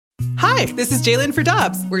Hi, this is Jalen for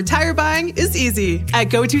Dobbs, where tire buying is easy. At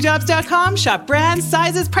GoToDobbs.com, shop brands,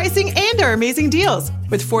 sizes, pricing, and our amazing deals.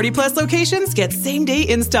 With 40-plus locations, get same-day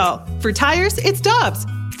install. For tires, it's Dobbs.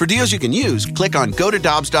 For deals you can use, click on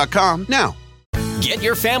GoToDobbs.com now. Get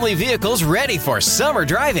your family vehicles ready for summer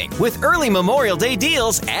driving with early Memorial Day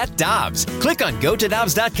deals at Dobbs. Click on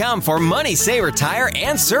GoToDobbs.com for money saver tire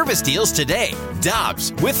and service deals today.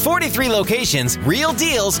 Dobbs, with 43 locations, real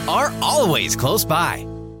deals are always close by.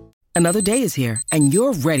 Another day is here, and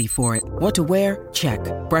you're ready for it. What to wear? Check.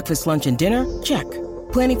 Breakfast, lunch, and dinner? Check.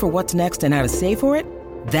 Planning for what's next and how to save for it?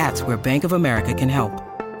 That's where Bank of America can help.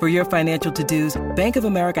 For your financial to-dos, Bank of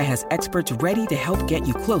America has experts ready to help get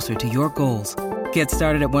you closer to your goals. Get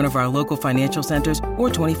started at one of our local financial centers or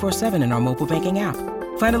 24/7 in our mobile banking app.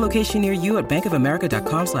 Find a location near you at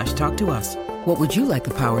bankofamerica.com/talktous. What would you like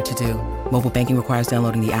the power to do? Mobile banking requires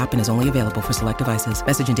downloading the app and is only available for select devices.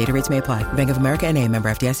 Message and data rates may apply. Bank of America N.A., member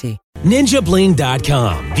FDIC.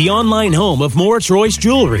 NinjaBling.com, the online home of Moritz Royce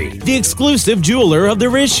Jewelry, the exclusive jeweler of the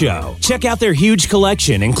Riz Show. Check out their huge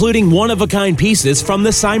collection, including one-of-a-kind pieces from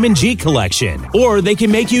the Simon G collection. Or they can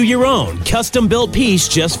make you your own, custom-built piece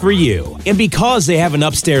just for you. And because they have an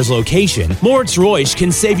upstairs location, Moritz Royce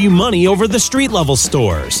can save you money over the street-level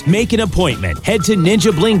stores. Make an appointment. Head to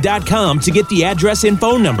NinjaBling.com to get the address and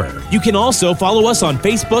phone number. You can also follow us on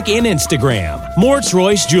Facebook and Instagram. Moritz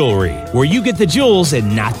Royce Jewelry, where you get the jewels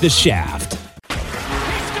and not the shaft.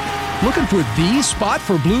 Looking for the spot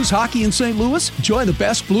for blues hockey in St. Louis? Join the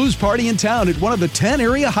best blues party in town at one of the 10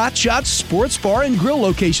 area Hot Shots sports bar and grill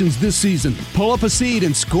locations this season. Pull up a seat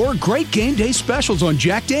and score great game day specials on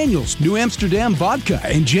Jack Daniels, New Amsterdam vodka,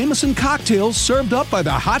 and Jameson cocktails served up by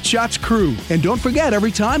the Hot Shots crew. And don't forget,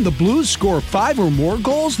 every time the Blues score 5 or more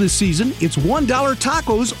goals this season, it's $1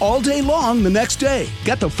 tacos all day long the next day.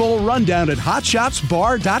 Get the full rundown at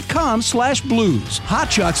hotshotsbar.com/blues.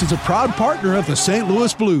 Hot Shots is a proud partner of the St.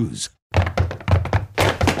 Louis Blues.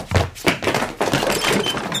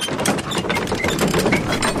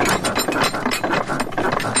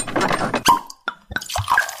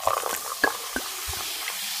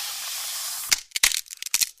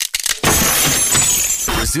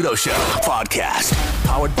 Rizzuto Show podcast,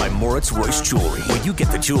 powered by Moritz Royce Jewelry, where you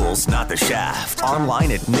get the jewels, not the shaft.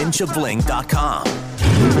 Online at ninjabling.com.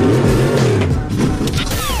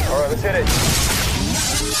 All right, let's hit it.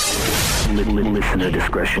 Listener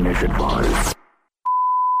discretion is advised.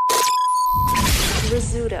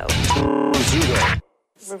 Rizzuto.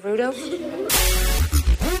 Rizzuto.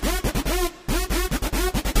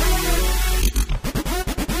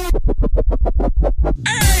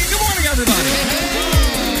 Hey, good morning, everybody.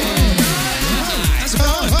 How's it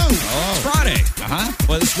going? It's Friday.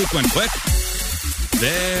 Well, this week went quick.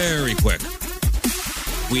 Very quick.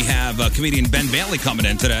 We have comedian Ben Bailey coming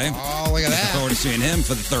in today. Oh, look at that. Looking forward to seeing him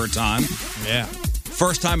for the third time. Yeah.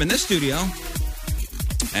 First time in this studio.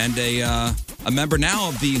 And a member now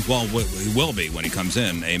of the, well, he will be when he comes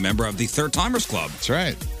in, a member of the Third Timers Club. That's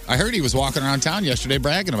right. I heard he was walking around town yesterday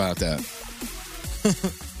bragging about that.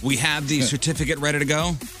 We have the certificate ready to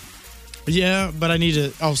go. Yeah, but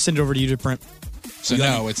I'll send it over to you to print. So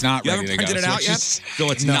no, it's not You ready haven't to go. printed it out yet? So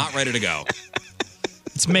it's No. not ready to go.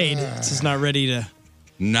 It's made. It's just not ready to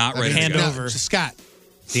Not ready hand to go. over. Scott,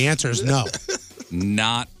 the answer is no.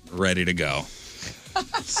 Not ready to go.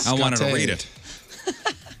 I wanted to read it.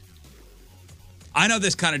 I know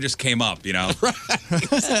this kind of just came up, you know.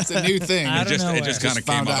 It's a new thing. It just kind of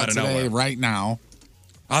came up out of today, nowhere. right now.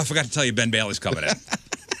 Oh, I forgot to tell you Ben Bailey's coming in.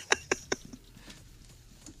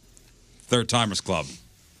 Third Timers Club.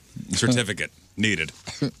 Certificate needed.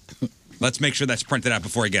 Let's make sure that's printed out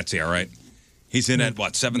before he gets here, all right? He's in at,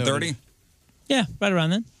 what, 7:30? Yeah, right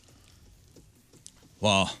around then.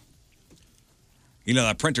 Well, you know,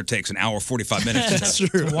 that printer takes an hour, 45 minutes. That's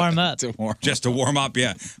true. To warm up. Just to warm up,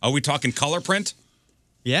 yeah. Are we talking color print?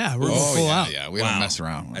 Yeah, we're full out. Yeah, we don't mess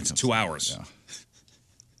around. That's 2 hours. Yeah.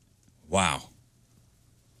 Wow.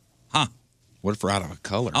 Huh. What if we're out of a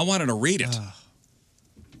color? I wanted to read it.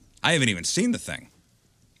 I haven't even seen the thing.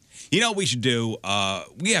 You know what we should do?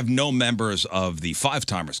 We have no members of the Five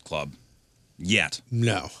Timers Club yet.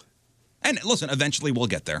 No. And listen, eventually we'll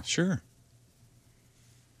get there. Sure.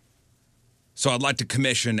 So I'd like to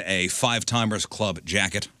commission a Five Timers Club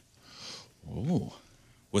jacket. Oh.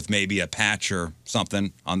 With maybe a patch or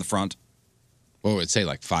something on the front. What would it say,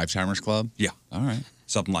 like Five Timers Club? Yeah. All right.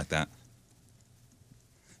 Something like that.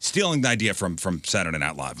 Stealing the idea from Saturday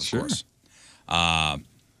Night Live, of course.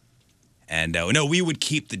 And no, we would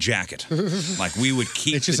keep the jacket. Like, we would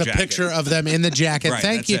keep the jacket. It's just a picture of them in the jacket. Right,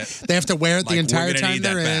 Thank you. that's it. They have to wear it the Like, entire we're gonna time need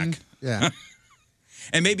they're that in. back. Yeah.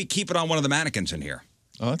 And maybe keep it on one of the mannequins in here.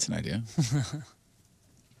 Oh, that's an idea.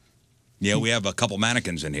 Yeah, we have a couple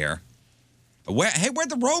mannequins in here. Where'd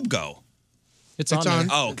the robe go? It's on there.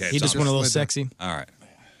 Oh, okay. He just went a little sexy. All right.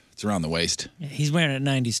 It's around the waist. Yeah, he's wearing it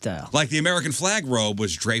 90s style. Like the American flag robe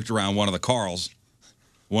was draped around one of the Carl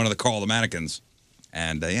the mannequins.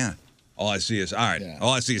 And, all I see is, all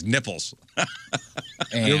I see is nipples.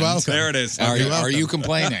 You're welcome. There it is. Are you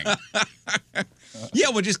complaining? Yeah,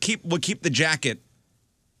 we'll keep the jacket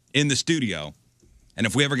in the studio. And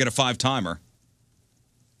if we ever get a 5-timer,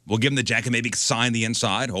 we'll give him the jacket, maybe sign the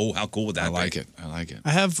inside. Oh, how cool would that be? I like it.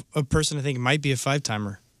 I have a person I think might be a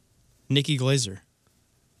 5-timer. Nikki Glazer.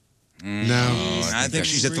 No. I think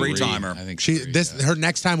she's a 3-timer. I think her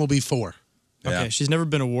next time will be 4. Okay, she's never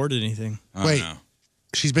been awarded anything. Wait.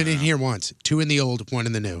 She's been in here once. 2 in the old, 1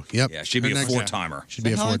 in the new. Yep. Yeah, she'd be a 4-timer. Should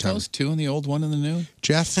be a 4-timer. 2 in the old, 1 in the new?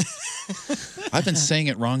 Jeff? I've been saying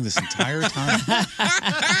it wrong this entire time.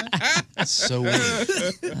 That's so weird.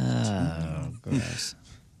 Oh, gross.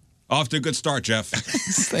 Off to a good start, Jeff.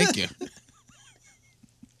 Thank you.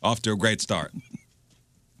 Off to a great start.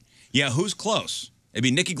 Yeah, who's close? It'd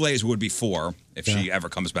be Nikki Glazer would be 4 if she ever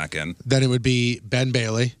comes back in. Then it would be Ben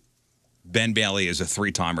Bailey. Ben Bailey is a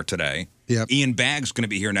 3-timer today. Yep. Ian Baggs going to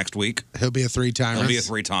be here next week. He'll be a 3-timer. He'll be a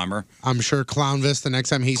 3-timer. I'm sure Clownvis the next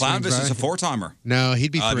time he swings Clownvis by. is a 4-timer. No,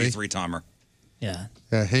 he'd be 3. He'd be a 3-timer. Yeah.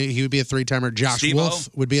 He would be a 3-timer. Josh Steve-O? Wolf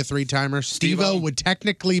would be a 3-timer. Steve-O would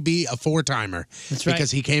technically be a 4-timer. That's right.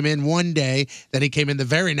 Because he came in one day, then he came in the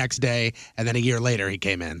very next day, and then a year later he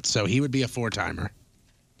came in. So he would be a 4-timer.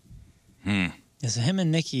 Yeah, so him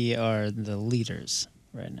and Nikki are the leaders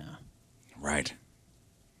right now. Right.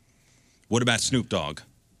 What about Snoop Dogg?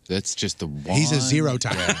 That's just the one. He's a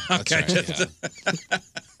 0-timer. Yeah, that's right, yeah.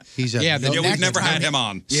 He's a we've never had him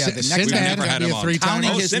on. Yeah, the next we've time never had be him a on. 3-timer.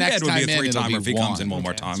 Oh, His Sinbad next would be a time in, it'll 3-timer if he be comes in 1. one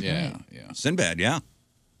more time. Yeah. Sinbad, yeah.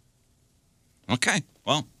 Okay,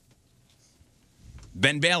 well.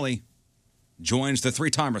 Ben Bailey joins the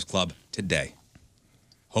 3-timers club today.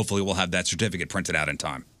 Hopefully we'll have that certificate printed out in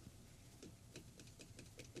time.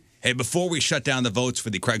 Hey, before we shut down the votes for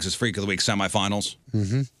the Craigslist Freak of the Week semifinals,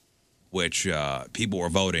 which people were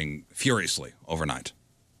voting furiously overnight.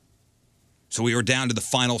 So we were down to the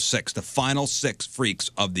final 6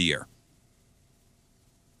 freaks of the year.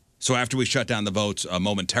 So after we shut down the votes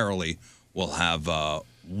momentarily, we'll have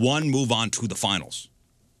one move on to the finals.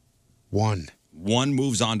 One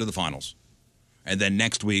moves on to the finals. And then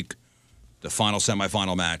next week, the final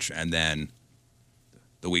semifinal match. And then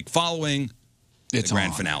the week following, the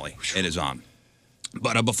grand finale. It is on.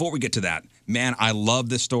 But before we get to that, man, I love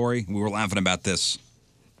this story. We were laughing about this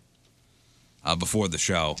before the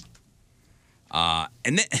show.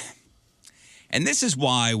 And this is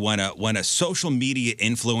why when a social media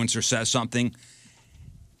influencer says something,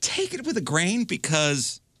 take it with a grain,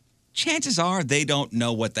 because chances are they don't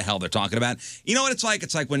know what the hell they're talking about. You know what it's like?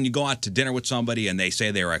 It's like when you go out to dinner with somebody and they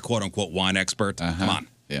say they're a quote-unquote wine expert. Come on.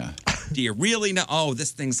 Yeah. Do you really know? Oh,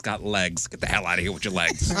 this thing's got legs. Get the hell out of here with your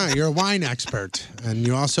legs. You're a wine expert, and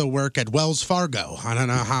you also work at Wells Fargo. I don't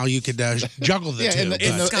know how you could juggle the two. in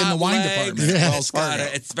the wine department. Yeah.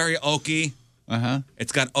 It's very oaky.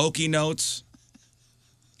 It's got oaky notes.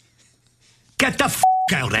 Get the f***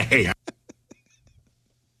 out of here.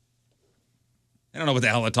 I don't know what the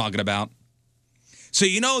hell they're talking about. So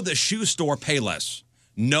you know the shoe store Payless,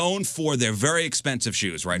 known for their very expensive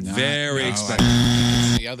shoes, right? Very expensive.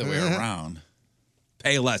 It's the other way around.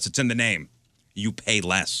 Payless. It's in the name. You pay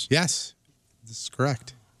less. Yes, this is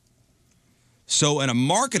correct. So in a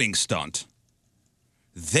marketing stunt,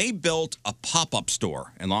 they built a pop-up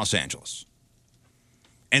store in Los Angeles.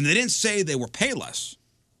 And they didn't say they were Payless.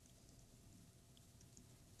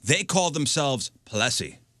 They called themselves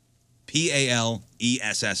Palessi.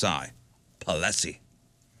 P-A-L-E-S-S-I. Palessi.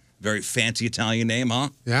 Very fancy Italian name, huh?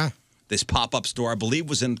 Yeah. This pop-up store, I believe,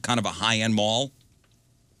 was in kind of a high-end mall.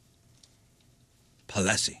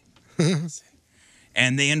 Palessi.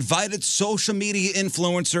 And they invited social media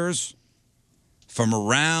influencers from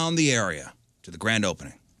around the area to the grand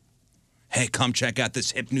opening. Hey, come check out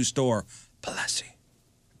this hip new store, Palessi.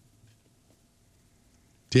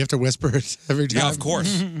 Do you have to whisper it every time? Yeah, of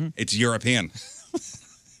course. It's European.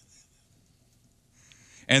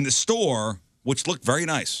 And the store, which looked very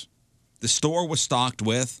nice, the store was stocked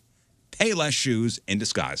with Payless shoes in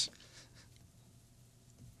disguise.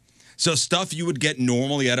 So stuff you would get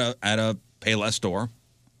normally at a Payless store.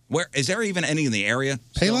 Where is there even any in the area?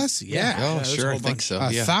 Payless? Yeah. Oh, sure. I think so.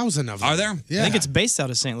 1,000 of them. Are there? Yeah. I think it's based out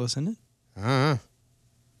of St. Louis, isn't it?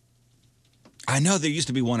 I know there used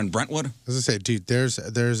to be one in Brentwood. As I say, dude, there's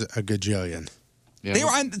a gajillion. Yeah.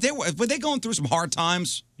 Were they going through some hard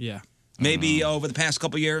times? Yeah. Maybe over the past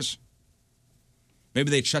couple years? Maybe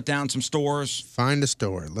they'd shut down some stores. Find a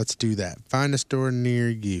store. Let's do that. Find a store near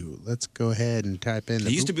you. Let's go ahead and type in.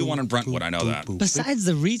 There used to be one in Brentwood. I know that. Besides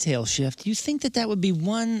the retail shift, you think that would be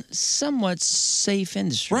one somewhat safe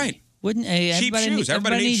industry, right? Wouldn't Cheap shoes.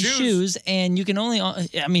 Everybody needs shoes, and you can only.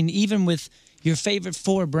 I mean, even with your favorite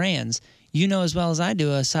 4 brands, you know as well as I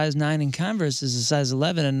do, a size 9 in Converse is a size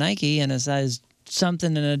 11 in Nike, and a size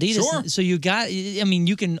something in Adidas. Sure. So you got. I mean,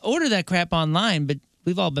 you can order that crap online, but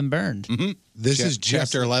we've all been burned. Mm-hmm. This is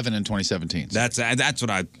just Chapter 11 in 2017. That's what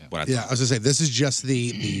I thought. Yeah, I was gonna say this is just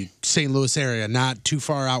the St. Louis area, not too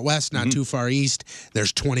far out west, not too far east.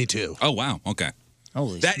 There's 22. Oh wow, okay.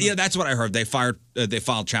 Holy that's what I heard. They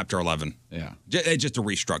filed Chapter 11. Yeah, just a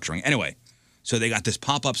restructuring. Anyway, so they got this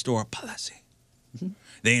pop-up store, Palazzi.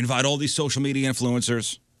 They invite all these social media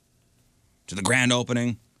influencers to the grand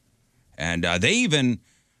opening, and they even,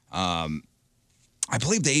 I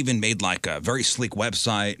believe they even made like a very sleek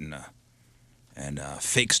website and a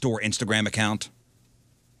fake store Instagram account.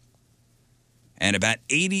 And about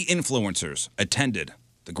 80 influencers attended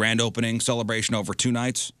the grand opening celebration over 2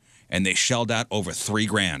 nights, and they shelled out over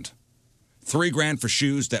 $3,000. $3,000 for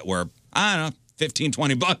shoes that were, I don't know,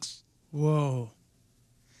 $15-20. Whoa.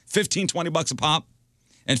 $15-20 a pop.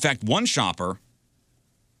 In fact, one shopper,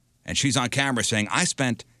 and she's on camera saying, I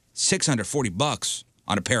spent $640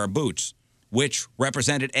 on a pair of boots, which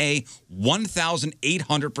represented a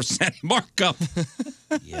 1,800% markup.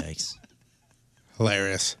 Yikes.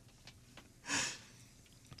 Hilarious.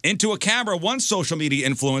 Into a camera, one social media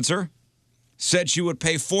influencer said she would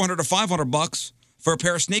pay $400 to $500 for a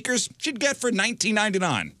pair of sneakers she'd get for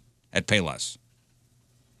 $19.99 at Payless.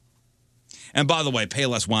 And by the way,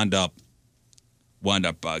 Payless wound up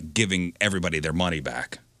giving everybody their money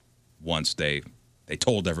back once they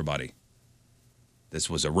told everybody this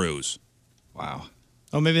was a ruse. Wow.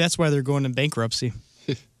 Oh, maybe that's why they're going into bankruptcy.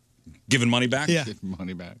 Giving money back? Yeah. Giving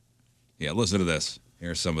money back. Yeah, listen to this.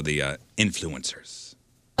 Here's some of the influencers.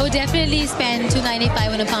 I would definitely spend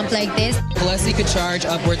 $295 on a pump like this. Palazzi could charge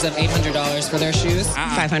upwards of $800 for their shoes.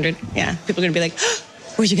 $500. Yeah. People are going to be like,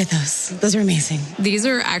 where'd you get those? Those are amazing. These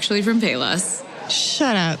are actually from Payless.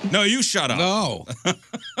 Shut up. No, you shut up. No.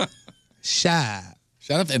 Shut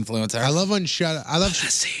up, influencer. I love when shut up. I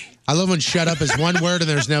love when shut up is one word and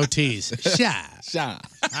there's no T's. Shut.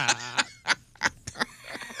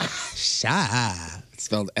 It's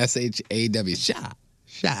spelled S-H-A-W.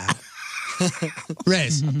 Shut.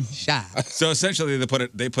 Riz. Shut. So essentially, they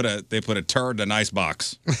put a turd in an ice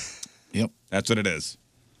box. Yep. That's what it is.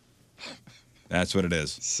 That's what it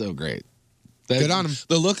is. So great. Good on him.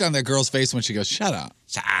 The look on that girl's face when she goes, shut up.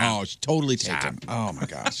 Oh, she's totally taken. Oh, my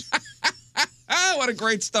gosh. What a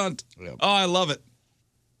great stunt. Yep. Oh, I love it.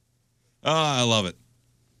 Oh, I love it.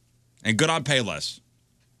 And good on Payless.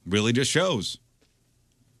 Really just shows.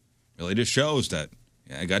 That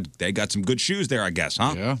they got some good shoes there, I guess,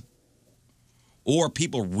 huh? Yeah. Or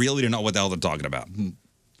people really don't know what the hell they're talking about.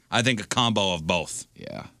 I think a combo of both.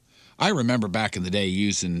 Yeah. I remember back in the day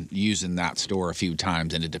using that store a few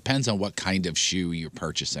times, and it depends on what kind of shoe you're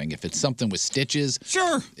purchasing. If it's something with stitches,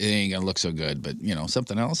 sure, it ain't gonna look so good. But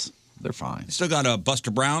something else, they're fine. Still got a Buster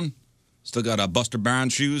Brown. Still got a Buster Brown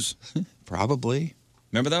shoes. Probably.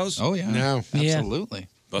 Remember those? Oh yeah. No. Absolutely.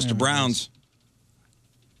 Buster Browns.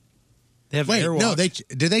 They have Wait, Airwalk. no,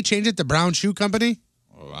 did they change it to Brown Shoe Company?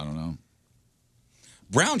 Oh, I don't know.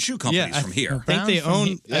 Brown Shoe Company's from here. I think they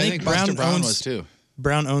own. I think Buster Brown owns, was too.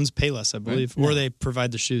 Brown owns Payless, I believe, Right. or they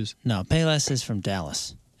provide the shoes. No, Payless is from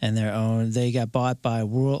Dallas, and they got bought by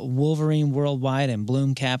Wolverine Worldwide and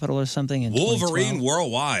Bloom Capital or something in Wolverine 2012.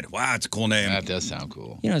 Worldwide. Wow, that's a cool name. That does sound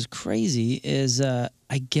cool. You know what's crazy is I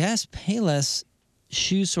guess Payless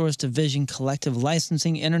Shoe Source Division Collective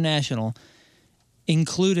Licensing International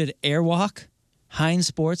included Airwalk, Heinz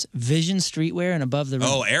Sports, Vision Streetwear, and Above the Rim.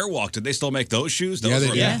 Oh, Airwalk. Did they still make those shoes? Yeah, Those they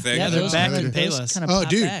were a do. big thing. Yeah, they're Those back are- in Those Payless. kind of Oh, pop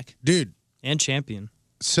dude, back. And Champion.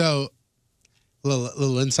 So,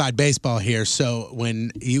 little inside baseball here. So,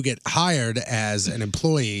 when you get hired as an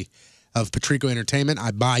employee of Patrico Entertainment,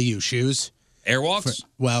 I buy you shoes. Airwalks?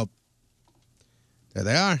 Well, there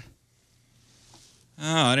they are. Oh,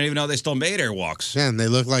 I didn't even know they still made Airwalks. Yeah, and they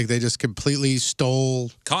look like they just completely stole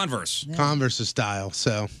Converse. Converse's style.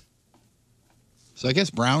 So I guess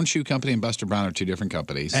Brown Shoe Company and Buster Brown are two different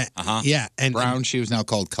companies. yeah, and Brown Shoe is now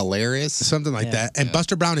called Caleres. something like that. And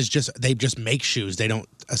Buster Brown is they just make shoes. They don't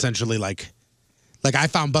essentially like I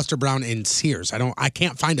found Buster Brown in Sears. I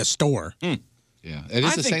can't find a store. Yeah, it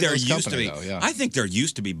is I the think St. there Louis used company, to be. though. Yeah. I think there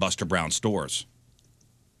used to be Buster Brown stores.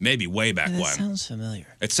 Maybe way back Yeah, that when. sounds familiar.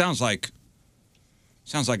 It sounds like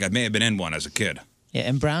I may have been in one as a kid. Yeah,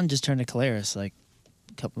 and Brown just turned to Caleres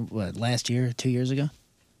last year, 2 years ago.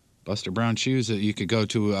 Buster Brown shoes. You could go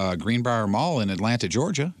to Greenbrier Mall in Atlanta,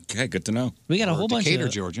 Georgia. Okay, good to know. We got a whole bunch Decatur,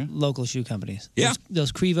 of Georgia. local shoe companies. Yeah.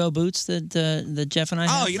 Those Crevo boots that Jeff and I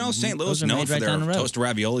have. Oh, you know, St. Louis those is are known made for right their down the road. toasted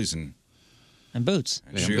raviolis and boots.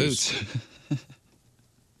 and shoes.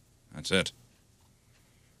 That's it.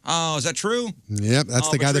 Oh, is that true? Yep, that's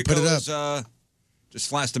the guy that put it up. Was, just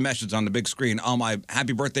flashed the message on the big screen. Oh, my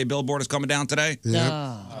happy birthday billboard is coming down today. Yep.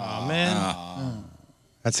 Oh, man.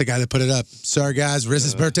 That's the guy that put it up. Sorry, guys.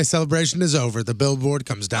 Riz's birthday celebration is over. The billboard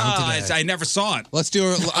comes down today. I never saw it. Let's do a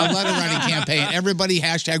letter writing campaign. Everybody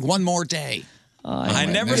hashtag one more day. I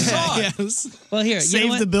never saw it. Yes. Well, here, you know Save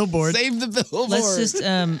what? the billboard. Save the billboard. Let's just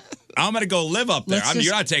I'm going to go live up there.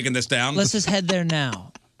 You're not taking this down. let's just head there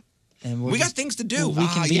now. And we got things to do. We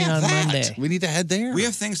convene on Monday. We need to head there. We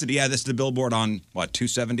have things to do. Yeah, this is the billboard on,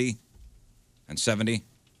 270 and 70?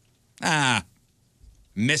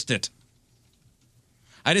 Missed it.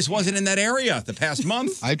 I just wasn't in that area the past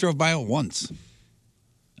month. I drove by it once.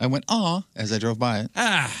 I went, as I drove by it.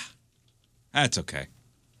 That's okay.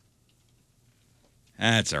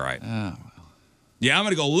 That's all right. Oh, well. Yeah, I'm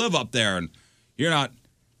going to go live up there, and you're not.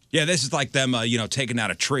 Yeah, this is like them, taking out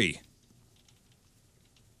a tree.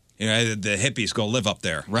 You know, the hippies go live up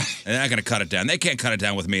there. Right. They're not going to cut it down. They can't cut it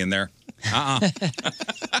down with me in there. All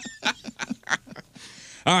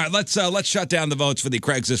right, let's shut down the votes for the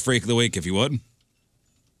Craigslist Freak of the Week, if you would.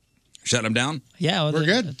 Shut them down? Yeah, well, We're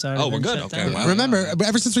good. Oh, we're good. Okay. Wow. Remember,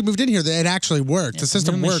 ever since we moved in here, it actually worked. The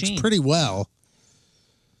system works pretty well.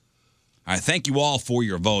 All right, thank you all for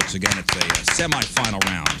your votes. Again, it's a semifinal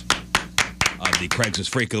round of the Craigslist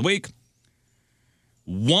Freak of the Week.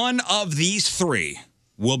 One of these three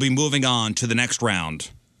will be moving on to the next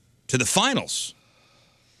round, to the finals.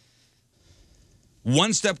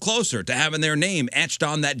 One step closer to having their name etched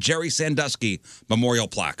on that Jerry Sandusky memorial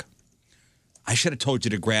plaque. I should have told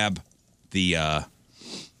you to grab the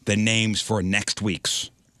names for next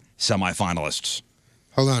week's semifinalists.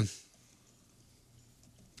 Hold on.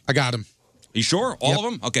 I got them. You sure? All of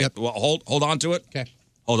them? Okay. Yep. Well, hold on to it. Okay.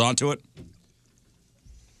 Hold on to it.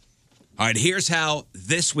 All right, here's how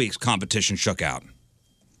this week's competition shook out.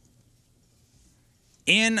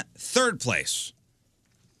 In third place,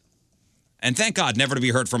 and thank God, never to be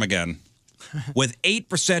heard from again, with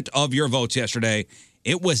 8% of your votes yesterday,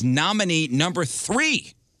 it was nominee number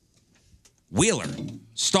 3, Wheeler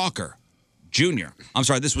Stalker Jr. I'm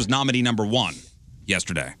sorry, this was nominee number 1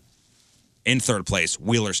 yesterday. In third place,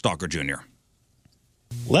 Wheeler Stalker Jr.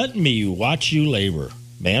 Let me watch you labor.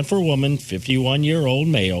 Man for woman, 51-year-old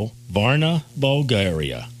male, Varna,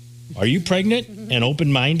 Bulgaria. Are you pregnant and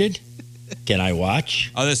open-minded? Can I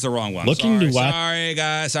watch? Oh, this is the wrong one. Looking to watch. Sorry,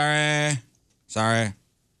 guys. Sorry.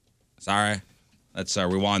 Let's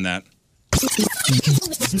rewind that.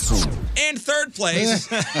 In third place,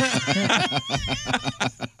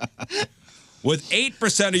 with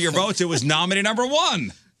 8% of your votes, it was nominee number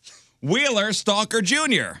 1, Wheeler Stalker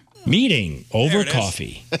Jr. Meeting over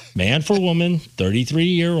coffee. Man for woman,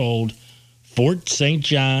 33-year-old, Fort St.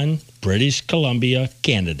 John, British Columbia,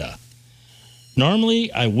 Canada.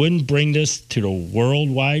 Normally, I wouldn't bring this to the World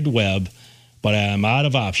Wide Web, but I am out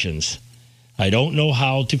of options. I don't know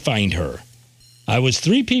how to find her. I was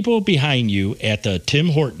 3 people behind you at the Tim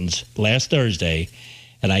Hortons last Thursday,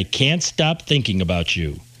 and I can't stop thinking about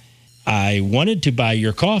you. I wanted to buy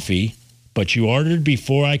your coffee, but you ordered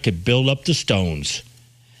before I could build up the stones.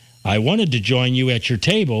 I wanted to join you at your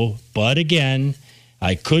table, but again,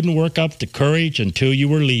 I couldn't work up the courage until you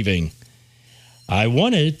were leaving. I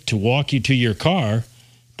wanted to walk you to your car,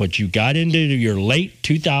 but you got into your late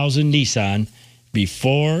 2000 Nissan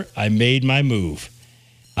before I made my move.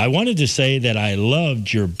 I wanted to say that I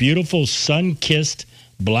loved your beautiful sun-kissed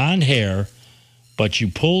blonde hair, but you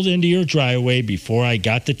pulled into your driveway before I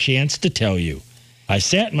got the chance to tell you. I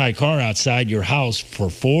sat in my car outside your house for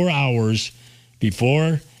 4 hours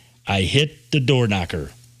before I hit the door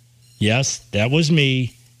knocker. Yes, that was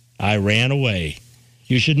me. I ran away.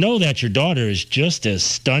 You should know that your daughter is just as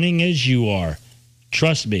stunning as you are.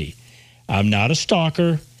 Trust me, I'm not a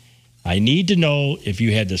stalker. I need to know if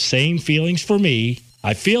you had the same feelings for me.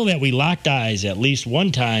 I feel that we locked eyes at least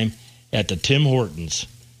one time at the Tim Hortons.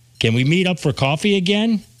 Can we meet up for coffee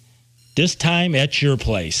again? This time at your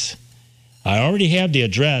place. I already have the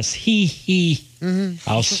address.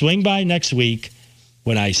 I'll swing by next week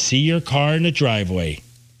when I see your car in the driveway.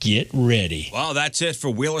 Get ready. Well, that's it for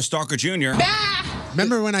Wheeler Stalker Jr.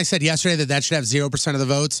 Remember when I said yesterday that should have 0% of the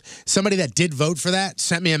votes? Somebody that did vote for that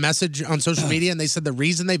sent me a message on social media, and they said the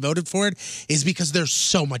reason they voted for it is because there's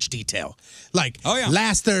so much detail. Like,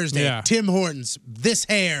 last Thursday, Tim Hortons, this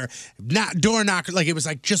hair, door knocker. Like, it was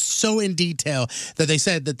like just so in detail that they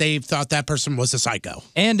said that they thought that person was a psycho.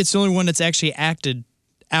 And it's the only one that's actually acted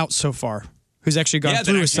out so far. Who's actually gone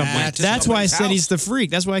through with someone. That's why I said he's the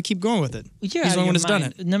freak. That's why I keep going with it. He's the only one that's done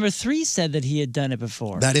it. Number 3 said that he had done it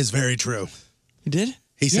before. That is very true. He did?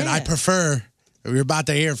 He said, I prefer. We were about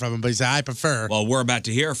to hear from him, but he said, I prefer. Well, we're about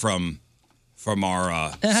to hear from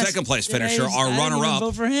our second place finisher, our runner-up.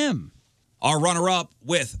 Vote for him. Our runner-up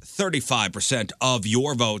with 35% of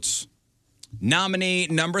your votes. Nominee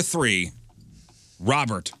number 3,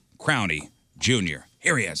 Robert Crowney Jr.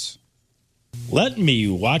 Here he is. Let me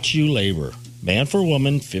watch you labor. Man for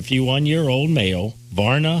woman, 51-year-old male,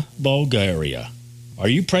 Varna, Bulgaria. Are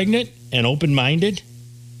you pregnant and open-minded?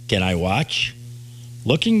 Can I watch?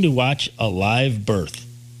 Looking to watch a live birth.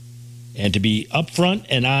 And to be upfront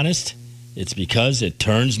and honest, it's because it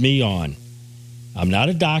turns me on. I'm not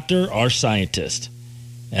a doctor or scientist,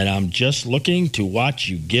 and I'm just looking to watch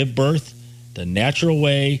you give birth the natural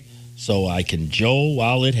way so I can joe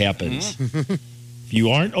while it happens. If you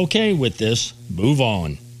aren't okay with this, move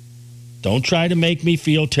on. Don't try to make me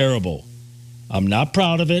feel terrible. I'm not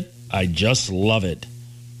proud of it. I just love it.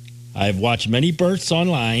 I've watched many births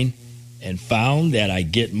online and found that I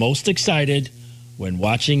get most excited when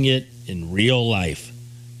watching it in real life.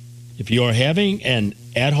 If you are having an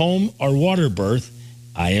at-home or water birth,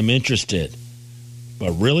 I am interested,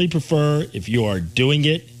 but really prefer if you are doing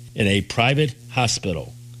it in a private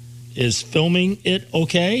hospital. Is filming it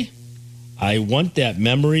okay? I want that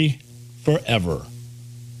memory forever.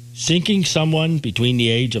 Sinking someone between the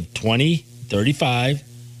age of 20, 35,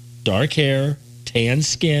 dark hair, tan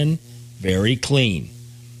skin, very clean.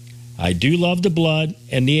 I do love the blood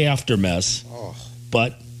and the aftermess,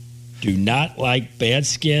 but do not like bad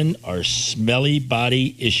skin or smelly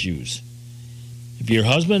body issues. If your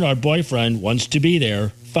husband or boyfriend wants to be there,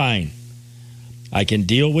 fine. I can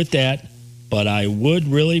deal with that, but I would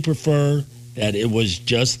really prefer that it was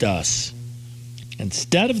just us.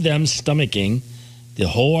 Instead of them stomaching the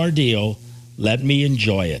whole ordeal, let me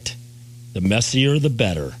enjoy it. The messier, the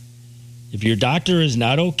better. If your doctor is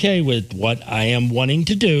not okay with what I am wanting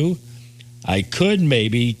to do, I could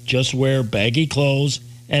maybe just wear baggy clothes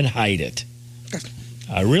and hide it.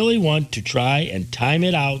 I really want to try and time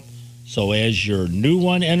it out so as your new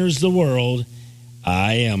one enters the world,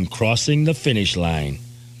 I am crossing the finish line.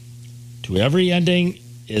 To every ending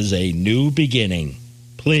is a new beginning.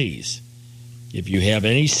 Please, if you have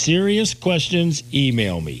any serious questions,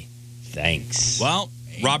 email me. Thanks. Well,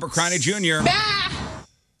 Robert Crowney Jr.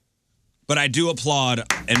 But I do applaud,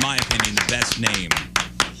 in my opinion, the best name.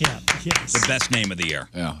 Yeah, yes. The best name of the year.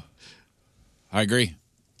 Yeah. I agree.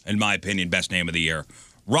 In my opinion, best name of the year.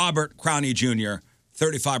 Robert Crowney Jr.,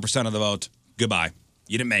 35% of the vote. Goodbye.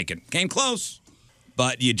 You didn't make it. Came close,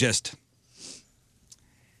 but you just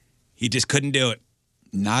couldn't do it.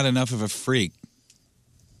 Not enough of a freak.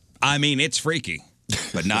 I mean, it's freaky,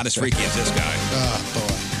 but not as freaky as this guy. Oh,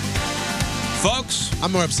 boy. Folks.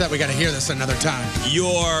 I'm more upset we got to hear this another time.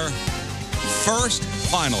 Your first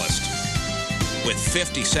finalist with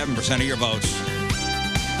 57% of your votes.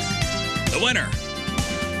 The winner.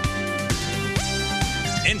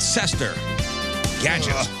 Incester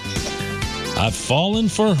Gadget. I've fallen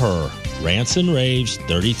for her. Rants and Raves,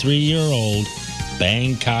 33-year-old,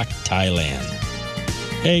 Bangkok, Thailand.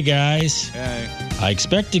 Hey, guys. Hey. I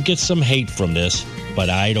expect to get some hate from this,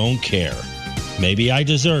 but I don't care. Maybe I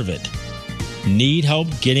deserve it. Need help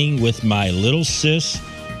getting with my little sis,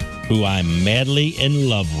 who I'm madly in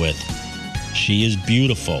love with. She is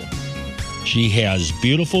beautiful. She has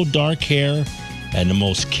beautiful dark hair and the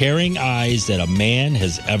most caring eyes that a man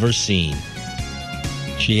has ever seen.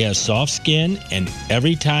 She has soft skin, and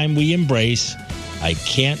every time we embrace, I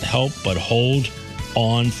can't help but hold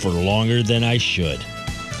on for longer than I should.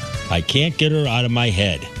 I can't get her out of my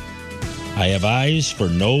head. I have eyes for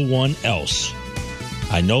no one else.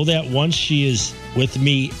 I know that once she is with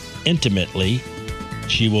me intimately,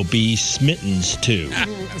 she will be smittens too.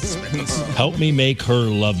 Help me make her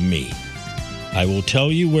love me. I will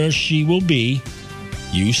tell you where she will be.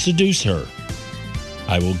 You seduce her.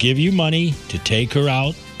 I will give you money to take her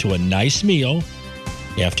out to a nice meal.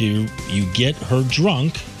 After you get her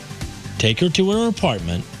drunk, take her to her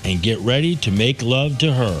apartment and get ready to make love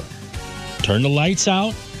to her. Turn the lights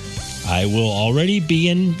out. I will already be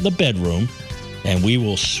in the bedroom, and we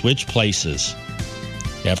will switch places.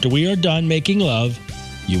 After we are done making love,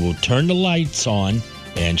 you will turn the lights on,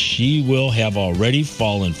 and she will have already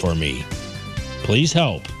fallen for me. Please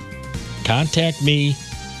help. Contact me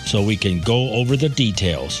so we can go over the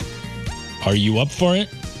details. Are you up for it?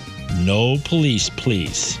 No police,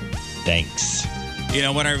 please. Thanks. You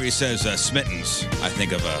know, whenever he says Smittens, I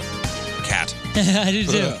think of a cat. I do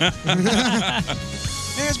too.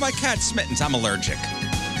 There's my cat, Smittens. I'm allergic.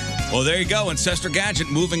 Well, there you go. Ancestor Gadget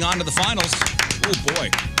moving on to the finals. Oh, boy.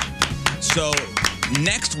 So,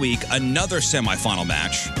 next week, another semifinal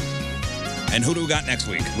match. And who do we got next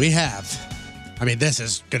week? We have, this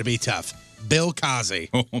is going to be tough. Bill Cosby.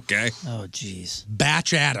 Okay. Oh, jeez.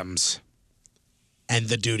 Batch Adams. And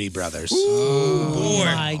the Duty Brothers. Ooh, boy.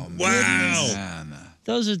 My Wow.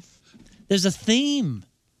 There's a theme.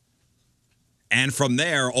 And from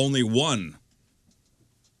there, only one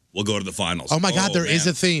will go to the finals. Oh, my God, there is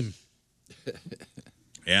a theme.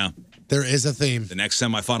 Yeah. There is a theme. The next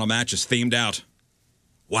semifinal match is themed out.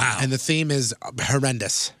 Wow. And the theme is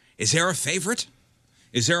horrendous. Is there a favorite?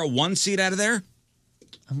 Is there a one seed out of there?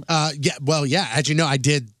 Yeah. As you know, I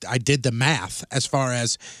did the math as far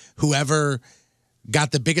as whoever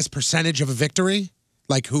got the biggest percentage of a victory,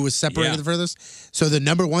 like who was separated the furthest. So the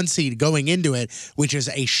number one seed going into it, which is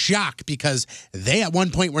a shock because they at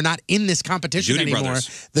one point were not in this competition Duty anymore.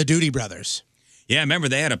 Brothers. The Duty Brothers. Yeah, remember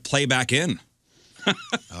they had to play back in.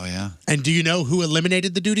 Oh, yeah. And do you know who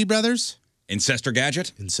eliminated the Duty Brothers? Ancestor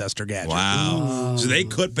Gadget? Ancestor Gadget. Wow. So they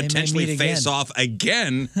could potentially face off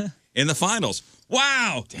again in the finals.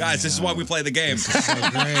 Wow. Damn. Guys, this is why we play the game. So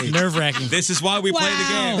great. Nerve-wracking. This is why we play the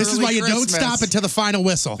game. This is why you don't stop until the final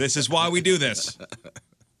whistle. This is why we do this.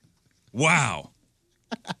 Wow.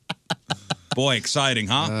 Boy, exciting,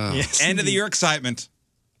 huh? Yes. End of the year excitement.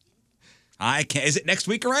 I can't. Is it next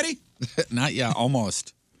week already? Not yet.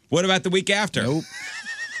 Almost. What about the week after? Nope.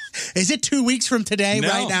 Is it 2 weeks from today,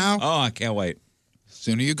 right now? Oh, I can't wait.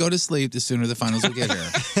 Sooner you go to sleep, the sooner the finals will get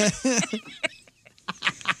here.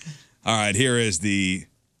 All right, here is the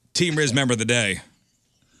Team Riz member of the day.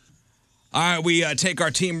 All right, we take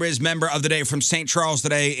our Team Riz member of the day from St. Charles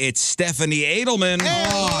today. It's Stephanie Edelman. Hey!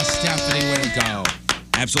 Oh, Stephanie, way to go.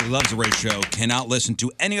 Absolutely loves the Riz Show. Cannot listen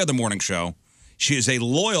to any other morning show. She is a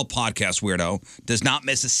loyal podcast weirdo. Does not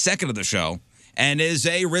miss a second of the show. And is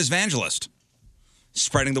a Riz evangelist.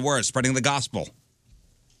 Spreading the word, spreading the gospel.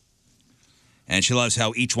 And she loves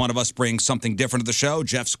how each one of us brings something different to the show.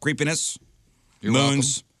 Jeff's creepiness. You're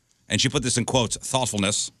Moon's. welcome. And she put this in quotes,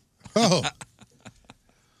 thoughtfulness. Oh.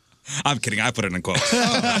 I'm kidding. I put it in quotes.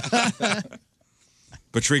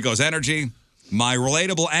 Patrico's energy. My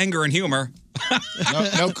relatable anger and humor.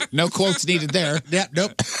 No quotes needed there. Yeah,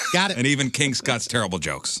 nope. Got it. And even King Scott's terrible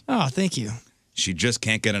jokes. Oh, thank you. She just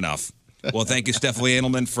can't get enough. Well, thank you, Stephanie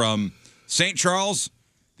Edelman from St. Charles.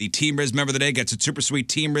 The Team Riz member of the day gets a super sweet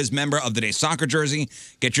Team Riz member of the day soccer jersey.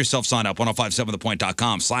 Get yourself signed up,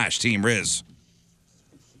 1057thepoint.com/Team Riz.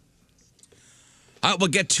 All right, we'll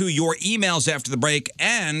get to your emails after the break.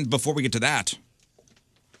 And before we get to that,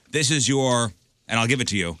 this is your, and I'll give it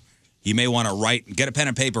to you. You may want to get a pen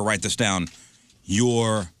and paper, write this down.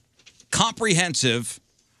 Your comprehensive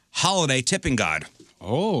holiday tipping guide.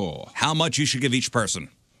 Oh. How much you should give each person.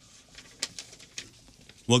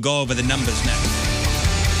 We'll go over the numbers next.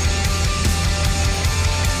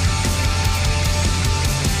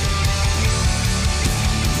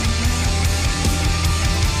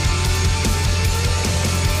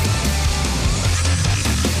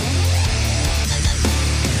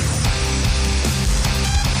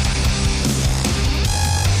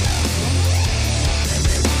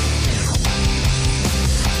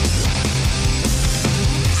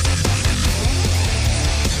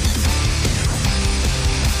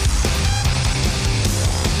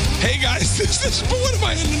 What am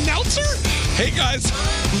I, an announcer? Hey guys,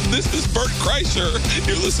 this is Bert Kreischer.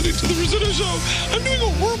 You're listening to The Risotto Show. I'm doing a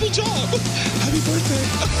horrible job. Happy birthday.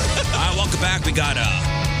 All right, welcome back. We got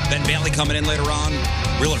Ben Bailey coming in later on.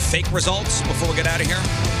 Real or fake results before we get out of here.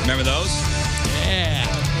 Remember those? Yeah.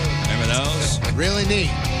 Remember those? Really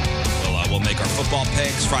neat. We'll make our football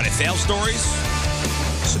picks. Friday fail stories.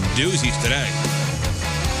 Some doozies today.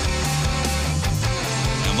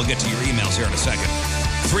 And we'll get to your emails here in a second.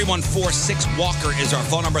 314-6-WALKER is our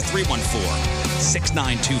phone number,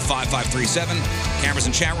 314-692-5537. Cameras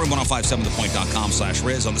and chat room,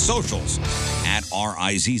 1057thepoint.com/Riz. On the socials, at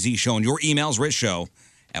RIZZ Show. And your emails, RizShow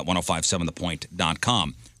at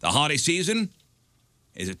 1057thepoint.com. The holiday season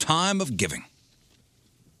is a time of giving.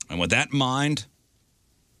 And with that in mind,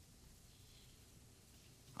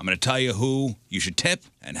 I'm going to tell you who you should tip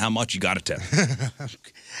and how much you got to tip.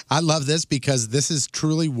 I love this because this is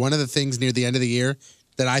truly one of the things near the end of the year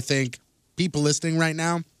that I think people listening right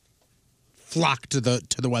now flock to the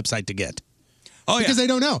website to get. Because they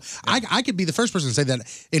don't know. I could be the first person to say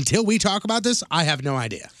that until we talk about this, I have no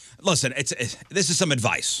idea. Listen, this is some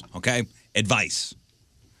advice, okay? Advice.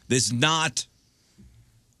 This is not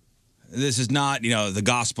the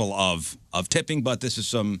gospel of tipping, but this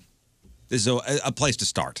is a place to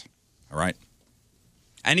start. All right.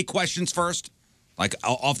 Any questions first? Like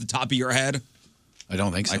off the top of your head? I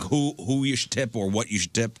don't think so. Like who you should tip or what you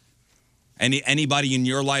should tip? Anybody in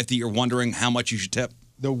your life that you're wondering how much you should tip?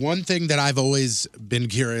 The one thing that I've always been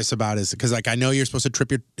curious about is because, like, I know you're supposed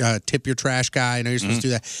to tip your trash guy. I know you're supposed to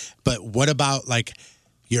do that. But what about like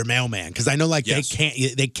your mailman? Because I know like they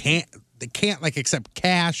can't like accept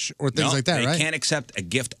cash or things like that, right? They can't accept a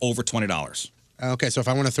gift over $20. Okay, so if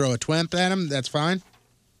I want to throw a twimp at him, that's fine.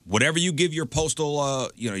 Whatever you give your postal,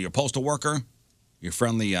 your postal worker, your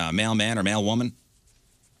friendly mailman or mailwoman,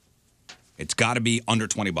 it's got to be under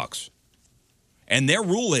 $20. And their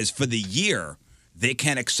rule is for the year, they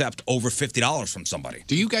can't accept over $50 from somebody.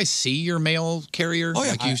 Do you guys see your mail carrier? Oh,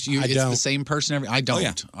 yeah. Like I it's don't. the same person I don't. Oh,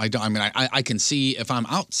 yeah. I don't. I mean, I can see if I'm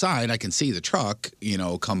outside, I can see the truck,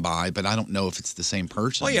 come by, but I don't know if it's the same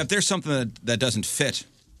person. Well, yeah, if there's something that doesn't fit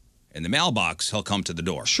in the mailbox, he'll come to the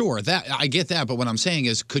door. Sure, that I get that, but what I'm saying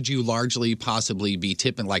is, could you largely possibly be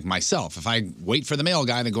tipping like myself? If I wait for the mail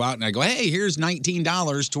guy to go out and I go, hey, here's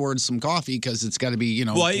 $19 towards some coffee because it's got to be,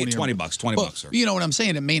 well, $20. You know what I'm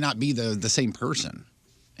saying? It may not be the same person.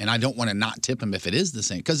 And I don't want to not tip him if it is the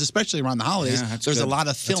same. Because especially around the holidays, there's a lot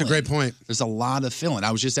of filling. That's a great point. There's a lot of filling. I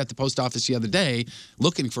was just at the post office the other day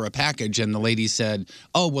looking for a package, and the lady said,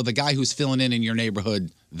 oh, well, the guy who's filling in your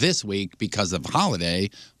neighborhood this week because of holiday,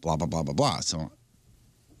 blah, blah, blah, blah, blah. So,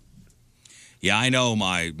 yeah, I know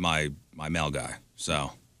my mail guy,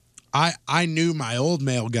 so. I knew my old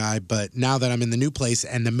mail guy, but now that I'm in the new place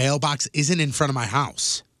and the mailbox isn't in front of my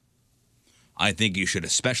house. I think you should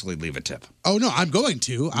especially leave a tip. Oh, no, I'm going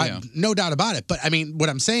to. Yeah. No doubt about it. But, I mean, what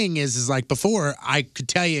I'm saying is like before, I could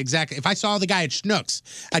tell you exactly. If I saw the guy at Schnucks,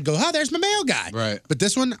 I'd go, oh, there's my mail guy. Right. But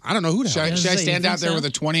this one, I don't know who the hell. Should I stand out there with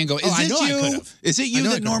a 20 and go, is it you? Is it you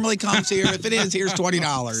that normally comes here? If it is, here's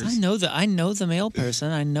 $20. I know the mail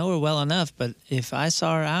person. I know her well enough. But if I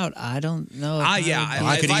saw her out, I don't know.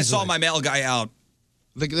 If I saw my mail guy out.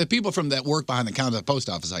 The people from that work behind the counter at the post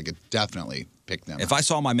office, I could definitely pick them. If I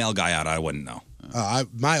saw my mail guy out, I wouldn't know.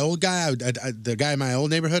 My old guy, the guy in my old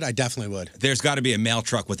neighborhood, I definitely would. There's got to be a mail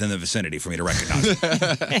truck within the vicinity for me to recognize.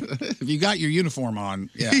 If you got your uniform on,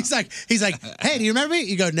 yeah. He's like, hey, do you remember me?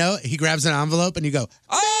 You go, no. He grabs an envelope and you go,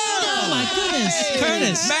 oh my goodness,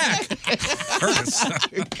 Curtis. Mac. Curtis.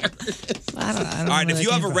 I don't All right, if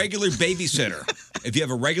you have a regular babysitter,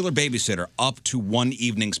 up to one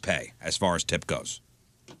evening's pay as far as tip goes.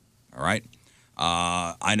 All right.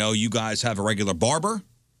 I know you guys have a regular barber.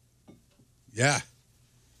 Yeah.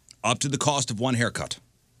 Up to the cost of one haircut.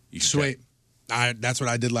 Sweet. That's what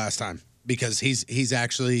I did last time because he's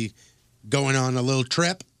actually going on a little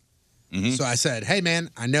trip. Mm-hmm. So I said, hey, man,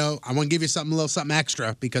 I know I want to give you a little something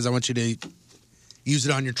extra because I want you to use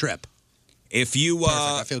it on your trip. If you,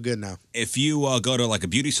 I feel good now. If you go to like a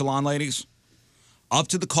beauty salon, ladies, up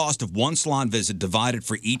to the cost of one salon visit divided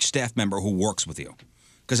for each staff member who works with you.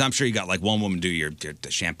 Because I'm sure you got like one woman do the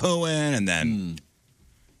shampooing and then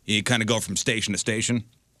you kind of go from station to station.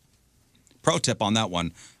 Pro tip on that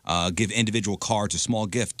one, give individual cards or small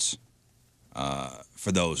gifts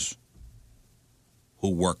for those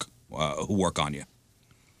who work on you.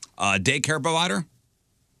 Daycare provider,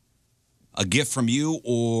 a gift from you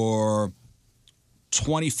or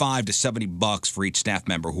 $25 to $70 for each staff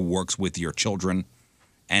member who works with your children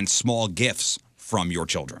and small gifts from your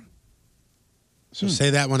children. So say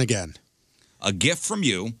that one again. A gift from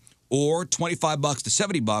you or $25 to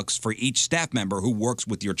 $70 for each staff member who works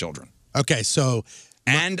with your children. Okay, so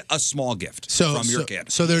and a small gift from your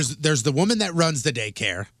kid. So there's the woman that runs the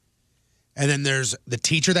daycare, and then there's the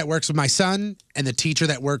teacher that works with my son, and the teacher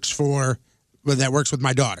that works with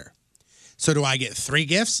my daughter. So do I get 3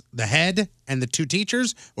 gifts, the head and the 2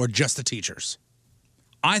 teachers, or just the teachers?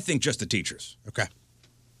 I think just the teachers. Okay.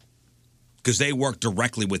 Because they work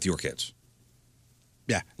directly with your kids.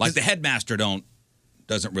 Yeah. Like the headmaster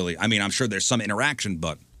doesn't really, I mean, I'm sure there's some interaction,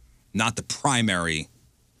 but not the primary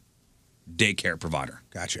daycare provider.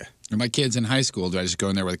 Gotcha. Are my kids in high school, do I just go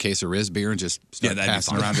in there with a case of Riz beer and just start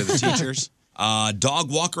passing around to the teachers?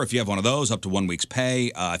 Dog walker, if you have one of those, up to 1 week's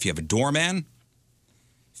pay. If you have a doorman,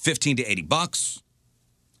 $15 to $80.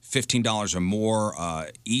 $15 or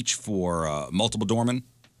more each for multiple doormen.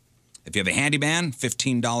 If you have a handyman,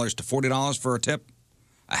 $15 to $40 for a tip.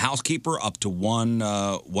 A housekeeper, up to 1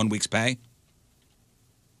 week's pay.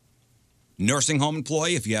 Nursing home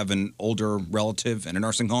employee, if you have an older relative in a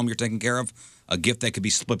nursing home you're taking care of, a gift that could be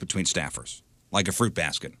split between staffers. like a fruit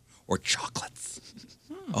basket or chocolates.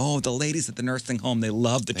 Oh, the ladies at the nursing home, they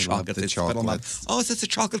love the chocolates. They spit them up. Oh, is this a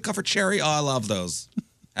chocolate-covered cherry? Oh, I love those.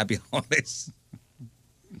 Happy holidays.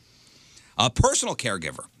 A personal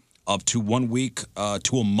caregiver, up to 1 week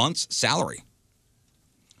to a month's salary.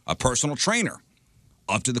 A personal trainer,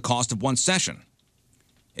 up to the cost of one session.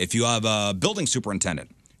 If you have a building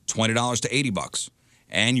superintendent, $20 to $80.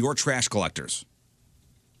 And your trash collectors,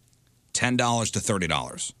 $10 to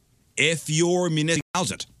 $30. If your municipality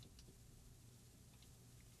allows it.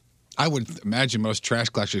 I would imagine most trash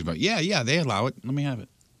collectors, but yeah, they allow it. Let me have it.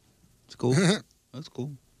 It's cool. That's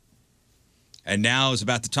cool. And now is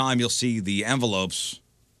about the time you'll see the envelopes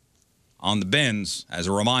on the bins as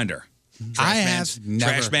a reminder.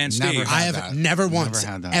 Trashman Steve. I have never once,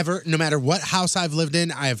 ever, no matter what house I've lived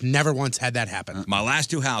in, I have never once had that happen. My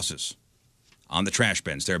last two houses, on the trash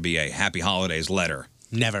bins, there'd be a Happy Holidays letter.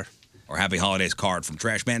 Never. Or Happy Holidays card from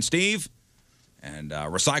Trashman Steve and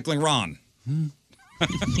Recycling Ron.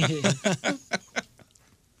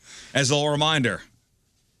 As a little reminder.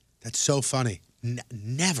 That's so funny.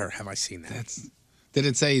 Never have I seen that. Did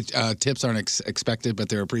it say tips aren't expected, but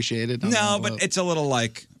they're appreciated? No, but it's a little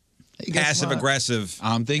like passive-aggressive.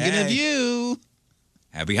 I'm thinking of you.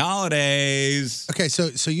 Happy Holidays. Okay,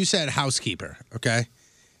 so you said housekeeper, okay?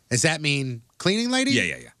 Does that mean cleaning lady?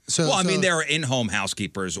 Yeah. So, I mean, there are in-home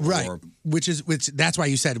housekeepers. Right, which that's why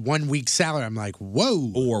you said 1 week salary. I'm like,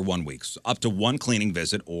 whoa. Or 1 week's. Up to one cleaning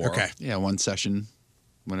visit or... Okay. Yeah, one session.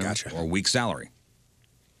 Whatever. Gotcha. Or week's salary.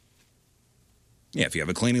 Yeah, if you have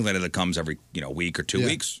a cleaning lady that comes every week or 2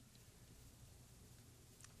 weeks.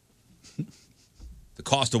 The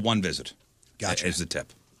cost of one visit is the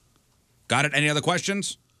tip. Got it? Any other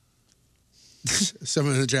questions?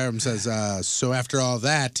 Someone in the chat room says, so after all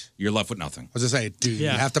that... You're left with nothing. I was going to say, do you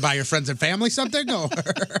have to buy your friends and family something? Or...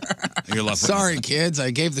 You're left with Sorry, nothing. kids.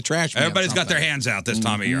 I gave the trash man Everybody's got something. their hands out this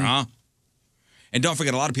time of year, huh? And don't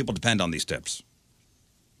forget, a lot of people depend on these tips.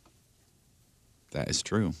 That is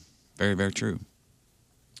true. Very, very true.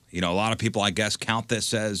 A lot of people, I guess, count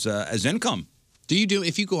this as income. Do you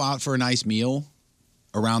if you go out for a nice meal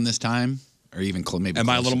around this time, or even maybe Am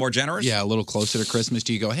I a little more generous? Yeah, a little closer to Christmas.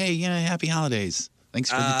 Do you go, hey, happy holidays. Thanks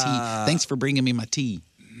for the tea. Thanks for bringing me my tea.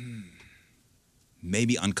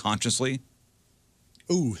 Maybe unconsciously.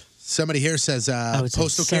 Ooh, somebody here says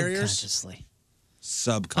postal carriers. Subconsciously.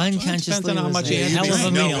 Unconsciously. Depends on how much a hell of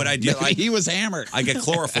a No, meal. what I do, he was hammered. I get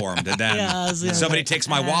chloroformed, and then Yeah, I was gonna somebody say, takes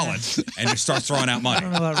my wallet and just starts throwing out money. I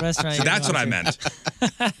don't know what restaurant So you're that's what I going meant.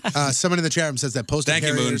 Someone in the chat room says that postal Thank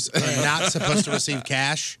you, Moon. carriers are not supposed to receive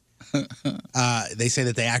cash. They say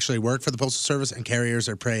that they actually work for the Postal Service, and carriers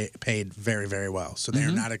are paid very, very well. So they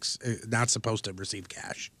are not supposed to receive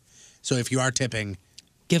cash. So if you are tipping...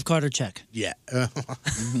 Gift card or check? Yeah. Well,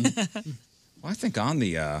 I think on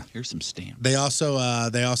the... Here's some stamps. They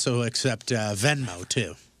also accept Venmo,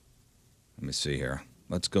 too. Let me see here.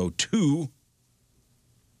 Let's go to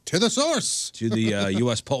the source. To the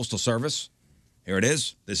U.S. Postal Service. Here it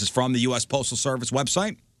is. This is from the U.S. Postal Service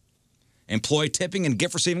website. Employee tipping and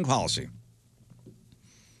gift receiving policy.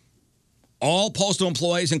 All postal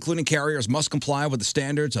employees, including carriers, must comply with the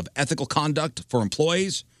standards of ethical conduct for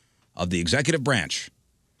employees of the executive branch.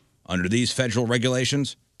 Under these federal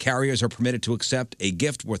regulations, carriers are permitted to accept a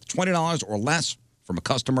gift worth $20 or less from a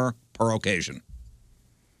customer per occasion,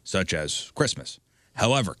 such as Christmas.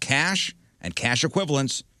 However, cash and cash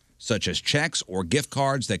equivalents, such as checks or gift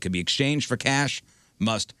cards that can be exchanged for cash,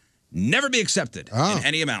 must never be accepted in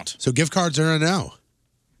any amount. So gift cards are a no.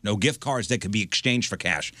 No gift cards that can be exchanged for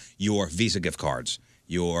cash. Your Visa gift cards.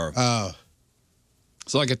 Your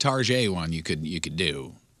So like a Target one you could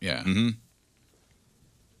do. Yeah. Mm-hmm.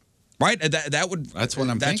 Right? That would. That's what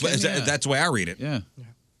I'm thinking. That's the way I read it. Yeah.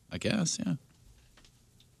 I guess, yeah.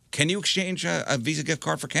 Can you exchange a Visa gift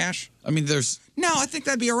card for cash? I mean, there's... No, I think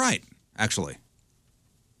that'd be all right, actually.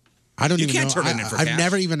 I don't You even can't know. turn it in for I've cash.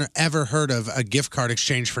 never even ever heard of a gift card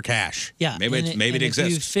exchange for cash. Yeah. Maybe it and if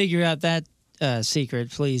exists. you figure out that secret,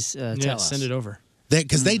 please tell us. Send it over.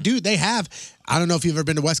 Because they have, I don't know if you've ever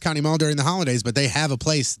been to West County Mall during the holidays, but they have a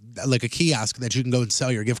place, like a kiosk, that you can go and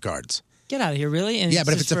sell your gift cards. Get out of here, really? And Yeah,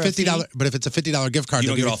 but if just it's a for $50, but if it's a $50 gift card, You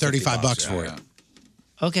they'll don't give get you all $35 $50 for yeah. it.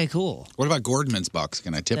 Okay, cool. What about Gordman's bucks?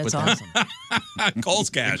 Can I tip That's with awesome. that?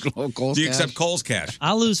 Kohl's cash. Kohl's Do you cash? accept Kohl's cash?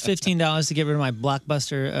 I'll lose $15 to get rid of my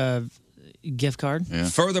Blockbuster gift card.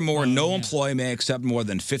 Furthermore, no employee may accept more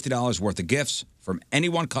than $50 worth of gifts from any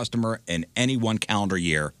one customer in any one calendar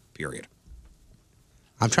year, period.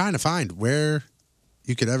 I'm trying to find where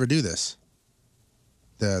you could ever do this.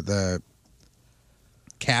 The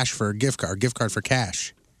cash for a gift card for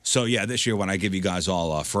cash. So, yeah, this year when I give you guys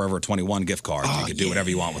all a Forever 21 gift card, you can do whatever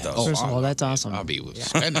you want with those. First of all, that's awesome. I'll be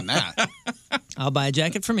spending that. I'll buy a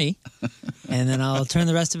jacket for me, and then I'll turn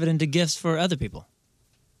the rest of it into gifts for other people.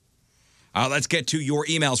 Let's get to your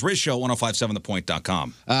emails.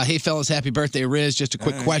 RizShow1057thepoint.com. Hey, fellas, happy birthday, Riz. Just a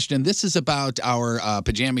quick question. This is about our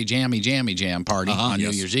Pajama Jammy Jam party on New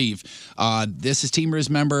Year's Eve. This is Team Riz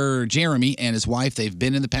member Jeremy and his wife. They've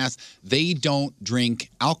been in the past. They don't drink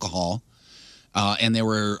alcohol. And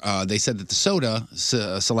they said that the soda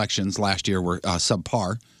selections last year were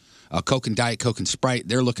subpar. Coke and Diet Coke and Sprite.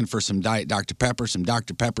 They're looking for some Diet Dr. Pepper, some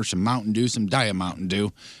Mountain Dew, some Diet Mountain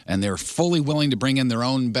Dew. And they're fully willing to bring in their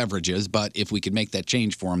own beverages. But if we could make that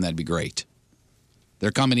change for them, that'd be great.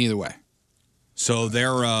 They're coming either way. So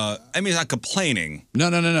they're, not complaining.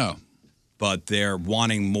 No. But they're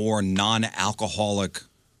wanting more non-alcoholic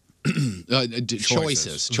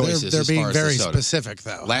choices. They're being very specific,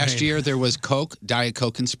 though. Last year there was Coke, Diet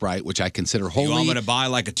Coke, and Sprite, which I consider holy. You want me to buy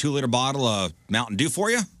like a 2-liter bottle of Mountain Dew for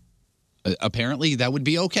you? Apparently that would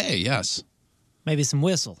be okay. Yes. Maybe some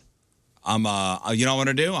whistle. You know what I'm going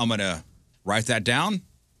to do? I'm going to write that down.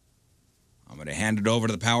 I'm going to hand it over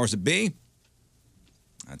to the powers that be.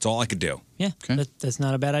 That's all I could do. Yeah, that's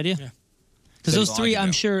not a bad idea. Because those three,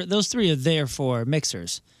 I'm sure, those three are there for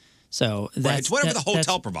mixers. So that's it's whatever the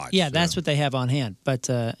hotel provides. Yeah, that's what they have on hand.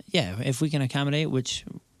 But if we can accommodate, which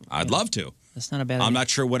I'd love to. That's not a bad idea. I'm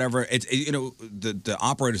not sure whatever the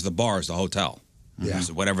operators of the bar is the hotel. Yeah.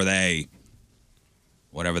 So whatever they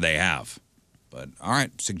have. But all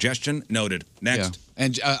right, suggestion noted. Next. Yeah.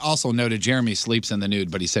 And also noted, Jeremy sleeps in the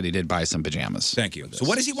nude, but he said he did buy some pajamas. Thank you. So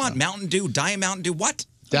what does he want? Mountain Dew, Diet Mountain Dew, what?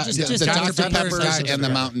 The Dr. Peppers and the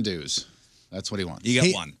Mountain Dews. That's what he wants. You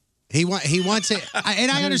get one. He wants it,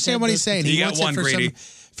 and I understand what he's saying. He wants it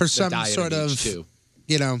for some sort of,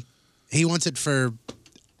 he wants it for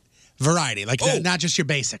variety, like not just your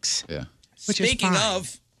basics. Yeah. Speaking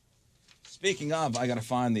of, I got to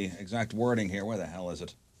find the exact wording here. Where the hell is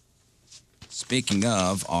it? Speaking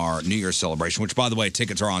of our New Year's celebration, which, by the way,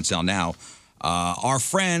 tickets are on sale now. Our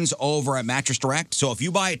friends over at Mattress Direct. So if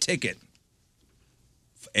you buy a ticket,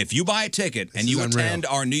 and you attend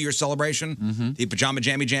our New Year's celebration, the Pajama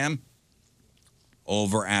Jammy Jam,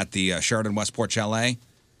 over at the Sheraton Westport Chalet,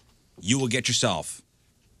 you will get yourself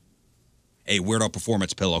a Weirdo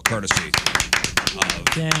Performance pillow, courtesy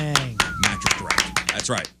of Mattress Direct. That's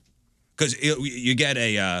right. Because you get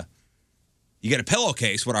a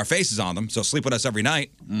pillowcase with our faces on them, so sleep with us every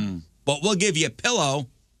night. But we'll give you a pillow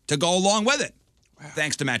to go along with it.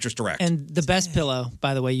 Thanks to Mattress Direct. And the best pillow,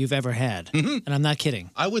 by the way, you've ever had. And I'm not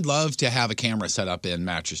kidding. I would love to have a camera set up in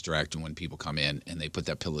Mattress Direct when people come in and they put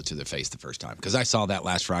that pillow to their face the first time. Because I saw that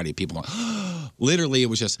last Friday. People going, literally, it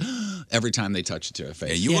was just every time they touch it to their face.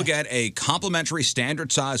 Yeah, you will get a complimentary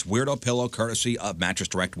standard size Weirdo pillow courtesy of Mattress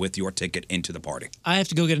Direct with your ticket into the party. I have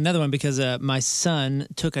to go get another one because my son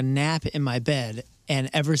took a nap in my bed.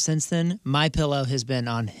 And ever since then, my pillow has been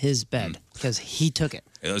on his bed because he took it.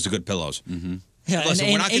 Yeah, those are good pillows. Yeah, listen,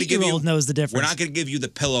 an 8-year-old knows the difference. We're not going to give you the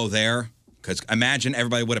pillow there because imagine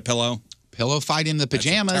everybody with a pillow. Pillow fight in the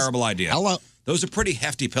pajamas. That's a terrible idea. Hello. Those are pretty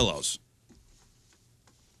hefty pillows.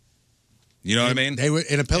 You know what I mean? They would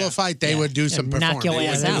in a pillow fight. They would do some knock performing.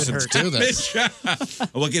 your ass out. Do this.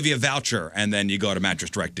 We'll give you a voucher, and then you go to Mattress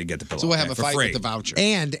Direct to get the pillow. So we'll have a for fight free. with the voucher.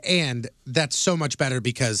 And that's so much better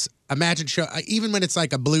because imagine even when it's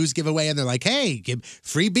like a blues giveaway and they're like, "Hey, give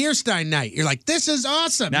free beer stein night." You're like, "This is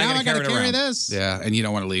awesome." Now I got to carry this. Yeah, and you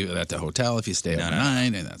don't want to leave it at the hotel if you stay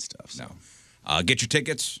overnight and that stuff. So. Get your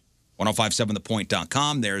tickets.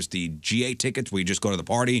 1057thepoint.com. There's the GA tickets where you just go to the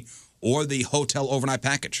party, or the hotel overnight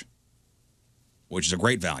package, which is a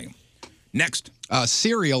great value. Next.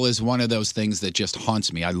 Cereal is one of those things that just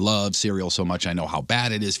haunts me. I love cereal so much. I know how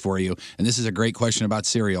bad it is for you. And this is a great question about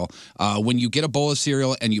cereal. When you get a bowl of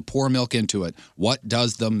cereal and you pour milk into it, what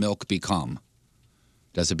does the milk become?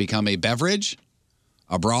 Does it become a beverage,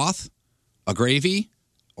 a broth, a gravy,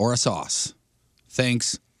 or a sauce?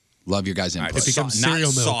 Thanks. Love your guys' input. It becomes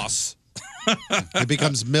cereal milk. Sauce. It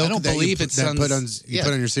becomes milk. I don't that believe you it's put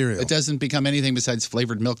on your cereal. It doesn't become anything besides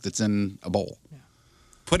flavored milk that's in a bowl.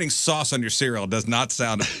 Putting sauce on your cereal does not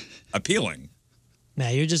sound appealing. Nah,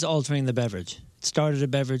 you're just altering the beverage. It started a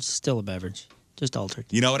beverage, still a beverage. Just altered.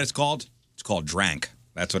 You know what it's called? It's called drank.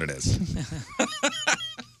 That's what it is.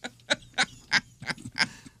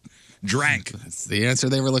 Drank. That's the answer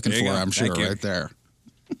they were looking for, I'm sure, right there.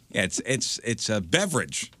 Yeah, it's a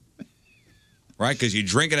beverage, right? Because you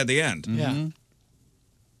drink it at the end. Yeah.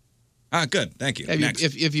 Ah, good. Thank you. Next.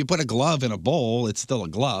 If you put a glove in a bowl, it's still a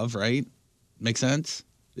glove, right? Make sense?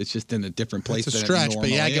 It's just in a different place. It's a stretch, but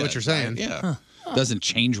yeah, I get what you're saying. Yeah. Doesn't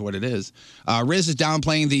change what it is. Riz is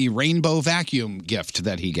downplaying the rainbow vacuum gift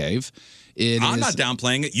that he gave. I'm not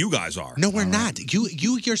downplaying it. You guys are. No, we're not.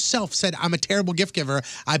 You yourself said I'm a terrible gift giver.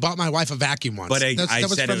 I bought my wife a vacuum once. But I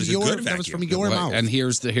said it was a good vacuum. That was from your mouth. And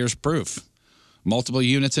here's proof. Multiple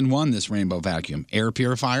units in one, this rainbow vacuum. Air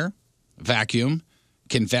purifier, vacuum,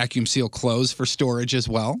 can vacuum seal clothes for storage as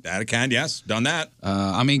well. That it can, yes. Done that.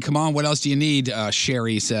 I mean, come on, what else do you need?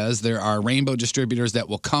 Sherry says there are rainbow distributors that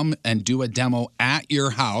will come and do a demo at your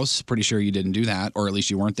house. Pretty sure you didn't do that, or at least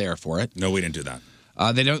you weren't there for it. No, we didn't do that.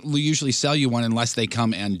 They don't usually sell you one unless they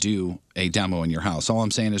come and do a demo in your house. All I'm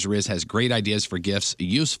saying is Riz has great ideas for gifts.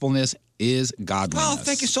 Usefulness is godliness. Oh,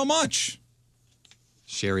 thank you so much.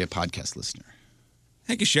 Sherry, a podcast listener.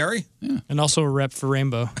 Thank you, Sherry. Yeah. And also a rep for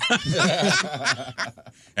Rainbow.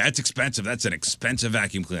 That's expensive. That's an expensive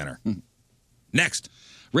vacuum cleaner. Next.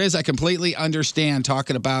 Riz, I completely understand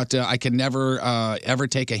talking about I can never ever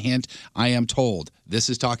take a hint. I am told. This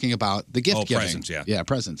is talking about the gift giving. Presents, yeah. Yeah,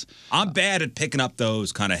 presents. I'm bad at picking up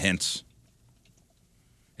those kind of hints.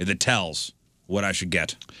 That tells what I should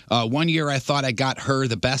get. 1 year, I thought I got her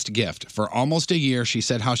the best gift. For almost a year, she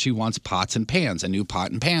said how she wants pots and pans, a new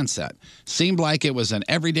pot and pan set. Seemed like it was an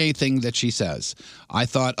everyday thing that she says. I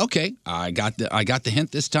thought, okay, I got the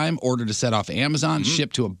hint this time. Ordered a set off Amazon,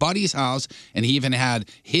 shipped to a buddy's house, and he even had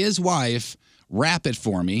his wife wrap it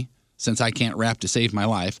for me. Since I can't wrap to save my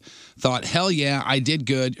life. Thought, hell yeah, I did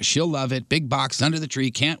good. She'll love it. Big box under the tree.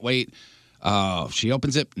 Can't wait. She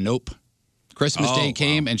opens it. Nope. Christmas Day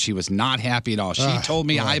came, and she was not happy at all. She told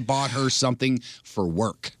me I bought her something for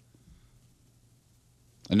work.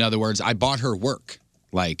 In other words, I bought her work.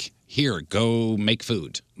 Like, here, go make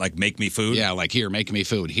food. Like, make me food? Yeah, like, here, make me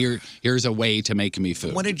food. Here's a way to make me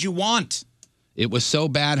food. What did you want? It was so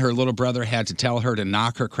bad, her little brother had to tell her to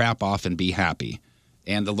knock her crap off and be happy.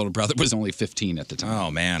 And the little brother was only 15 at the time. Oh,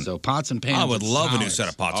 man. So pots and pans. I would love a new set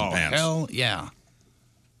of pots and pans. Hell yeah.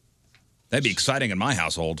 That'd be exciting in my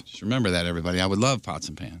household. Just remember that, everybody. I would love pots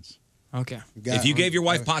and pans. Okay. If you gave your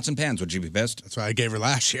wife pots and pans, would she be pissed? That's what I gave her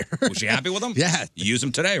last year. Was she happy with them? Yeah. You use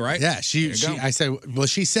them today, right? Yeah. I said, well,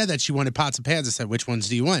 she said that she wanted pots and pans. I said, which ones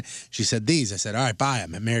do you want? She said, these. I said, all right, buy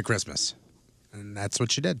them and Merry Christmas. And that's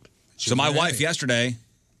what she did. So my wife yesterday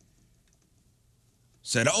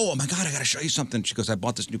said, oh my God, I got to show you something. She goes, I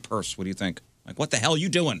bought this new purse. What do you think? I'm like, what the hell are you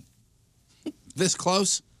doing? This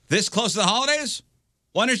close? This close to the holidays?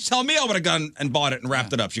 Why didn't you tell me I would have gone and bought it and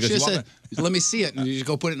wrapped it up? She goes, let me see it. And you just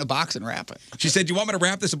go put it in a box and wrap it. She said, you want me to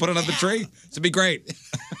wrap this and put it on the tree? It'd be great.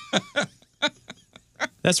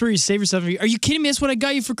 That's where you save yourself. Are you kidding me? That's what I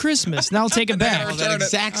got you for Christmas. Now I'll take it back. That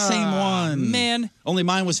exact same one. Man. Only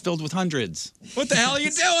mine was filled with hundreds. What the hell are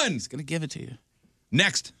you doing? He's going to give it to you.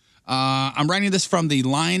 Next. I'm writing this from the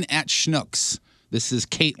line at Schnucks. This is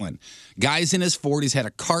Caitlin. Guy's in his 40s had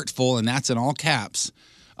a cart full, and that's in all caps,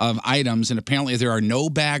 of items, and apparently there are no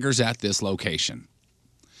baggers at this location.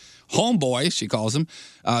 Homeboy, she calls him,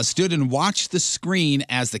 stood and watched the screen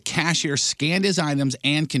as the cashier scanned his items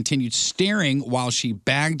and continued staring while she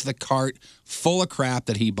bagged the cart full of crap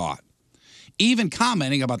that he bought. Even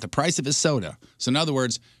commenting about the price of his soda. So in other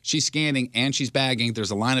words, she's scanning and she's bagging.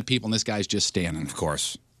 There's a line of people and this guy's just standing. Of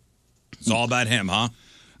course. It's all about him, huh?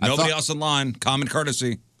 Nobody else in line. Common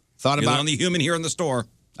courtesy. You're the only human here in the store.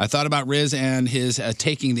 I thought about Riz and his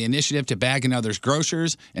taking the initiative to bag another's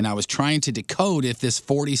groceries, and I was trying to decode if this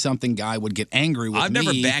 40-something guy would get angry with me. I've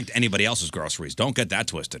never bagged anybody else's groceries. Don't get that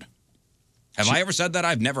twisted. Have I ever said that?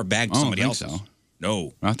 I've never bagged somebody else's. So.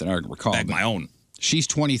 No. Not that I recall. Bag my own. She's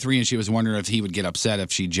 23, and she was wondering if he would get upset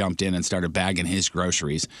if she jumped in and started bagging his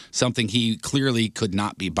groceries, something he clearly could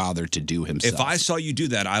not be bothered to do himself. If I saw you do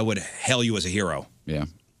that, I would hail you as a hero. Yeah.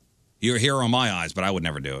 You're a hero in my eyes, but I would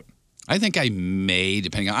never do it. I think I may,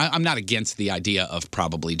 depending on... I'm not against the idea of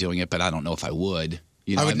probably doing it, but I don't know if I would.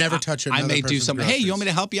 You know, I would never touch another I may do person's something. groceries. Hey, you want me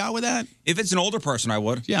to help you out with that? If it's an older person, I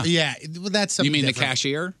would. Yeah. Yeah, well, that's something You mean different. the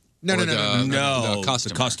cashier? No, Or no. The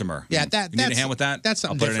customer. The customer. Yeah, You need a hand with that? That's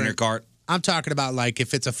I'll something put it in your cart. I'm talking about like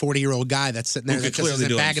if it's a 40-year-old guy that's sitting there Who that could just clearly isn't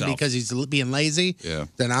do it bagging himself. because he's being lazy,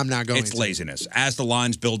 then I'm not going It's to. laziness. As the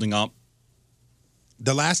line's building up.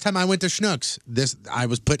 The last time I went to Schnucks, I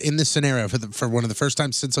was put in this scenario for one of the first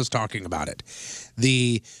times since I was talking about it.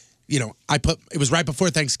 It was right before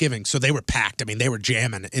Thanksgiving, so they were packed. I mean, they were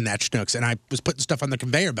jamming in that Schnucks, and I was putting stuff on the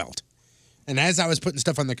conveyor belt. And as I was putting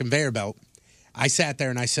stuff on the conveyor belt, I sat there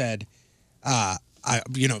and I said,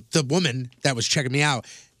 the woman that was checking me out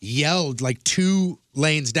yelled like 2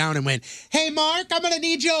 lanes down and went, "Hey, Mark, I'm going to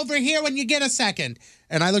need you over here when you get a second."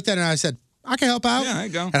 And I looked at her and I said, I can help out. Yeah, there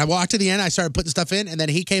you go. And I walked to the end. I started putting stuff in, and then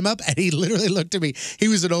he came up and he literally looked at me. He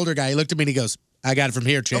was an older guy. He looked at me and he goes, I got it from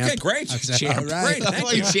here, champ. Okay, great. I said, Champ. all right. Great, thank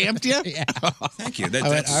Oh, you champed you? Yeah. Thank you. That I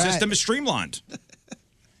went, all system right. is streamlined.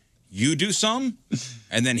 You do some,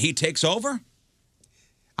 and then he takes over?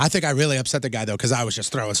 I think I really upset the guy, though, because I was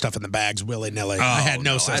just throwing stuff in the bags willy-nilly. Oh, I had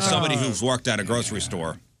no As sense. somebody who's worked at a grocery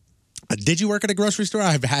store. Did you work at a grocery store?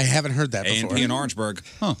 I haven't heard that before. A&P in Orangeburg.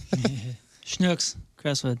 Huh. Schnooks,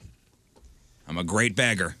 Crestwood. I'm a great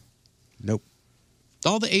bagger. Nope.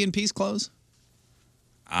 All the A&Ps close?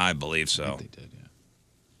 I believe so. They did, yeah.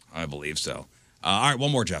 I believe so. All right,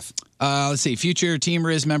 one more, Jeff. Let's see. Future Team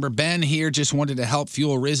Riz member Ben here just wanted to help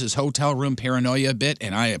fuel Riz's hotel room paranoia a bit,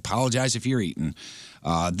 and I apologize if you're eating.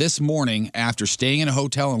 This morning, after staying in a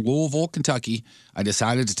hotel in Louisville, Kentucky, I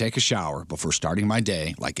decided to take a shower before starting my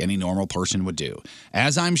day like any normal person would do.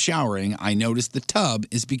 As I'm showering, I noticed the tub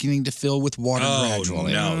is beginning to fill with water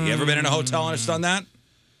gradually. No. You ever been in a hotel and it's done that?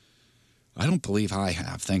 I don't believe I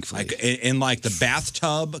have, thankfully. Like in like the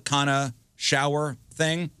bathtub kind of shower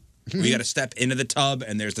thing? Where you got to step into the tub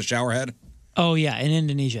and there's the shower head? Oh, yeah, in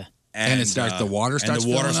Indonesia. And it starts. The water starts.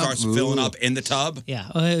 And the water filling up? starts filling Ooh. up in the tub. Yeah,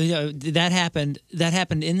 that happened. That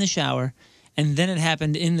happened in the shower, and then it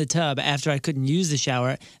happened in the tub after I couldn't use the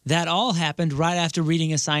shower. That all happened right after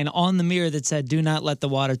reading a sign on the mirror that said, "Do not let the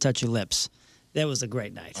water touch your lips." That was a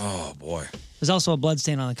great night. Oh boy! There's also a blood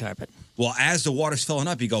stain on the carpet. Well, as the water's filling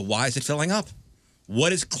up, you go, "Why is it filling up?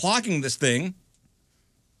 What is clogging this thing?"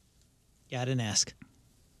 Yeah, I didn't ask.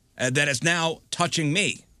 That is now touching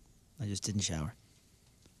me. I just didn't shower.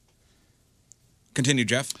 Continue,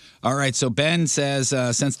 Jeff. All right, so Ben says,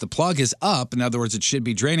 since the plug is up, in other words, it should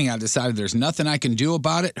be draining, I decided there's nothing I can do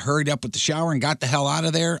about it, hurried up with the shower and got the hell out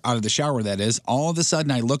of there, out of the shower, that is. All of a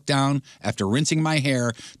sudden, I looked down after rinsing my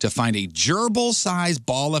hair to find a gerbil-sized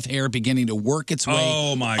ball of hair beginning to work its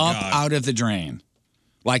way up out of the drain.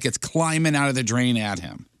 Like it's climbing out of the drain at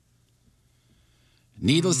him.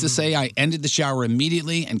 Needless to say, I ended the shower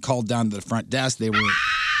immediately and called down to the front desk. They were...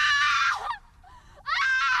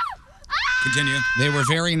 Continue. They were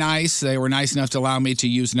very nice. They were nice enough to allow me to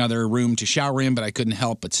use another room to shower in, but I couldn't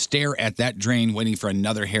help but stare at that drain waiting for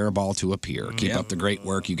another hairball to appear. Keep up the great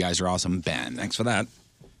work. You guys are awesome. Ben. Thanks for that.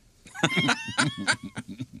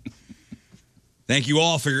 Thank you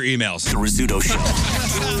all for your emails. The Rizzuto Show.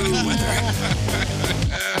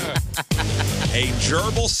 A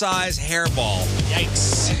gerbil-sized hairball.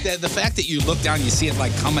 Yikes. The fact that you look down, you see it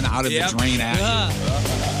like coming out of the drain at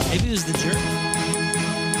you. Maybe it was the jerk.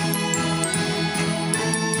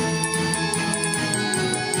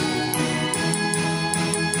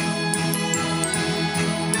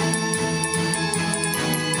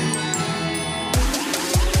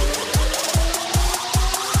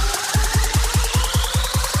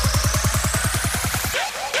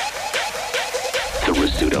 The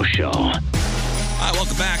Rizzuto Show. All right,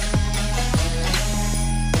 welcome back.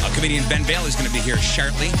 Comedian Ben Bailey's going to be here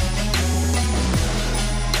shortly.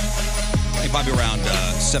 Probably around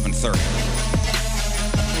 7:30.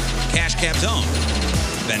 Cash Cab's own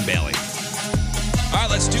Ben Bailey. All right,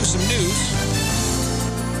 let's do some news.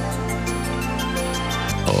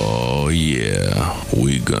 Oh, yeah.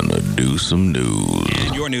 We gonna do some news.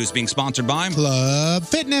 And your news being sponsored by Club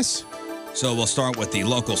Fitness. So we'll start with the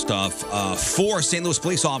local stuff. 4 St. Louis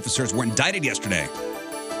police officers were indicted yesterday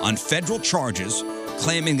on federal charges,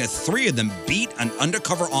 claiming that 3 of them beat an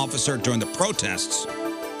undercover officer during the protests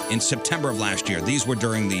in September of last year. These were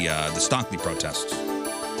during the Stockley protests.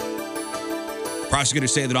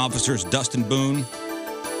 Prosecutors say that officers Dustin Boone,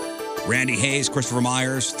 Randy Hayes, Christopher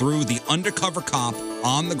Myers threw the undercover cop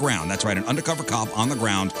on the ground. That's right, an undercover cop on the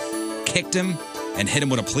ground, kicked him, and hit him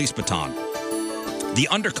with a police baton. The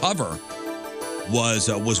undercover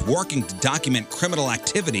was working to document criminal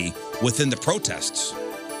activity within the protests.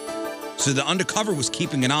 So the undercover was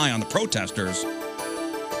keeping an eye on the protesters.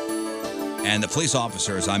 And the police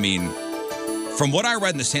officers, I mean, from what I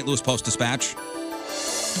read in the St. Louis Post-Dispatch,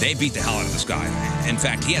 they beat the hell out of this guy. In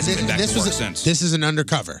fact, he hasn't been back to work since. This is an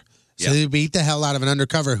undercover. So Yeah. they beat the hell out of an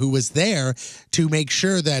undercover who was there to make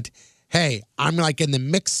sure that, hey, I'm like in the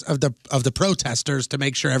mix of the protesters to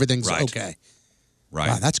make sure everything's okay. Right.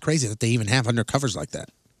 Wow, that's crazy that they even have undercovers like that.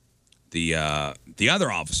 The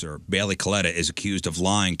other officer, Bailey Coletta, is accused of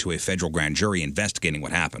lying to a federal grand jury investigating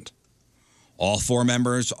what happened. All 4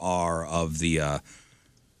 members are of the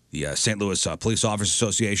St. Louis Police Officers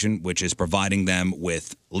Association, which is providing them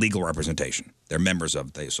with legal representation. They're members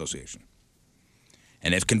of the association.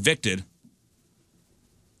 And if convicted,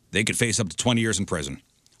 they could face up to 20 years in prison.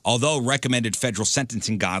 Although recommended federal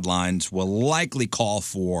sentencing guidelines will likely call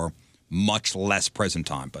for much less prison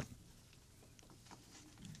time. But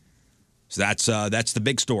so that's the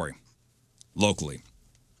big story locally.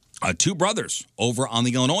 2 brothers over on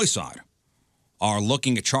the Illinois side are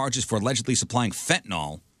looking at charges for allegedly supplying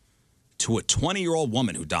fentanyl to a 20-year-old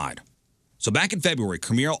woman who died. So back in February,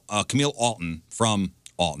 Camille Alton from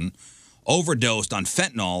Alton overdosed on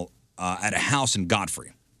fentanyl at a house in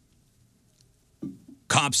Godfrey.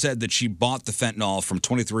 Cops said that she bought the fentanyl from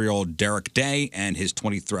 23-year-old Derek Day and his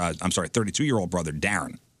 32-year-old brother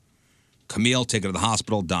Darren. Camille, taken to the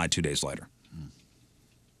hospital, died 2 days later.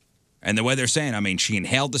 And the way they're saying, I mean, she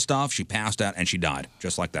inhaled the stuff, she passed out, and she died,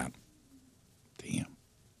 just like that. Damn.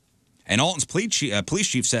 And Alton's police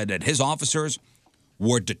chief said that his officers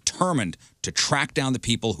were determined to track down the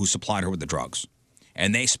people who supplied her with the drugs.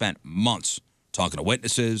 And they spent months talking to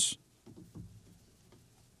witnesses,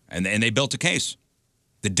 and they built a case.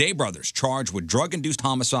 The Day brothers charged with drug-induced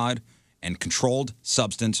homicide and controlled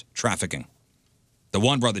substance trafficking. The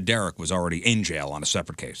one brother, Derek, was already in jail on a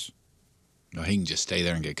separate case. No, he can just stay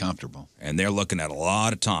there and get comfortable. And they're looking at a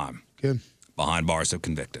lot of time behind bars if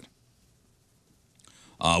convicted.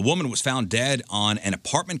 A woman was found dead on an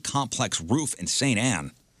apartment complex roof in St.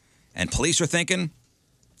 Anne. And police are thinking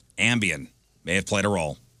Ambien may have played a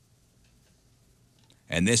role.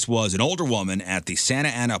 And this was an older woman at the Santa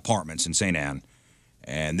Ana Apartments in St. Anne.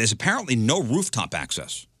 And there's apparently no rooftop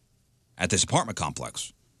access at this apartment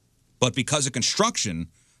complex. But because of construction,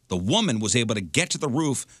 the woman was able to get to the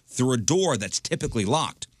roof through a door that's typically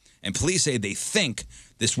locked. And police say they think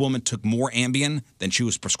this woman took more Ambien than she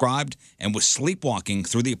was prescribed and was sleepwalking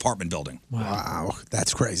through the apartment building. Wow,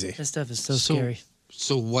 that's crazy. That stuff is so scary.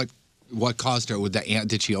 So what caused her?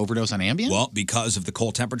 Did she overdose on Ambien? Well, because of the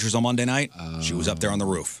cold temperatures on Monday night, she was up there on the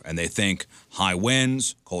roof. And they think high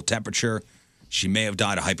winds, cold temperature, she may have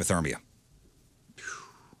died of hypothermia.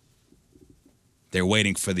 They're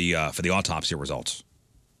waiting for the autopsy results.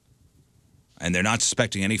 And they're not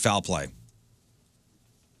suspecting any foul play.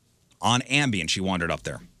 On Ambien, she wandered up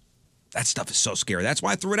there. That stuff is so scary. That's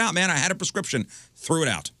why I threw it out, man. I had a prescription, threw it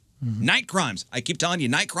out. Mm-hmm. Night crimes. I keep telling you,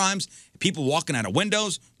 night crimes, people walking out of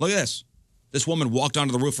windows. Look at this. This woman walked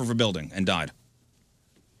onto the roof of her building and died.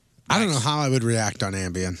 I don't know how I would react on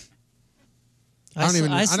Ambien. I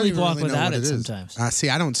sleepwalk without it sometimes. See,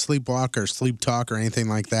 I don't sleepwalk or sleep talk or anything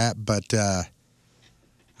like that, but I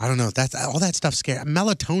don't know. All that stuff scares.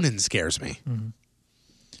 Melatonin scares me. Mm-hmm.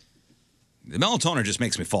 The melatonin just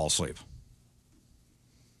makes me fall asleep.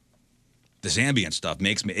 This Ambien stuff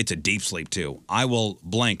makes me, it's a deep sleep too. I will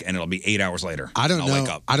blink and it'll be 8 hours later. I don't know. Wake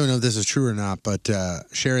up. I don't know if this is true or not, but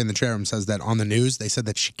Sherry in the chat room says that on the news, they said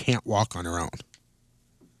that she can't walk on her own.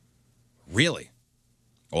 Really?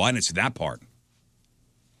 Oh, I didn't see that part.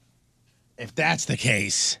 If that's the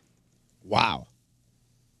case, wow.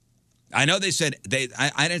 I know they said,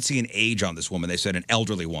 I didn't see an age on this woman. They said an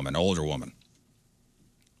elderly woman, older woman.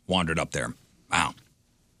 Wandered up there. Wow.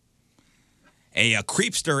 A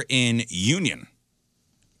creepster in Union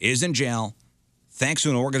is in jail thanks to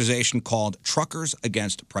an organization called Truckers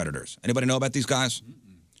Against Predators. Anybody know about these guys?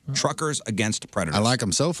 Mm-hmm. Truckers Against Predators. I like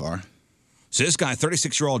them so far. So this guy,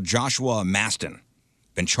 36-year-old Joshua Maston,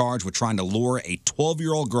 been charged with trying to lure a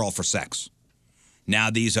 12-year-old girl for sex. Now,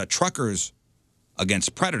 these Truckers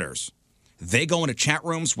Against Predators, they go into chat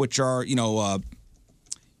rooms which are,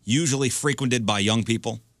 usually frequented by young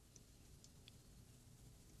people.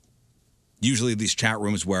 Usually these chat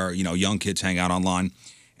rooms where, young kids hang out online.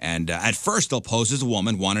 And at first they'll pose as a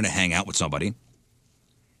woman wanting to hang out with somebody.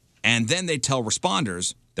 And then they tell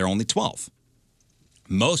responders they're only 12.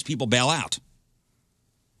 Most people bail out.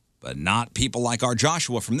 But not people like our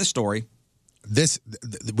Joshua from this story.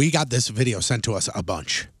 We got this video sent to us a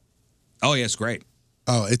bunch. Oh, yeah, it's great.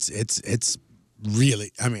 Oh, it's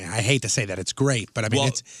really, I mean, I hate to say that it's great, but I mean,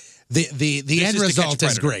 it's the end result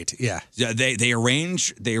is great. Yeah. They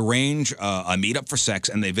arrange a meetup for sex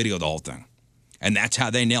and they video the whole thing. And that's how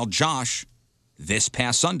they nailed Josh this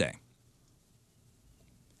past Sunday.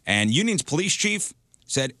 And Union's police chief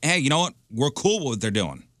said, hey, you know what? We're cool with what they're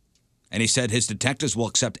doing. And he said his detectives will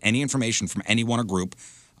accept any information from anyone or group,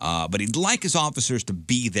 but he'd like his officers to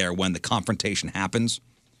be there when the confrontation happens.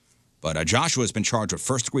 But Joshua has been charged with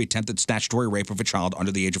first-degree attempted statutory rape of a child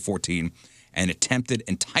under the age of 14 and attempted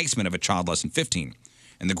enticement of a child less than 15.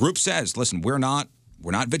 And the group says, listen, we're not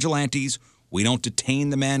vigilantes. We don't detain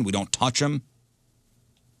the men. We don't touch them.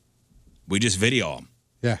 We just video them.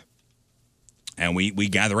 Yeah. And we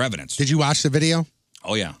gather evidence. Did you watch the video?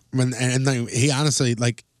 Oh, yeah. And he honestly,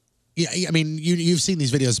 I mean, you've seen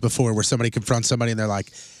these videos before where somebody confronts somebody and they're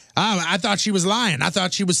like, oh, I thought she was lying. I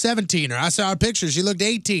thought she was 17, or I saw a picture. She looked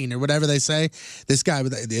 18, or whatever they say. This guy,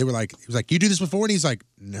 he was like, you do this before? And he's like,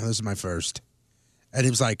 no, this is my first. And he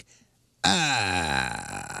was like,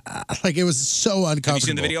 it was so uncomfortable. Have you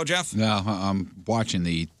seen the video, Jeff? No, I'm watching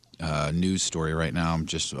the news story right now. I'm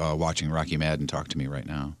just watching Rocky Madden talk to me right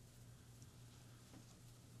now.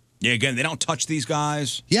 Yeah, again, they don't touch these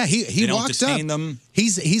guys. Yeah, he they walks don't up. detain them.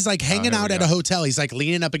 He's like hanging out at a hotel. He's like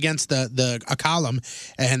leaning up against a column,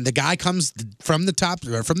 and the guy comes from the top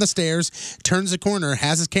or from the stairs, turns the corner,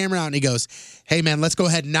 has his camera out, and he goes, "Hey man, let's go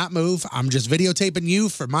ahead and not move. I'm just videotaping you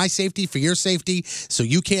for my safety, for your safety, so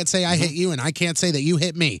you can't say I hit you, and I can't say that you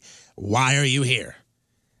hit me. Why are you here?"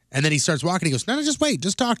 And then he starts walking. He goes, "No, just wait.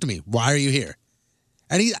 Just talk to me. Why are you here?"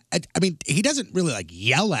 And he doesn't really like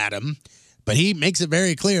yell at him. But he makes it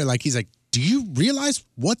very clear, like he's like, "Do you realize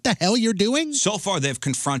what the hell you're doing?" So far, they've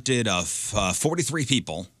confronted 43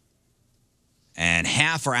 people, and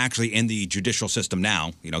half are actually in the judicial system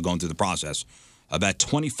now, going through the process. About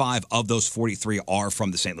 25 of those 43 are from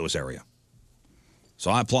the St. Louis area. So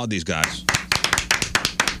I applaud these guys.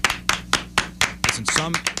 Listen,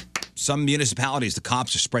 some municipalities, the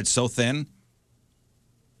cops are spread so thin,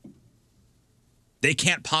 they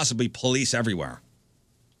can't possibly police everywhere.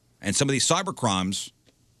 And some of these cyber crimes,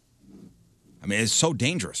 it's so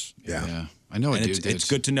dangerous. Yeah. I know a dude. It's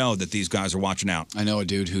good to know that these guys are watching out. I know a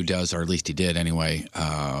dude who does, or at least he did anyway.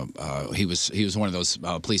 He was one of those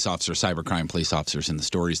cybercrime police officers, and the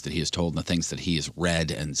stories that he has told and the things that he has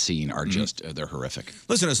read and seen are just, they're horrific.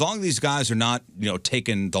 Listen, as long as these guys are not,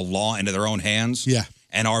 taking the law into their own hands. Yeah.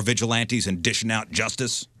 And are vigilantes and dishing out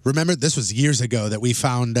justice. Remember, this was years ago that we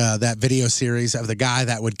found that video series of the guy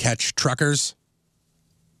that would catch truckers.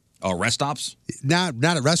 Oh, rest stops? Not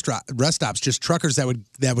at rest stops, just truckers that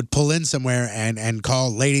would pull in somewhere and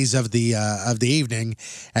call ladies of the evening,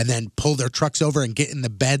 and then pull their trucks over and get in the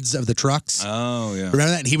beds of the trucks. Oh yeah,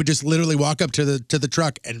 remember that? And he would just literally walk up to the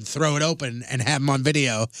truck and throw it open and have him on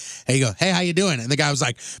video. And you go, "Hey, how you doing?" And the guy was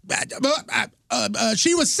like,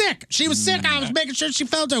 "She was sick. She was sick. I was making sure she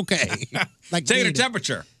felt okay." Like taking her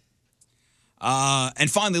temperature.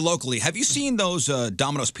 And finally, locally, have you seen those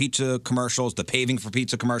Domino's Pizza commercials, the paving for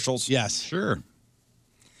pizza commercials? Yes. Sure.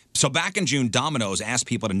 So back in June, Domino's asked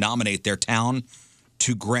people to nominate their town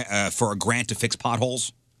for a grant to fix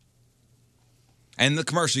potholes. And in the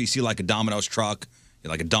commercial, you see like a Domino's truck,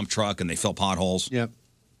 like a dump truck, and they fill potholes. Yep.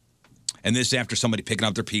 And this after somebody picking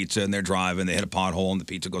up their pizza and they're driving, they hit a pothole and the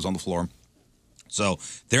pizza goes on the floor. So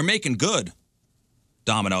they're making good,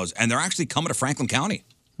 Domino's, and they're actually coming to Franklin County.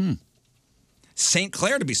 St.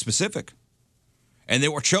 Clair, to be specific. And they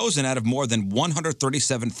were chosen out of more than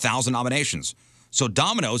 137,000 nominations. So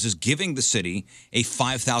Domino's is giving the city a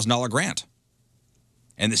 $5,000 grant.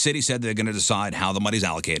 And the city said they're going to decide how the money's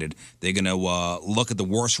allocated. They're going to look at the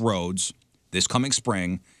worst roads this coming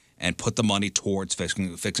spring and put the money towards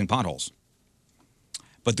fixing potholes.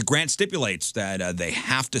 But the grant stipulates that they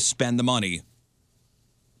have to spend the money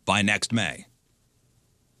by next May.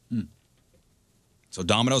 So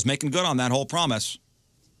Domino's making good on that whole promise.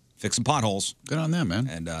 Fixing potholes. Good on them, man.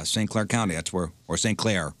 And St. Clair County, or St.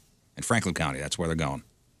 Clair and Franklin County, that's where they're going.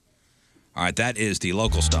 All right, that is the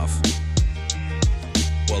local stuff.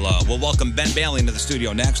 We'll welcome Ben Bailey into the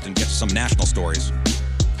studio next and get to some national stories.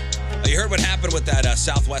 You heard what happened with that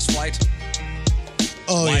Southwest flight?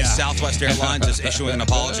 Oh, Why yeah. Southwest Airlines is issuing an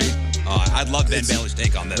apology? I'd love Ben Bailey's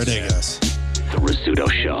take on this. Ridiculous. The Rizzuto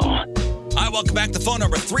Show. All right, welcome back. The phone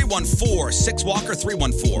number, 314-6-WALKER,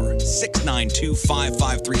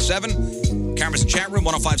 314-692-5537. Cameras in chat room,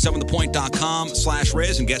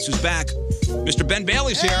 1057thepoint.com/Riz. And guess who's back? Mr. Ben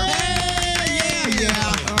Bailey's here.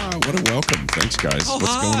 Yeah. What a welcome. Thanks, guys. What's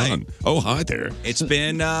hi. going on? Oh, hi there. It's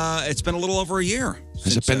been a little over a year.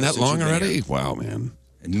 Has it been that long already? Wow, man.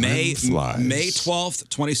 May flies. May 12th,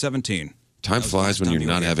 2017. Time flies when you're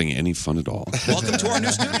not having any fun at all. Welcome to our new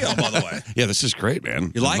studio, by the way. Yeah, this is great,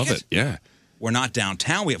 man. You I like love it? Yeah. We're not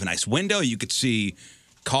downtown. We have a nice window. You could see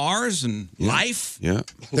cars and life. Yeah.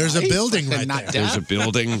 There's a building right not there. There's a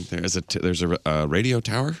building. There's a radio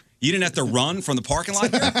tower. You didn't have to run from the parking lot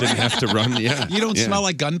here? Didn't have to run. Yeah. You don't Yeah. smell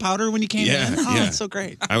like gunpowder when you came in? Oh, yeah. that's so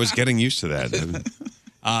great. I was getting used to that.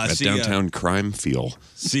 That downtown crime feel.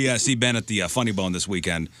 See Ben at the Funny Bone this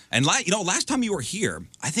weekend. And last time you were here,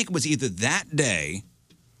 I think it was either that day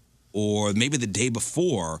or maybe the day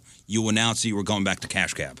before you announced that you were going back to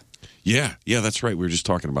Cash Cab. Yeah, that's right. We were just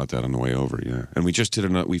talking about that on the way over. Yeah, and we just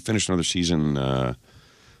we finished another season.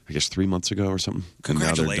 I guess 3 months ago or something.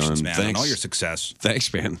 Congratulations, man, Thanks. on all your success.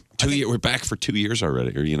 Thanks, man. We're back for 2 years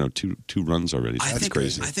already, or two runs already. That's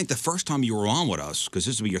crazy. I think the first time you were on with us, because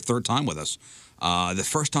this will be your third time with us. The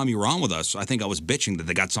first time you were on with us, I think I was bitching that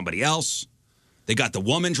they got somebody else. They got the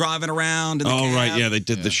woman driving around in the cab. Right, yeah, they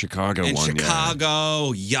did the Chicago in one.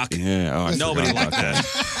 Chicago, yuck. Yeah, I nobody forgot liked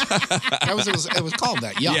about that. It was called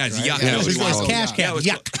that. Yuck. Yeah, it's right? yuck. Yeah, it was Cash Cab.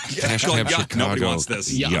 Yuck. Cash Cab yuck. Chicago. Nobody wants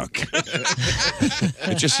this. Yuck.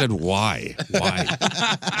 It just said, why?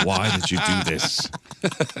 Why did you do this?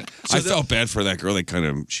 I felt bad for that girl.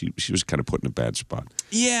 She was kind of put in a bad spot.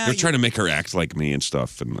 Yeah. They're trying to make her act like me and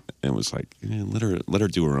stuff, and it was like, let her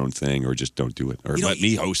do her own thing, or just don't do it, or let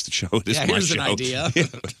me host the show. It is my here's show. an idea.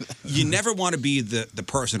 You never want to be the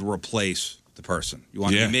person to replace the person. You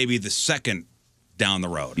want to be maybe the second down the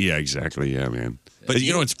road. Yeah, exactly. Yeah, man. But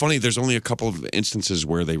you know, it's funny. There's only a couple of instances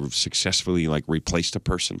where they successfully replaced a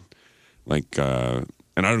person, and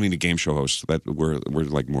I don't mean a game show host. That we're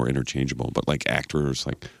more interchangeable, but actors.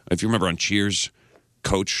 If you remember on Cheers,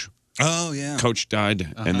 Coach. Oh yeah. Coach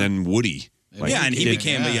died, and then Woody. And he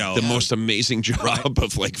became the most amazing job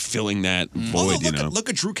of filling that void. Look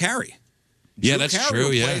at Drew Carey. Yeah, Drew that's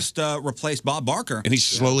Carey true. Replaced Bob Barker, and he's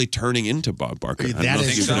slowly turning into Bob Barker. I don't know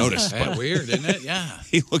if you've noticed, but weird, isn't it? Yeah.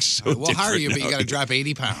 He looks so. We'll hire you, but you got to drop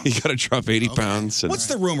 80 pounds. You got to drop 80 pounds. What's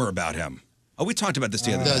the rumor about him? Oh, we talked about this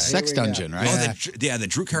the other day. The sex dungeon, right? Oh, the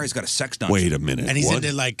Drew Carey's got a sex dungeon. Wait a minute. And he's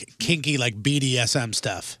into kinky BDSM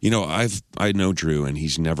stuff. You know, I know Drew, and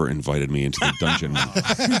he's never invited me into the dungeon.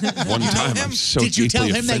 One time, I'm so Did you tell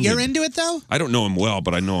deeply him that offended. you're into it though? I don't know him well,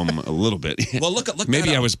 but I know him a little bit. Well, look.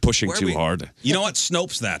 Maybe I was pushing too hard. You know what?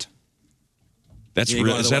 Snopes that. That's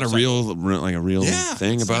real. Is that a real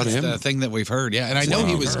thing about him? The thing that we've heard, yeah. And I know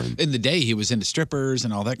he was in the day. He was into strippers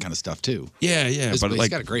and all that kind of stuff too. Yeah. But he's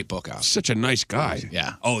got a great book out. Such a nice guy.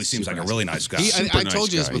 Yeah. Oh, he seems like a really nice guy. I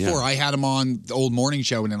told you this before. I had him on the old morning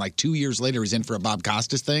show, and then 2 years later, he's in for a Bob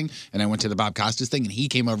Costas thing, and I went to the Bob Costas thing, and he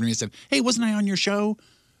came over to me and said, "Hey, wasn't I on your show?"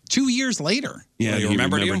 2 years later. Yeah, he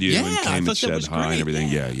remembered you Yeah, and I came and thought that said was hi great. and everything.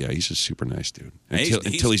 Yeah, he's a super nice dude. Hey,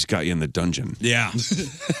 Until he's got you in the dungeon. Yeah.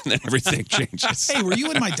 And everything changes. Hey, were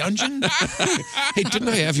you in my dungeon? Hey, didn't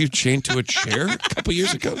I have you chained to a chair a couple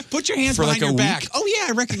years ago? Put your hands For behind a your week? back. Oh, yeah,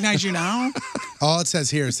 I recognize you now. All it says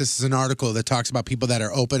here is this is an article that talks about people that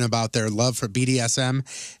are open about their love for BDSM.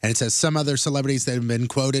 And it says some other celebrities that have been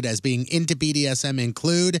quoted as being into BDSM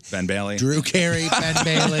include Ben Bailey, Drew Carey, Ben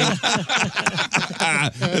Bailey.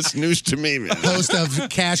 That's news to me, man. Host of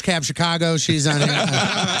Cash Cab Chicago. She's on it.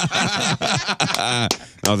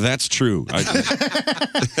 Oh, that's true.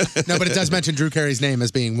 No, but it does mention Drew Carey's name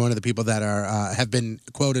as being one of the people that are have been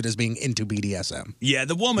quoted as being into BDSM. Yeah,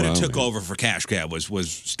 the woman who took over for Cash Cab was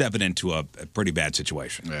stepping into a pretty bad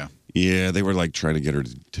situation. Yeah. Yeah, they were trying to get her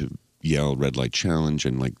to yell "Red Light Challenge"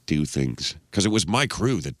 and do things because it was my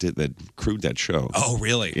crew that crewed that show. Oh,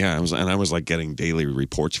 really? Yeah, I was getting daily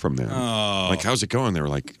reports from them. Oh, how's it going? They were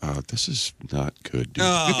like, "This is not good, dude."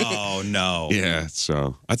 Oh no. Yeah,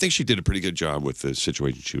 so I think she did a pretty good job with the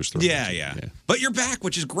situation she was thrown into. Yeah. But you're back,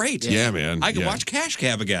 which is great. Yeah, man. I can watch Cash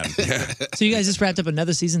Cab again. So you guys just wrapped up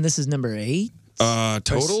another season. This is number 8.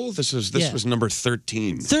 Total? This was number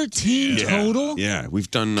 13. 13 total? Yeah, we've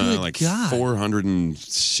done Good God.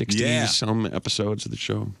 460 some episodes of the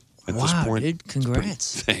show at this point. Dude,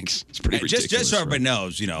 congrats. Thanks. It's pretty ridiculous. Just so everybody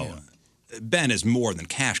knows, Ben is more than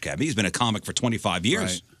Cash Cab. He's been a comic for 25 years.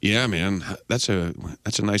 Right. Yeah, man. That's a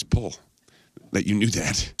nice pull. That you knew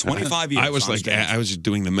that. 25 years. I was I was just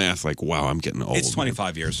doing the math wow, I'm getting old. It's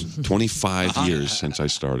 25 years. 25 years since I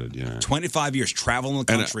started, yeah. 25 years traveling the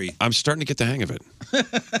country. And I'm starting to get the hang of it.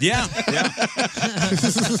 Yeah.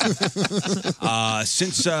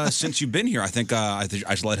 Since you've been here, I think I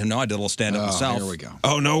should let him know I did a little stand-up myself. Here we go.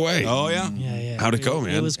 Oh, no way. Oh, yeah? Yeah. How'd it go,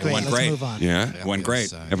 man? It was great. It went Let's great. move on. Yeah? It went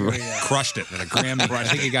great. Everybody crushed it. A Grammy. I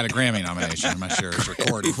think he got a Grammy nomination. I'm not sure. It's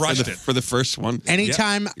recorded. Crushed it. For the first one.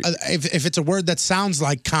 Anytime, if it's a word that sounds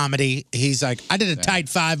like comedy, he's like, I did a tight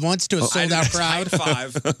 5 once to a sold-out crowd.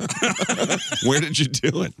 Tight 5. Where did you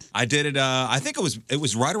do it? I did it. I think it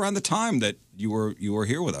was right around the time that you were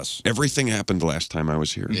here with us. Everything happened last time I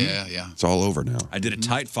was here. Yeah. It's all over now. I did a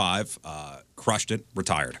tight 5, crushed it,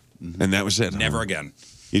 retired. And that was it. Never again.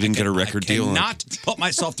 You didn't get a record deal? I cannot put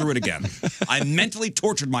myself through it again. I mentally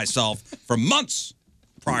tortured myself for months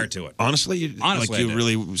prior to it. Honestly, you were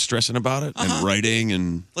really stressing about it and writing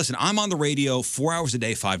and. Listen, I'm on the radio 4 hours a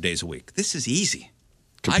day, 5 days a week. This is easy.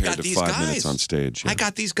 Compared I got to these 5 guys. minutes on stage. Yeah. I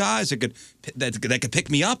got these guys that could pick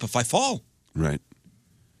me up if I fall. Right.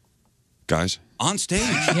 Guys? On stage.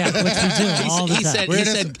 Yeah, which we do all the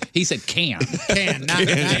time. He said can. Can, not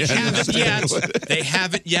They haven't yet. They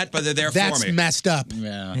haven't yet, but they're there That's for me. messed up.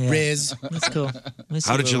 Yeah. Riz. That's cool.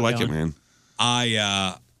 How did you like it, man?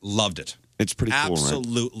 I loved it. It's pretty cool, right?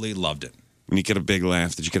 Absolutely loved it. When you get a big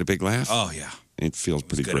laugh, did you get a big laugh? Oh, yeah. It feels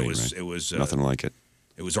pretty good. great, It was right? Nothing like it.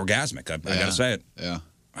 It was orgasmic. I got to say it. Yeah.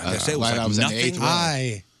 I gotta say it was Glad like I was in the nothing. eighth row.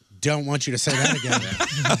 I don't want you to say that again.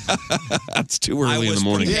 It's too early in the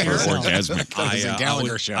morning for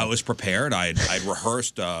orgasmic. I was prepared. I'd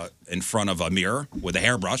rehearsed in front of a mirror with a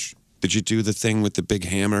hairbrush. Did you do the thing with the big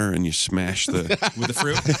hammer and you smash the with the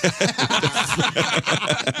fruit?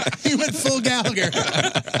 He went full Gallagher.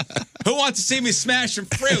 Who wants to see me smash some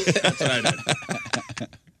fruit? That's what I did.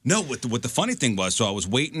 No, what the funny thing was, so I was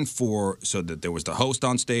waiting so that there was the host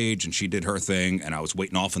on stage and she did her thing, and I was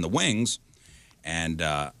waiting off in the wings, and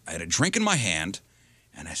I had a drink in my hand,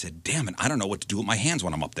 and I said, "Damn it, I don't know what to do with my hands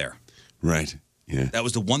when I'm up there." Right. Yeah. That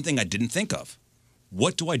was the one thing I didn't think of.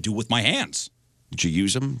 What do I do with my hands? Did you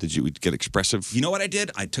use them? Did you get expressive? You know what I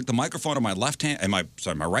did? I took the microphone in my left hand, and my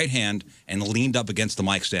right hand, and leaned up against the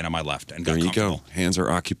mic stand on my left, and got There you comfortable. go. Hands are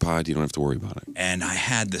occupied. You don't have to worry about it. And I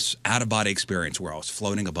had this out-of-body experience where I was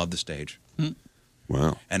floating above the stage.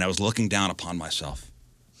 Wow. And I was looking down upon myself,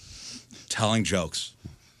 telling jokes.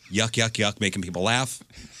 Yuck, yuck, yuck, making people laugh.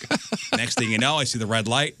 Next thing you know, I see the red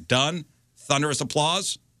light. Done. Thunderous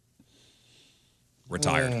applause.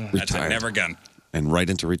 Retired. That's it. Never again. And right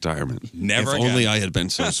into retirement. Never If again. only I had been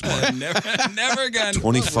so smart. never again.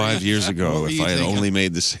 25 years ago, if I had only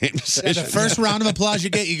made the same Yeah, decision. the first round of applause you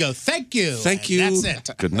get, you go, "Thank you." Thank And you. That's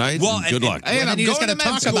it. Good night and good luck. And I'm going to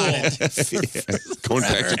talk about it. Going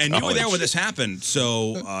back to And you were there college. when this happened.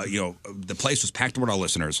 So, the place was packed with our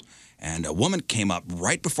listeners. And a woman came up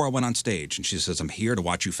right before I went on stage. And she says, "I'm here to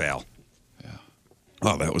watch you fail."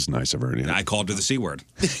 Oh, that was nice of her. Yeah. And I called her the C word.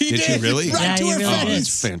 Did you really? Right to her Oh, face.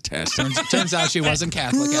 that's fantastic. Turns out she wasn't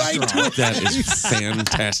Catholic after all. That is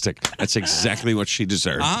fantastic. That's exactly what she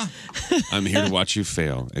deserved. I'm here to watch you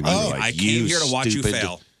fail. And you're like, I came here to watch you stupid-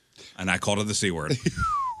 fail. And I called her the C word.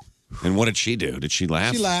 And what did she do? Did she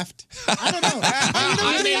laugh? She laughed. I don't know.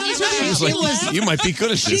 She was like, you might be good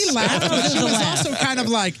at this. She laughed, but she was also kind of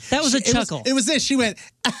like That was a it chuckle. It was this. She went.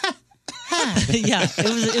 Yeah, it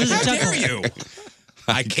was a How chuckle. dare you?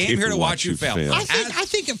 I came here to watch you fail. I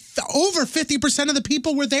think over 50% of the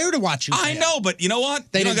people were there to watch you. I fail. know, but you know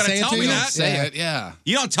what? They you don't didn't got to say it tell to me you? that. Say it, yeah.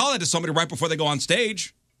 You don't tell that to somebody right before they go on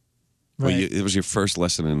stage. Well, it was your first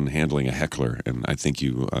lesson in handling a heckler, and I think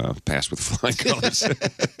you passed with flying colors.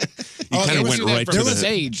 You kind of went right to the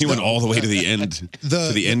stage. You went all the way to the end,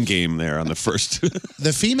 to the end game there on the first.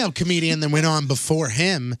 The female comedian that went on before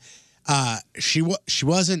him, she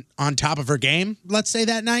wasn't on top of her game, let's say,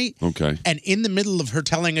 that night. Okay. And in the middle of her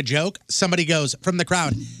telling a joke, somebody goes from the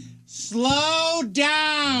crowd, "Slow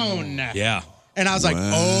down." Yeah. And I was like,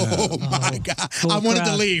 "Oh my God." I wanted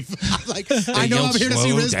to leave. I know I'm here to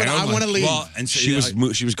see Riz, but I want to leave. Well, and so, she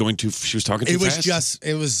was talking too fast.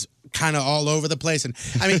 It was kind of all over the place. And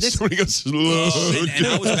I mean, this. Somebody goes slow. and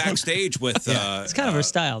I was backstage with It's kind of her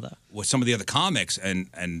style, though. with some of the other comics,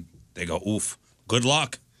 and they go, "Oof, good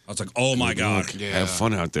luck." I was like, "Oh my God, Have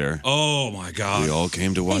fun out there. oh my God." We all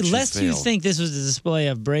came to watch Hey, you lest fail. you think this was a display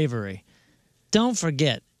of bravery, don't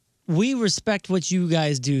forget, we respect what you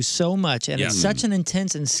guys do so much, and it's such an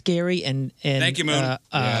intense and scary and Thank you, Moon.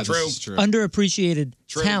 True. underappreciated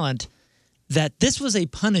talent that this was a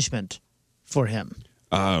punishment for him.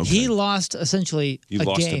 Okay. He lost essentially You a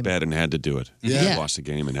lost game. a bet and had to do it. Yeah. You lost a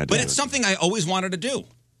game and had to But do it's it. something I always wanted to do.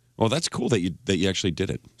 Well, that's cool that you actually did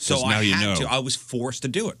it. 'Cause So now I you had know. to. I was forced to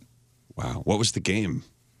do it. Wow. What was the game?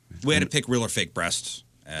 We had to pick real or fake breasts,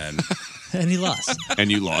 and and he lost.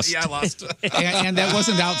 And you lost. yeah, I lost. And that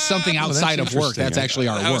wasn't something outside of work. That's actually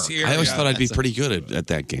our I was work. here, I always yeah. thought I'd be pretty good at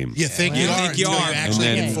that game. You think You you are. think you until are. you're And actually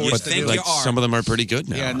then, getting forced but to think do it. you are. some of them are pretty good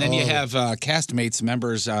now. Yeah, and then you have castmates,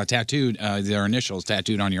 members tattooed, their initials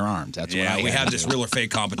tattooed on your arms. That's what Yeah, I we had have to this do. real or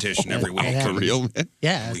fake competition every week. For real, man?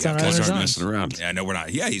 Yeah, it's on our Guys aren't own. messing around. Yeah, no, we're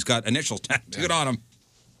not. Yeah, he's got initials tattooed on him.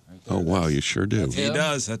 Oh, wow, you sure do. He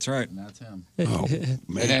does. That's right. That's him. Oh, And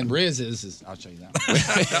man. then Riz is I'll show you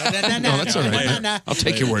that. No, that's all right. I'll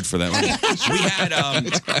take your word for that one. We had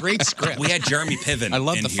It's a great script. we had Jeremy Piven I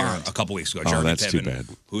love in the here font. a couple weeks ago. Oh, Jeremy that's too Piven, bad.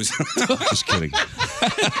 Who's Just kidding.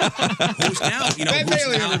 who's now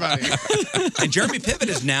and Jeremy Piven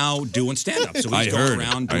is now doing stand up. So he's I going heard.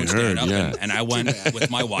 around I doing heard, stand up, yeah. and I went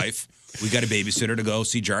with my wife. We got a babysitter to go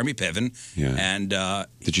see Jeremy Piven. Yeah. And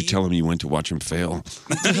Did you tell him you went to watch him fail?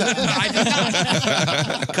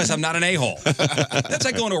 because I'm not an a-hole. That's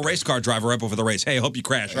like going to a race car driver right before the race. Hey, I hope you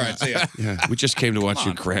crash. All right, see ya. Yeah, we just came to watch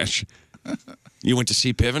you crash. You went to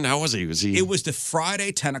see Piven? How was he? Was he? It was the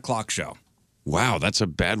Friday 10 o'clock show. Wow, that's a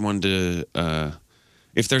bad one to.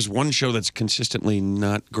 If there's one show that's consistently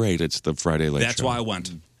not great, it's the Friday Late That's Show. why I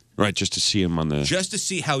went. Right, just to see him on the. Just to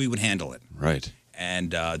see how he would handle it. Right.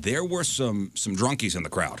 And there were some drunkies in the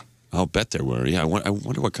crowd. I'll bet there were. Yeah, I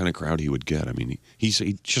wonder what kind of crowd he would get. I mean, he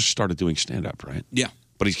just started doing stand up, right? Yeah.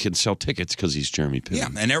 But he can sell tickets because he's Jeremy Piven. Yeah,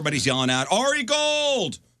 and everybody's yelling out, Ari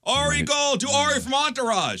Gold! Ari Gold to Ari from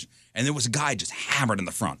Entourage. And there was a guy just hammered in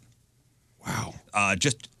the front. Wow.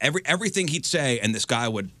 Just everything he'd say, and this guy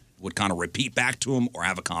would kind of repeat back to him or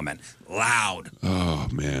have a comment. Loud. Oh,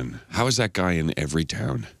 man. How is that guy in every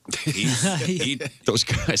town? Those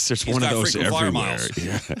guys, there's one of those everywhere.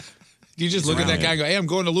 Yeah. You just look at that guy and go, hey, I'm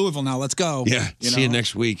going to Louisville now. Let's go. Yeah. See you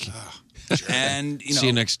next week. And see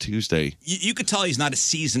you next Tuesday. You could tell he's not a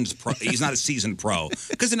seasoned pro. He's not a seasoned pro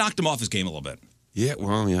because they knocked him off his game a little bit. Yeah,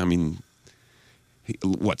 well, yeah, I mean,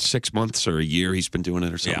 6 months or a year he's been doing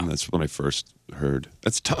it or something? Yeah. That's when I first heard.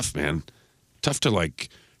 That's tough, man. Tough to, like,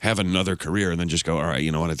 have another career and then just go, all right,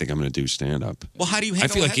 you know what, I think I'm going to do stand-up. Well, how do you I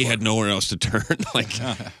feel like he had nowhere else to turn. Like,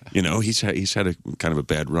 he's had a kind of a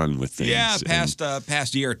bad run with things. Yeah,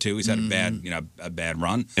 past year or two, he's had a bad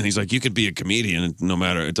run. And he's like, you could be a comedian, no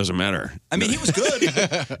matter, it doesn't matter. I mean, he was good.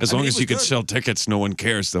 As long as you could sell tickets, no one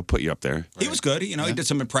cares. They'll put you up there. He was good. He did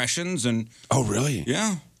some impressions and. Oh, really?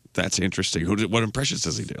 Yeah. That's interesting. What impressions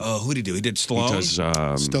does he do? Oh, who did he do? He did Stallone. He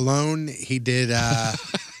does, Stallone. He did. He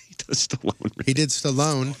does Stallone. He did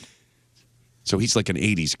Stallone. So he's like an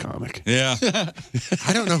 80s comic. Yeah.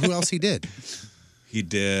 I don't know who else he did. He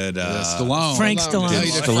did Stallone. Frank Stallone.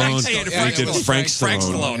 He did Stallone. He did Frank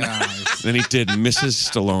Stallone. Then he did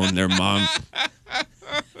Mrs. Stallone, their mom.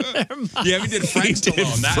 Yeah, he did Frank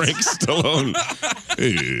Stallone. Frank Stallone.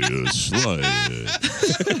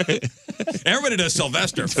 Everybody does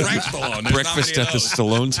Sylvester. Frank Stallone. There's Breakfast at the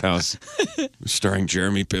Stallone's house, starring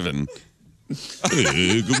Jeremy Piven.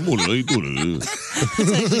 Hey, good morning. How you doing? You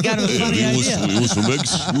got a funny idea. We want some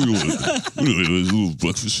eggs. We want a little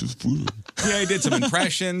breakfast. Yeah, he did some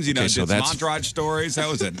impressions. Did some Entourage stories. That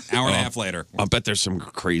was an hour and a half later. I'll bet there's some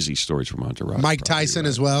crazy stories from Entourage. Mike Tyson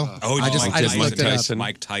as well. Oh, I just looked it up.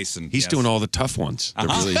 Mike Tyson. He's doing all the tough ones. They're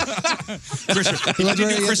really... Did you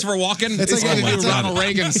do Christopher Walken? It's like going to do Ronald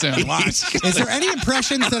Reagan soon. Watch. Is there any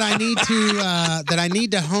impressions that I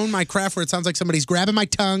need to hone my craft where it sounds like somebody's grabbing my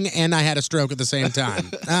tongue and I had a stroke at the same time?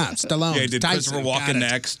 Stallone. Yeah, he did Tyson, Christopher Walken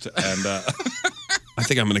next, and I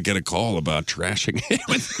think I'm going to get a call about trashing him.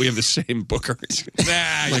 We have the same booker.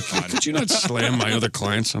 Could you not slam my other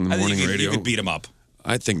clients on the morning radio? You could beat him up.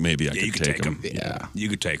 I think maybe I could take him. Yeah, you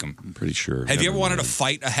could take him. I'm pretty sure. Have you ever wanted to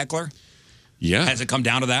fight a heckler? Yeah. Has it come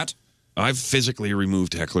down to that? I've physically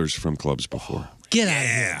removed hecklers from clubs before. Get out of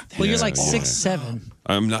here. Well, you're like 6'7".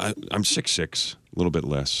 I'm not. I'm 6'6", a little bit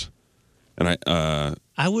less. And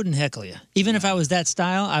I wouldn't heckle you. Even if I was that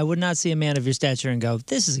style, I would not see a man of your stature and go,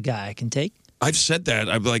 this is a guy I can take. I've said that.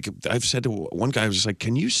 I've said to one guy, I was just like,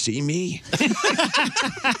 can you see me?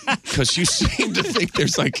 Because you seem to think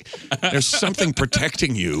there's something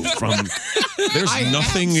protecting you from, there's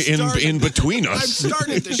nothing in between us. I've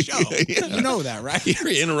started the show. Yeah. You know that, right? You're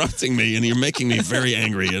interrupting me and you're making me very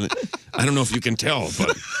angry. And I don't know if you can tell,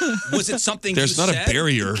 but. Was it something there's you not said? a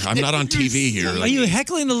barrier. I'm not on TV here. Are you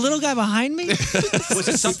heckling the little guy behind me? Was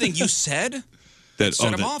it something you said that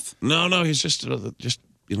set him off? No, he's just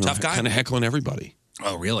tough guy, kind of heckling everybody.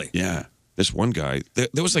 Oh, really? Yeah. This one guy.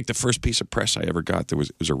 There was like the first piece of press I ever got. It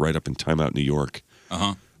was a write up in Time Out New York.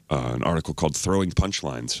 An article called "Throwing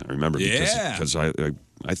Punchlines." I remember because I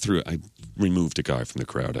removed a guy from the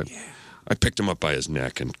crowd. I picked him up by his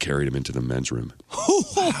neck and carried him into the men's room.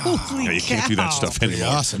 Holy you can't do that stuff anymore.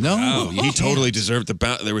 Awesome. No, he totally deserved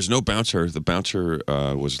there was no bouncer. The bouncer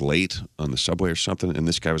was late on the subway or something, and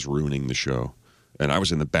this guy was ruining the show. And I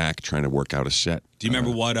was in the back trying to work out a set. Do you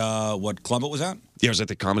remember what club it was at? Yeah, it was at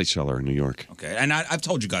the Comedy Cellar in New York. Okay, and I've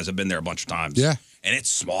told you guys I've been there a bunch of times. Yeah, and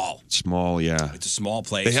it's small. Small, yeah. It's a small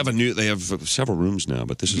place. They have several rooms now,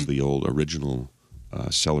 but this is the old original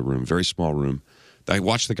cellar room. Very small room. I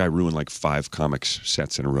watched the guy ruin like 5 comics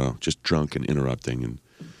sets in a row, just drunk and interrupting. And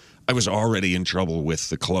I was already in trouble with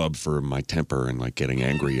the club for my temper and like getting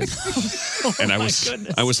angry. And I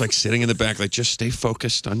was like sitting in the back, like just stay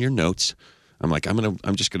focused on your notes. I'm like,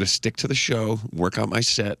 I'm just gonna stick to the show, work out my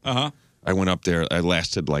set. I went up there. I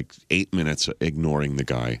lasted like 8 minutes ignoring the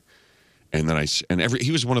guy, and then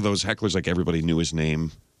he was one of those hecklers like everybody knew his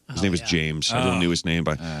name. His name was James. Everyone knew his name,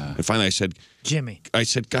 and finally I said, Jimmy. I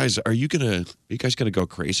said, guys, are you guys gonna go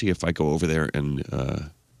crazy if I go over there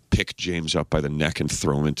and pick James up by the neck and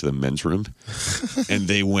throw him into the men's room? And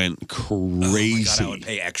they went crazy. Oh my God, I would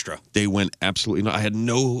pay extra. They went absolutely no. I had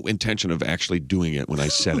no intention of actually doing it when I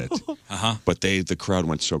said it. But the crowd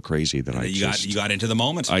went so crazy that you got into the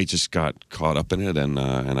moment. I just got caught up in it, and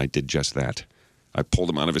I did just that. I pulled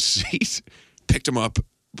him out of his seat, picked him up,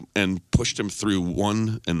 and pushed him through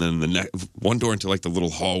one and then one door into like the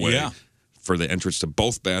little hallway for the entrance to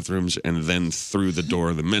both bathrooms, and then through the door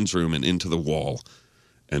of the men's room and into the wall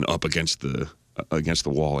and up against the against the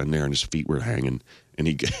wall in there, and his feet were hanging. And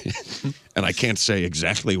he and I can't say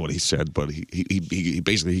exactly what he said, but he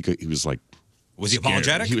basically he was like, was he scared.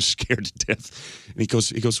 apologetic? He was scared to death, and he goes,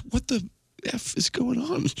 "What the F is going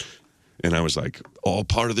on?" And I was like, "All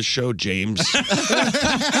part of the show, James."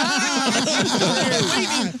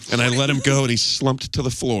 And I let him go, and he slumped to the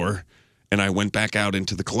floor, and I went back out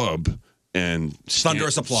into the club, and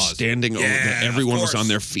thunderous applause, standing over. Everyone was on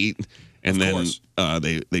their feet. And then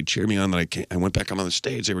they cheered me on. That I went back on the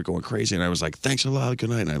stage. They were going crazy, and I was like, "Thanks a lot,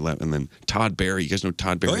 good night." And I left. And then Todd Barry, you guys know who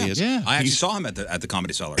Todd Barry is? Yeah, I actually saw him at the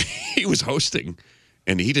Comedy Cellar. He was hosting,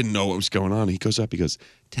 and he didn't know what was going on. He goes up, he goes,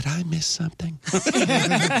 "Did I miss something?"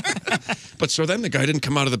 But so then the guy didn't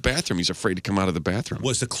come out of the bathroom. He's afraid to come out of the bathroom.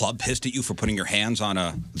 Was the club pissed at you for putting your hands on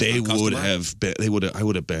a? They on a would customer? have been. I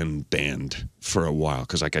would have been banned for a while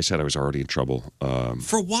because, like I said, I was already in trouble.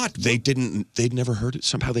 For what? They'd never heard it.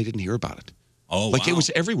 Somehow they didn't hear about it. Oh, like it was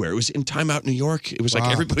everywhere. It was in Time Out New York. It was like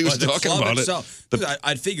everybody was talking about itself, it.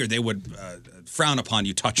 I'd figured they would frown upon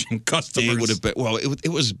you touching customers. They would have been. Well, it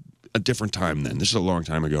was a different time then. This is a long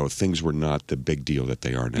time ago. Things were not the big deal that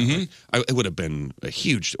they are now. Mm-hmm. It would have been a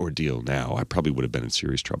huge ordeal now. I probably would have been in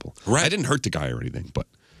serious trouble. Right. I didn't hurt the guy or anything, but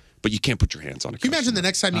you can't put your hands on a Can you imagine the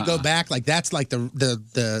next time you go back? Like that's like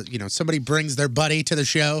the somebody brings their buddy to the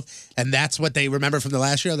show, and that's what they remember from the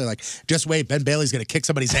last show. They're like, just wait, Ben Bailey's going to kick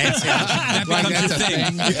somebody's ass. That Like, becomes that's your a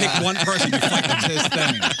thing. You pick one person, you fight that's his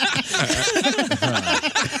thing.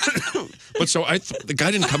 But so the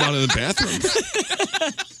guy didn't come out of the bathroom.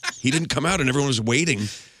 He didn't come out, and everyone was waiting.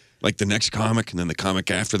 Like the next comic, and then the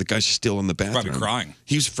comic after. The guy's still in the bathroom. Probably crying.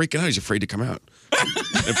 He was freaking out. He's afraid to come out.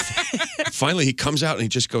 Finally, he comes out, and he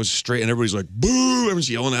just goes straight, and everybody's like, boo! Everyone's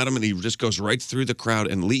yelling at him, and he just goes right through the crowd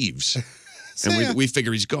and leaves. And we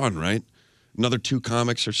figure he's gone, right? Another 2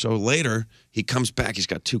 comics or so later, he comes back. He's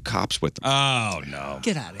got 2 cops with him. Oh, no.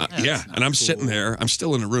 Get out of here. Yeah, and I'm sitting there. I'm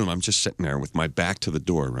still in the room. I'm just sitting there with my back to the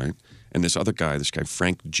door, right? And this guy,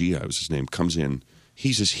 Frank Gia was his name, comes in.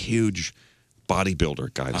 He's this huge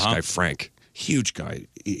bodybuilder guy, this guy, Frank. Huge guy,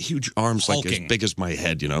 huge arms like as big as my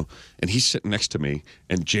head, And he's sitting next to me,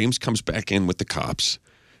 and James comes back in with the cops,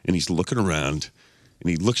 and he's looking around, and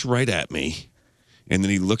he looks right at me, and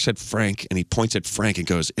then he looks at Frank, and he points at Frank and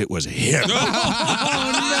goes, "It was him."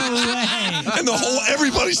 Oh, no way. And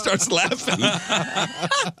everybody starts laughing.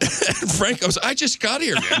 And Frank goes, "I just got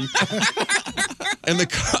here, man." And the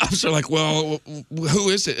cops are like, "Well, who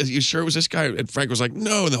is it? Are you sure it was this guy?" And Frank was like,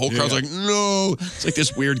 "No." And the whole crowd's like, "No." It's like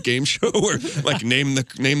this weird game show where, like, name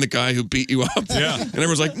the guy who beat you up. Yeah. And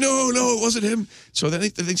everyone's like, "No, it wasn't him." So then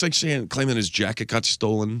things like claiming his jacket got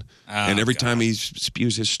stolen, and every time he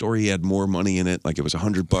spews his story, he had more money in it. Like it was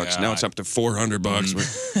 $100. Now it's up to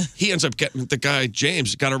 $400. He ends up getting the guy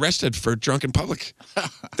James got arrested for drunk in public.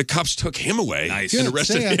 The cops took him away and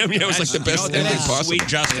arrested him. Yeah, it was like the best ending possible. Sweet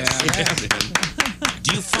justice. Yeah.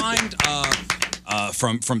 Do you find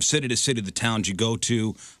from city to city, the towns you go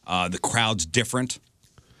to, the crowd's different?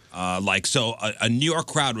 A New York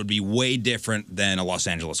crowd would be way different than a Los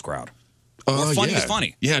Angeles crowd. Or funny is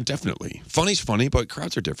funny. Yeah, definitely. Funny's funny, but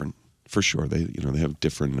crowds are different for sure. They have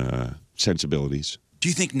different sensibilities. Do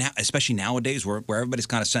you think now, especially nowadays, where everybody's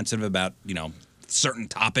kind of sensitive about certain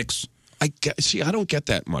topics? I don't get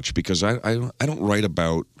that much because I don't write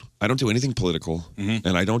about. I don't do anything political,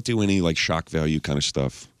 and I don't do any like shock value kind of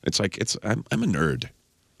stuff. It's like I'm a nerd.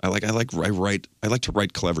 I like to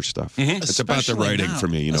write clever stuff. It's about the writing for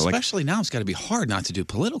me, Especially now, it's got to be hard not to do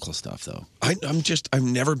political stuff, though. I've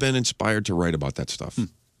never been inspired to write about that stuff.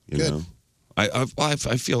 You know, I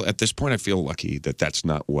feel at this point I feel lucky that that's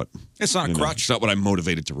not what. It's not a crutch. It's not what I'm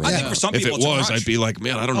motivated to write. I think for some people, if it was, I'd be like,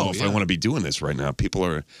 man, I don't know if I want to be doing this right now. People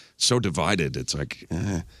are so divided. It's like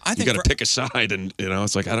you got to pick a side, and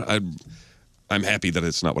it's like I'm happy that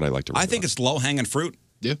it's not what I like to write. I think it's low hanging fruit.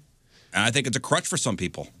 Yeah. And I think it's a crutch for some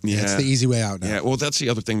people. Yeah, it's the easy way out now. Yeah, well, that's the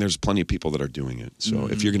other thing. There's plenty of people that are doing it. So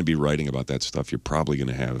if you're going to be writing about that stuff, you're probably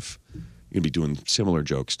going to be doing similar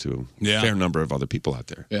jokes to a fair number of other people out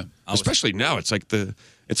there. Yeah, especially now. It's like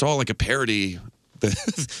it's all like a parody.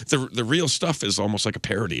 The real stuff is almost like a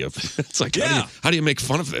parody of. It's like how do you make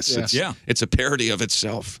fun of this? It's a parody of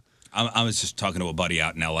itself. I was just talking to a buddy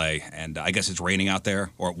out in L.A., and I guess it's raining out there,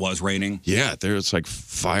 or it was raining. Yeah, there's like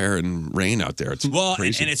fire and rain out there. It's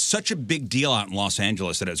crazy. And it's such a big deal out in Los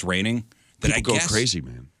Angeles that it's raining. That People go crazy,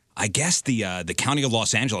 man. I guess the county of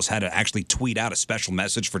Los Angeles had to actually tweet out a special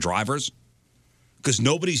message for drivers because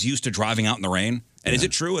nobody's used to driving out in the rain. And is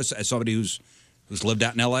it true, as somebody who's lived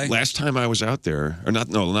out in L.A.? Last time I was out there, not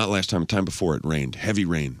last time, the time before it rained, heavy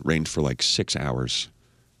rain, rained for like 6 hours.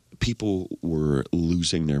 People were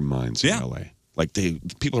losing their minds in LA. Like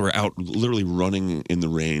people were out literally running in the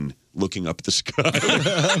rain looking up at the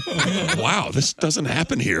sky. Wow, this doesn't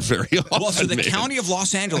happen here very often. Well, so the man. county of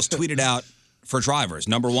Los Angeles tweeted out for drivers,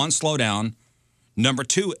 number 1, slow down. Number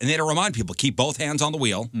 2, and they had to remind people, keep both hands on the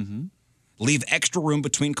wheel. Leave extra room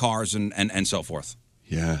between cars and so forth.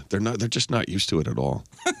 Yeah, they're just not used to it at all.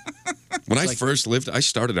 When I first lived, I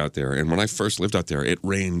started out there, and when I first lived out there, it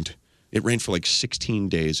rained. It rained for like 16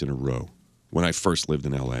 days in a row when I first lived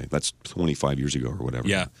in LA. That's 25 years ago or whatever.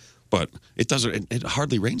 Yeah. But it doesn't. It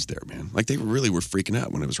hardly rains there, man. Like they really were freaking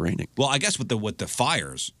out when it was raining. Well, I guess with the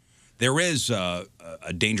fires, there is a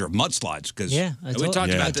danger of mudslides because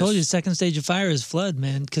I told you, second stage of fire is flood,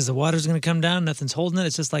 man, because the water's going to come down, nothing's holding it.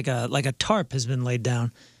 It's just like a tarp has been laid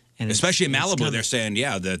down. And especially in Malibu, they're saying,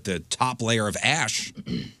 that the top layer of ash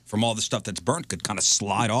from all the stuff that's burnt could kind of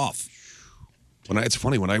slide off. It's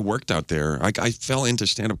funny, when I worked out there, I fell into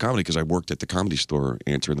stand-up comedy because I worked at the Comedy Store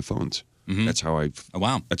answering the phones. That's how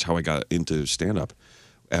That's how I got into stand-up.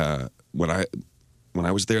 When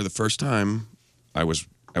I was there the first time, I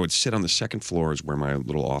would sit on the second floor is where my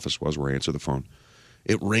little office was, where I answered the phone.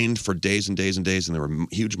 It rained for days and days and days, and there were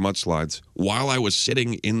huge mudslides. While I was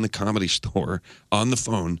sitting in the Comedy Store on the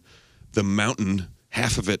phone, the mountain,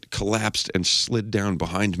 half of it collapsed and slid down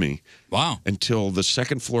behind me. Wow. Until the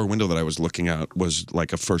second floor window that I was looking out was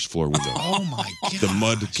like a first floor window. Oh, my God. The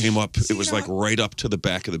mud came up. It was like right up to the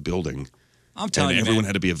back of the building. I'm telling you, everyone man.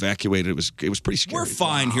 had to be evacuated. It was pretty scary. We're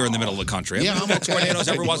fine here in the middle of the country. Yeah, We've got tornadoes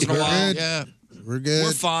every once in a while. Yeah. We're good.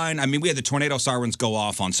 We're fine. I mean, we had the tornado sirens go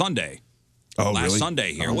off on Sunday. Oh, last really?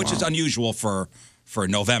 Sunday here, which is unusual for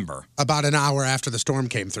November. About an hour after the storm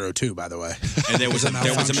came through, too, by the way. And there was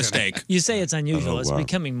a mistake. You say it's unusual. It's wow.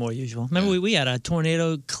 becoming more usual. Remember, we had a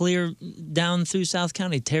tornado clear down through South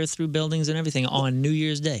County, tear through buildings and everything on New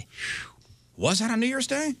Year's Day. Was that on New Year's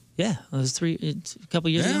Day? Yeah, it was a couple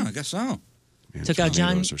years ago. Yeah, I guess so. Man, Took out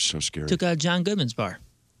tornadoes are so scary. Took out John Goodman's bar.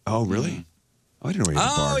 Oh, really? Oh, I didn't know he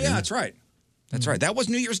had a bar. Oh, yeah, man. that's right. That's right. That was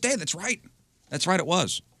New Year's Day. That's right. That's right, it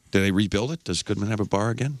was. Did they rebuild it? Does Goodman have a bar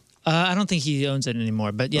again? I don't think he owns it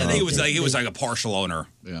anymore, but yeah. I think he was like a partial owner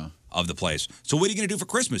of the place. So what are you going to do for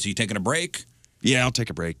Christmas? Are you taking a break? Yeah, I'll take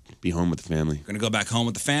a break. Be home with the family. Going to go back home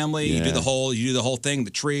with the family? Yeah. You do the whole thing,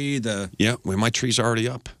 the tree, Yeah, well, my tree's already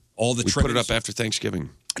up. All the we trimmings? put it up after Thanksgiving.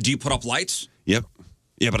 Do you put up lights? Yep.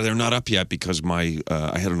 Yeah, but they're not up yet because I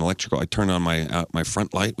had an electrical. I turned on my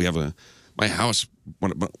front light. We have my house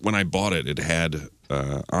when I bought it. It had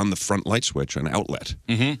on the front light switch an outlet.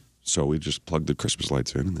 Mm-hmm. So we just plugged the Christmas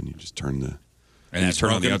lights in, and then you just turn the. And you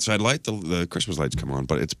turn on the outside light, the Christmas lights come on,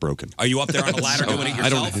 but it's broken. Are you up there on a ladder doing it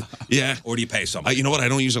yourself? Yeah. Or do you pay somebody? You know what? I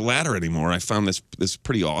don't use a ladder anymore. I found this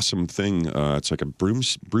pretty awesome thing. It's like a broom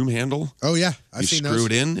handle. Oh, yeah. You screw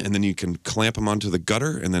it in, and then you can clamp them onto the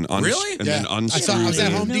gutter, and then Really? And then unscrew. I was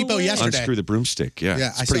at Home Depot yesterday. Unscrew the broomstick. Yeah, Yeah,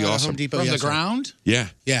 it's I pretty saw it at awesome. Home Depot From the yesterday. ground? Yeah.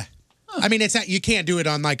 Yeah. I mean, you can't do it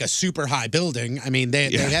on like a super high building. I mean,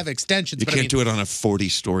 they have extensions. You but can't do it on a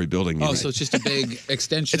 40-story building. Oh, so it's just a big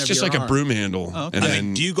extension It's of just your like arm. a broom handle. Oh, okay. And I then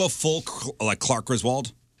mean, do you go full like Clark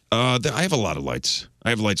Griswold? I have a lot of lights. I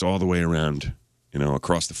have lights all the way around.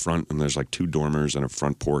 Across the front, and there's like 2 dormers and a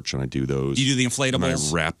front porch, and I do those. You do the inflatables? And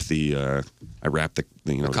I wrap the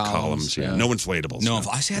columns. Yeah. No inflatables. No,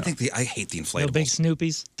 I hate the inflatables. No big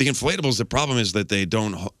Snoopies. The inflatables. The problem is that they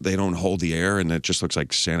don't hold the air, and it just looks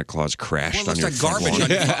like Santa Claus crashed on your front lawn. When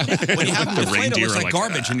you have The an inflatable, reindeer it's are like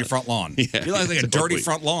garbage in your front lawn. Yeah, you look like a dirty totally.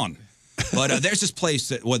 front lawn. But there's this place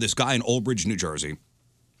this guy in Old Bridge, New Jersey,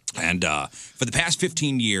 and for the past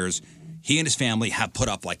 15 years, he and his family have put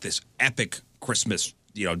up like this epic Christmas.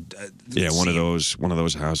 One of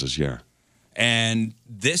those houses. Yeah. And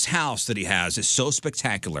this house that he has is so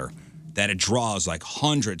spectacular that it draws like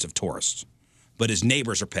hundreds of tourists. But his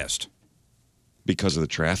neighbors are pissed. Because of the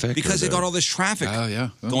traffic? Because they got all this traffic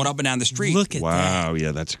going up and down the street. Look at that. Wow,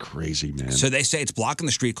 yeah, that's crazy, man. So they say it's blocking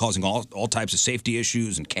the street, causing all types of safety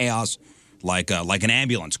issues and chaos, like an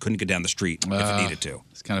ambulance couldn't get down the street if it needed to.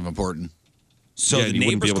 It's kind of important. So yeah, the you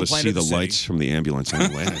wouldn't be able to complained see to the city. lights from the ambulance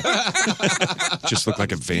anyway. Just looked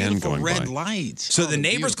like a van going red by. lights. So the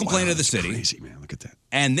neighbors complained to the That's city. crazy, man. Look at that.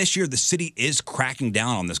 And this year, the city is cracking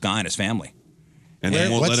down on this guy and his family. And they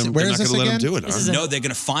won't let him. They're not going to let him do it. Huh? No, they're going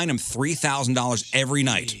to fine him $3,000 every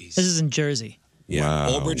night. This is in Jersey. Yeah,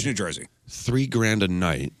 Wow. Old Bridge, New Jersey. $3,000 a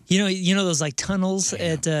night. You know those like tunnels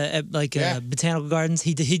at Botanical Gardens.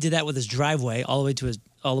 He did that with his driveway all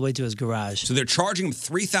the way to his garage. So they're charging him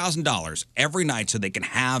 $3,000 every night so they can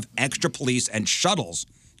have extra police and shuttles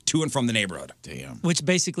to and from the neighborhood. Damn. Which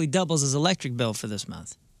basically doubles his electric bill for this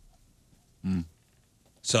month.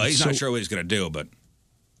 So he's not sure what he's going to do, but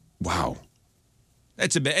wow,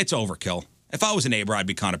 it's overkill. If I was a neighbor, I'd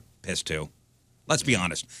be kind of pissed too. Let's be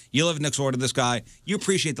honest. You live next door to this guy. You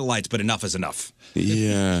appreciate the lights, but enough is enough.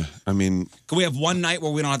 Yeah, I mean, can we have one night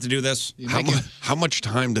where we don't have to do this? How much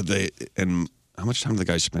time did how much time did the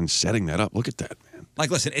guy spend setting that up? Look at that, man. Like,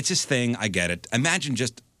 listen, it's his thing. I get it. Imagine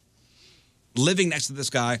just living next to this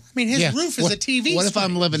guy. I mean, his roof is a TV. What if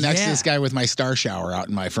I'm living next to this guy with my star shower out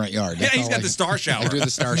in my front yard? Yeah, he's got the star shower. I do the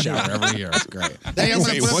star shower every year. It's great.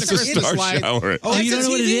 What's a star shower? Oh, you don't know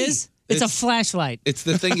what it is? It's a flashlight. It's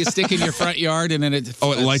the thing you stick in your front yard, and then it.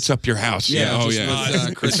 Oh, it lights up your house. Yeah.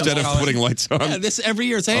 Instead of putting lights on. Yeah, this every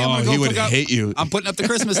year. Say, he would hate you. I'm putting up the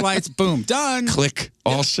Christmas lights. Boom, done. Click.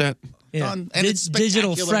 All set. Yeah. Done. And it's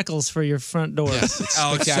digital freckles for your front door. Yes, it's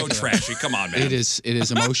it's so trashy. Come on, man. It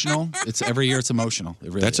is emotional. It's every year. It's emotional. It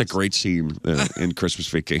really That's is. a great scene in Christmas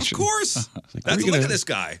Vacation. Of course. Like, Look at this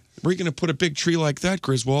guy. Where are you going to put a big tree like that,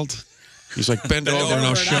 Griswold? He's like, bend over and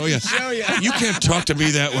I'll show you. You can't talk to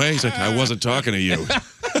me that way. He's like, I wasn't talking to you.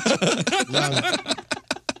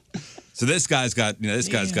 So this guy's got,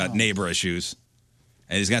 got neighbor issues,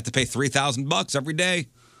 and he's got to pay $3,000 every day.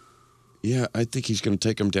 Yeah, I think he's going to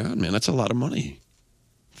take him down, man. That's a lot of money.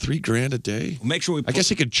 $3,000 a day. Well, make sure we. I guess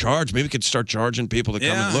he could charge. Maybe he could start charging people to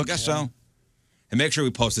come and look. I guess so. And make sure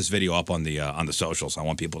we post this video up on the socials. I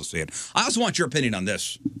want people to see it. I also want your opinion on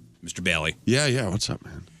this, Mr. Bailey. Yeah. What's up,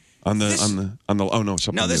 man? On the oh no,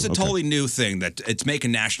 something. No, this is a new. totally new thing that it's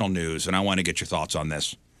making national news, and I want to get your thoughts on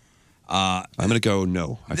this. I'm going to go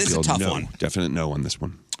no. This is a tough one. Definite no on this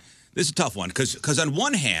one. This is a tough one because on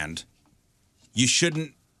one hand, you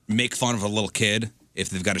shouldn't make fun of a little kid if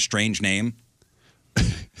they've got a strange name.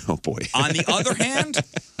 Oh boy. On the other hand,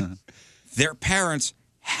 their parents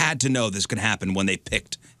had to know this could happen when they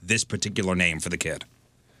picked this particular name for the kid.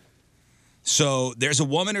 So there's a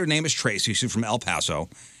woman, her name is Tracy. She's from El Paso.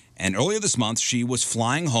 And earlier this month, she was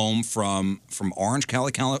flying home from Orange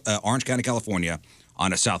County, California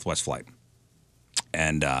on a Southwest flight.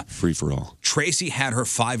 And free for all. Tracy had her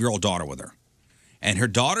 5-year-old daughter with her. And her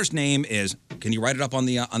daughter's name is, can you write it up on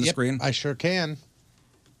the screen? I sure can.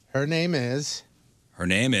 Her name is,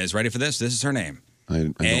 ready for this? This is her name.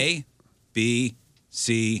 A, B,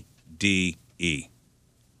 C, D, E.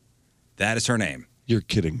 That is her name. You're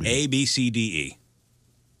kidding me. A, B, C, D, E.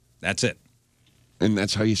 That's it. And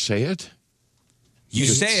that's how you say it? You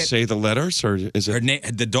just say it. Say the letters, or is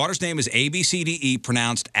it? The daughter's name is A, B, C, D, E,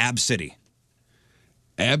 pronounced Ab City.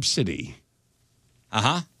 Ab City?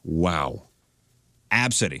 Uh-huh. Wow.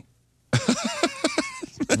 Ab City.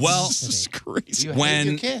 Well, this is crazy. You hate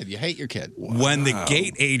your kid. You hate your kid. When the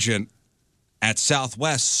gate agent at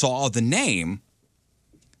Southwest saw the name,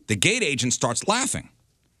 the gate agent starts laughing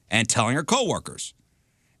and telling her coworkers.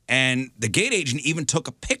 And the gate agent even took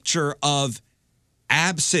a picture of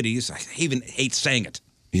Ab Cities, I even hate saying it.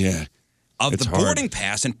 Yeah. Of it's the hard. boarding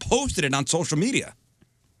pass and posted it on social media.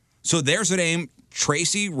 So there's her name,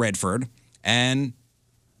 Tracy Redford, and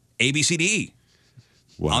ABCDE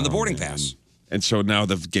on the boarding pass. And so now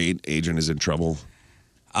the gate agent is in trouble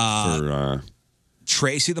for...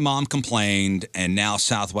 Tracy, the mom, complained, and now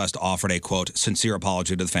Southwest offered a, quote, sincere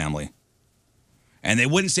apology to the family. And they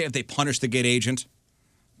wouldn't say if they punished the gate agent,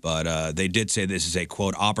 but they did say this is a,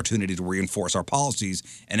 quote, opportunity to reinforce our policies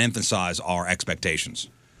and emphasize our expectations.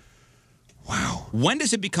 Wow. When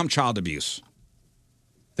does it become child abuse?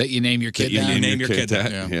 That you name your kid that? that? You name your kid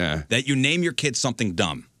that? Yeah. That you name your kid something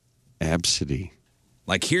dumb. Absidy.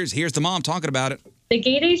 Like, here's the mom talking about it. The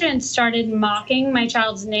gate agent started mocking my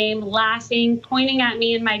child's name, laughing, pointing at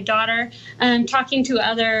me and my daughter, talking to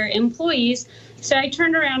other employees. So I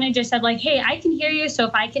turned around and just said, like, hey, I can hear you. So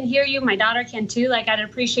if I can hear you, my daughter can too. Like, I'd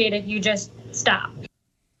appreciate if you just stop.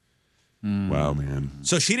 Wow, man.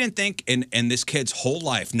 So she didn't think in this kid's whole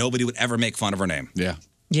life nobody would ever make fun of her name. Yeah.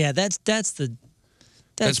 Yeah, that's the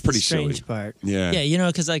pretty strange silly. part. Yeah. Yeah, you know,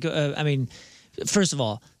 because like I mean, first of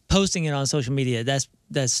all, posting it on social media, that's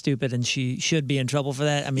stupid, and she should be in trouble for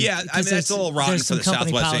that. I mean, that's a little rotten there's for some the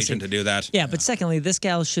company Southwest policy. agent to do that. Yeah, but secondly, this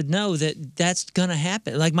gal should know that that's gonna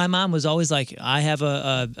happen. Like my mom was always like, I have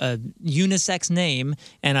a unisex name,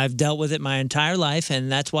 and I've dealt with it my entire life,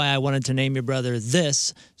 and that's why I wanted to name your brother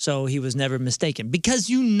this, so he was never mistaken. Because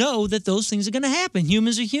you know that those things are gonna happen.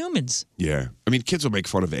 Humans are humans. Yeah. I mean, kids will make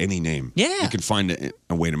fun of any name. Yeah. You can find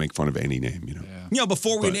a way to make fun of any name, you know. You know,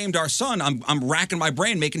 before we named our son, I'm racking my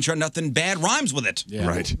brain making sure nothing bad rhymes with it. Yeah.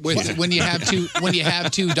 Right. When you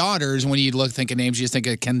have two daughters, when you think of names, you just think,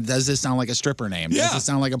 does this sound like a stripper name? Does this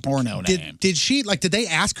sound like a porno name? Did she did they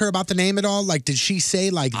ask her about the name at all? Like, did she say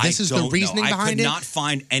like this is the reasoning behind it? I could not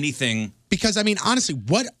find anything. Because I mean, honestly,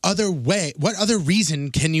 what other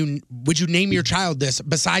reason would you name your child this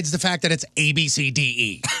besides the fact that it's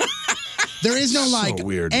ABCDE? There is no So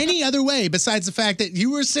weird. any other way besides the fact that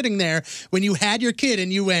you were sitting there when you had your kid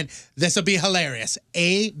and you went, this will be hilarious.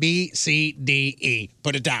 A, B, C, D, E.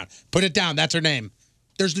 Put it down. Put it down. That's her name.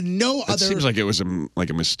 There's no It other. seems like it was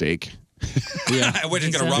a mistake. Yeah, we're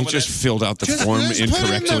just gonna run He with just it. filled out the form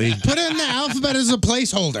incorrectly. Put in the alphabet as a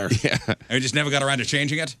placeholder. Yeah. And we just never got around to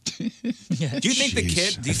changing it. Do you think the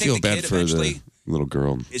kid? Do you I feel think the bad kid for eventually the little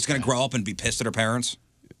girl. is going to grow up and be pissed at her parents?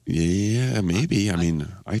 Yeah, maybe. I mean,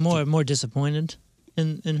 More disappointed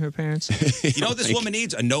in her parents. You know what this woman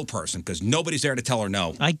needs? A no person, because nobody's there to tell her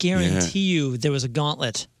no. I guarantee you there was a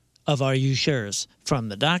gauntlet of are you sure's from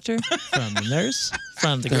the doctor, from the nurse,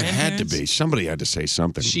 from the there grandparents. had to be. Somebody had to say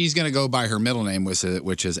something. She's going to go by her middle name, which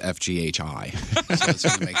is FGHI. So it's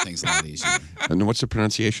going to make things a lot easier. And what's the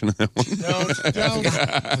pronunciation of that one?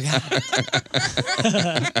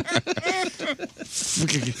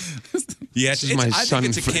 Yes, This is my I son.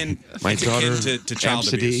 think it's akin, my it's daughter. akin to child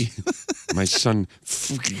Absidy. abuse. My son.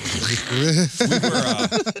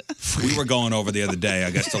 We were going over the other day,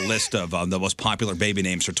 I guess, the list of the most popular baby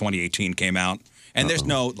names for 2018 came out. And there's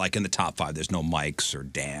no, like in the top 5, there's no Mikes or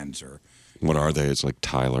Dans or... What are they? It's like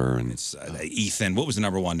Tyler and It's Ethan. What was the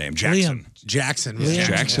number one name? Jackson. Jackson. Liam.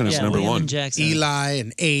 Jackson is number one. Jackson. Eli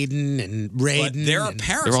and Aiden and Raiden. But there are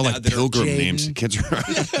parents They're all now like that pilgrim are names. Kids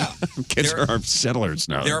are settlers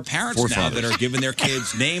now. There are parents now that are giving their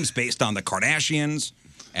kids names based on the Kardashians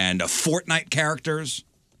and Fortnite characters.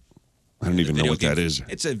 I don't even know what that is.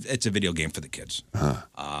 It's a video game for the kids.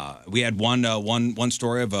 Huh. We had one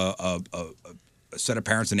story of a set of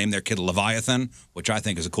parents that named their kid Leviathan, which I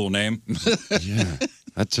think is a cool name. Yeah,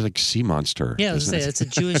 that's like sea monster. Yeah, I was isn't going to it? say,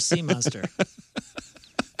 it's a Jewish sea monster.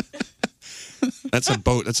 That's a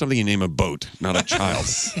boat. That's something you name a boat, not a child.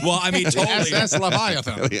 Well, I mean, totally. That's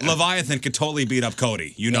Leviathan. Yeah. Leviathan could totally beat up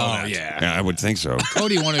Cody. You know that. Yeah, I would think so.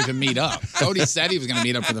 Cody wanted to meet up. Cody said he was going to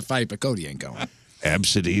meet up for the fight, but Cody ain't going.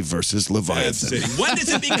 Absidy versus Leviathan. When does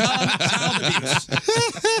it become child abuse?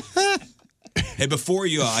 Hey, before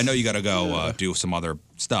you, I know you got to go do some other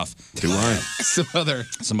stuff. Do I? Some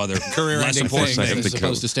other career-ending thing things as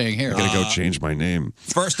opposed to staying here. I gotta go change my name.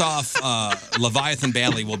 First off, Leviathan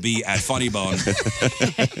Bailey will be at Funny Bone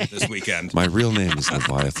this weekend. My real name is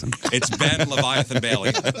Leviathan. It's Ben Leviathan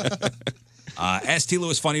Bailey.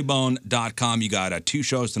 STLewisFunnyBone.com. You got 2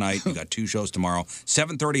 shows tonight. You got 2 shows tomorrow.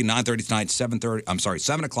 7:30, 9:30 tonight.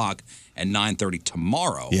 7 o'clock and 9:30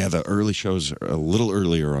 tomorrow. Yeah, the early shows are a little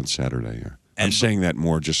earlier on Saturday. I'm saying that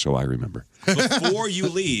more just so I remember. Before you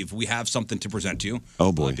leave, we have something to present to you.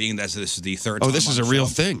 Oh, boy. Being that this is the third Oh, time this is on a the real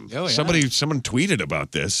show. thing. Oh, yeah. Someone tweeted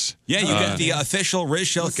about this. Yeah, you get the official Riz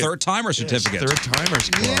Show third-timer certificate. Third Timers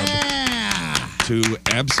Club. Yeah. To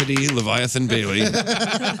Absidy Leviathan Bailey.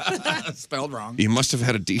 Spelled wrong. You must have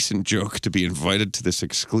had a decent joke to be invited to this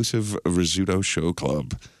exclusive Rizzuto Show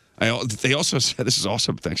Club. They also said, this is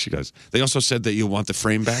awesome, thanks you guys. They also said that you'll want the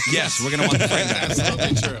frame back. Yes, we're going to want the frame back. That's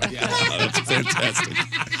totally true. Yeah. Oh, that's fantastic.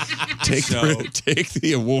 Take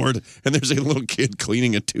the award, and there's a little kid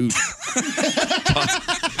cleaning a tooth.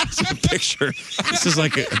 It's a picture. This is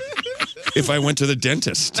like if I went to the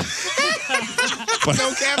dentist.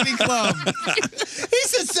 No Cavity Club. He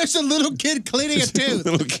says there's a little kid cleaning a tooth.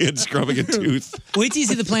 Little kid scrubbing a tooth. Wait till you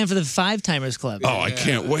see the plan for the 5-timers club. Oh, I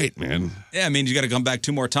can't wait, man. Yeah, I mean, you got to come back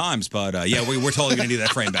 2 more times, but yeah, we're totally going to need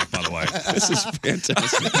that frame back, by the way. This is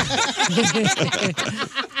fantastic.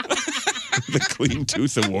 The Clean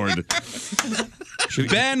Tooth Award.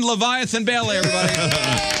 Ben Leviathan Bailey, everybody.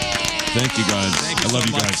 Thank you, guys. I love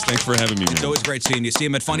you guys. Thanks for having me, man. It's always great seeing you. See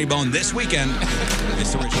him at Funny Bone this weekend.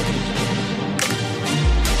 It's the Riz Show.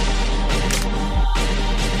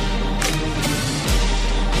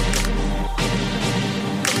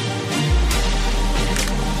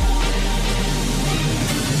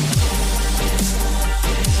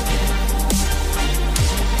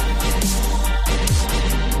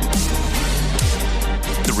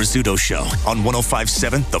 The Rizzuto Show on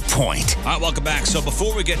 105.7 The Point. All right, welcome back. So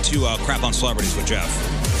before we get to crap on celebrities with Jeff,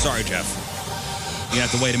 sorry, Jeff, you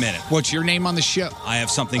have to wait a minute. What's your name on the show? I have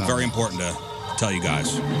something very important to tell you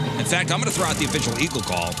guys. In fact, I'm going to throw out the official Eagle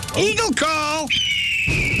Call. Eagle Call!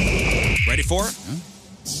 Ready for it?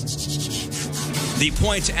 The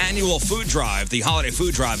Point's annual food drive, the holiday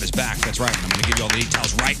food drive, is back. That's right. I'm going to give you all the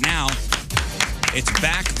details right now. It's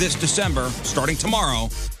back this December, starting tomorrow,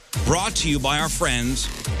 brought to you by our friends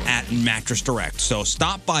at Mattress Direct. So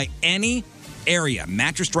stop by any area,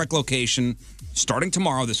 Mattress Direct location, starting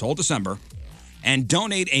tomorrow, this whole December, and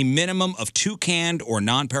donate a minimum of 2 canned or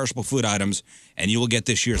non-perishable food items, and you will get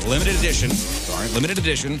this year's limited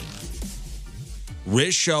edition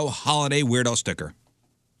Riz Show Holiday Weirdo Sticker.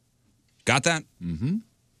 Got that? Mm-hmm.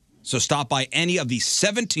 So stop by any of the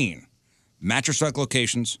 17 Mattress Direct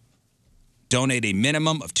locations. Donate a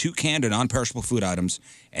minimum of 2 canned or non-perishable food items,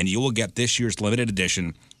 and you will get this year's limited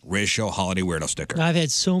edition Riz Show Holiday Weirdo sticker. I've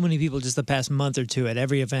had so many people just the past month or two at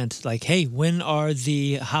every event like, hey, when are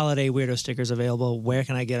the holiday weirdo stickers available? Where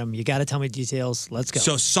can I get them? You got to tell me details. Let's go.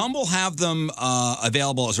 So some will have them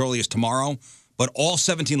available as early as tomorrow, but all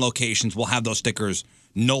 17 locations will have those stickers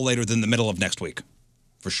no later than the middle of next week,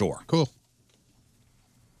 for sure. Cool.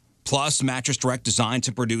 Plus, Mattress Direct designs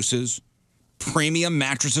and produces premium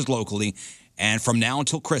mattresses locally. And from now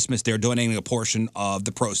until Christmas, they're donating a portion of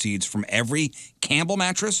the proceeds from every Campbell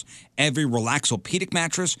mattress, every Relaxopedic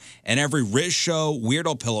mattress, and every Riz Show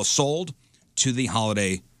Weirdo pillow sold to the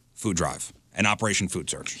holiday food drive and Operation Food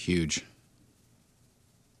Search. Huge.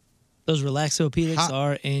 Those Relaxopedics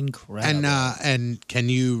are incredible. And can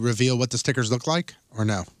you reveal what the stickers look like or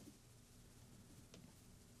no?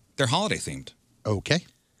 They're holiday themed. Okay.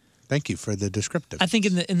 Thank you for the descriptive. I think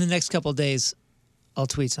in the next couple of days, I'll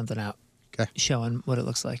tweet something out. Okay. Showing what it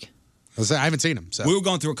looks like. I haven't seen them. So we were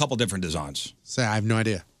going through a couple different designs. I have no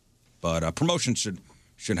idea. But promotion should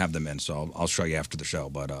have them in, so I'll show you after the show.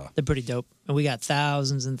 But they're pretty dope. And we got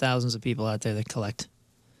thousands and thousands of people out there that collect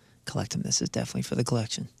them. This is definitely for the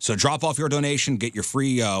collection. So drop off your donation, get your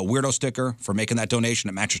free weirdo sticker for making that donation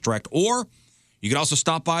at Mattress Direct, or you can also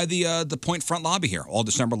stop by the Point Front lobby here all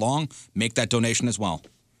December long, make that donation as well.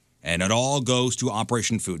 And it all goes to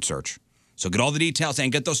Operation Food Search. So get all the details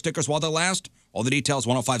and get those stickers while they last. All the details,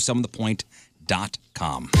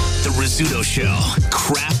 1057thepoint.com. The Rizzuto Show.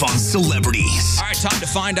 Crap on celebrities. All right, time to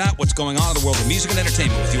find out what's going on in the world of music and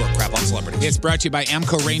entertainment with your Crap on Celebrities. It's brought to you by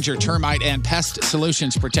Amco Ranger Termite and Pest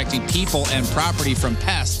Solutions, protecting people and property from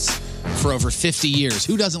pests for over 50 years.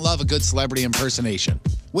 Who doesn't love a good celebrity impersonation?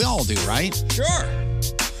 We all do, right? Sure.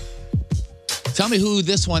 Tell me who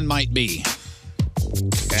this one might be.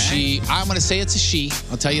 Okay. I'm going to say it's a she.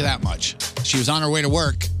 I'll tell you that much. She was on her way to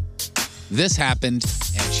work. This happened,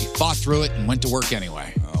 and she fought through it and went to work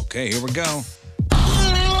anyway. Okay, here we go.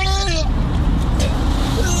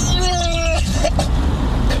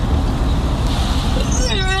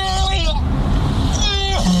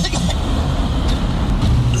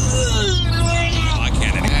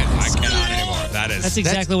 That's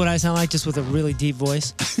exactly what I sound like, just with a really deep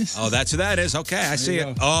voice. Oh, that's who that is. Okay, I see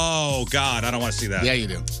it. Oh, God, I don't want to see that. Yeah, you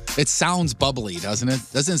do. It sounds bubbly, doesn't it?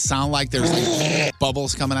 Doesn't it sound like there's like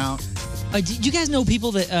bubbles coming out? Do you guys know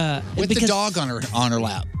people that with the dog on her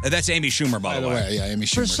lap? That's Amy Schumer, by the way. Yeah, Amy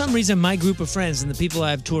Schumer. For some reason, my group of friends and the people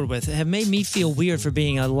I've toured with have made me feel weird for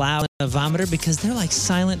being a loud vomiter because they're like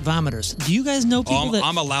silent vomiters. Do you guys know people that?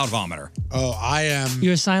 I'm a loud vomiter. Oh, I am.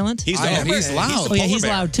 You're silent? He's loud. He's yeah, he's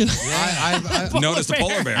loud too. Notice the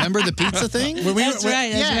polar bear. Remember the pizza thing? That's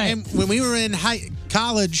right. And when we were in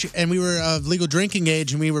college and we were of legal drinking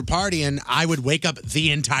age and we were partying, I would wake up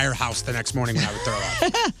the entire house the next morning when I would throw up.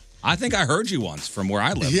 I think I heard you once from where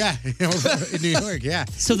I live. Yeah, in New York, yeah.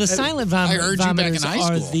 So the silent vomiters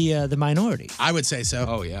are the minority. I would say so.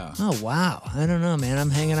 Oh, yeah. Oh, wow. I don't know, man.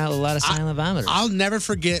 I'm hanging out with a lot of silent vomiters. I'll never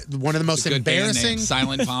forget one of the most embarrassing...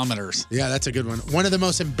 Silent vomiters. Yeah, that's a good one. One of the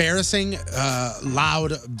most embarrassing,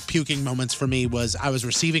 loud puking moments for me was I was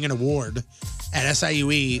receiving an award at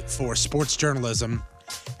SIUE for sports journalism,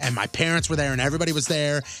 and my parents were there, and everybody was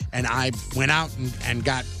there, and I went out and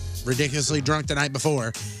got ridiculously drunk the night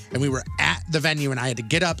before, and we were at the venue, and I had to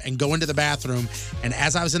get up and go into the bathroom, and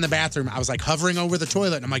as I was in the bathroom, I was like hovering over the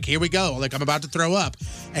toilet, and I'm like, here we go, like I'm about to throw up,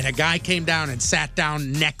 and a guy came down and sat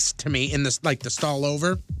down next to me in this, like the stall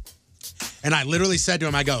over, and I literally said to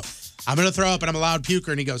him, I go, I'm gonna throw up and I'm a loud puker,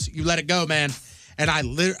 and he goes, you let it go, man. And I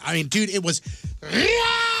mean, dude, it was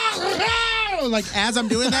like as I'm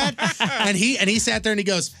doing that, and he sat there and he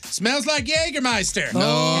goes, smells like Jägermeister.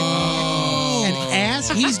 No. And as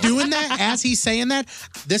he's doing that, as he's saying that,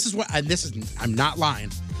 I'm not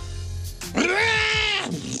lying.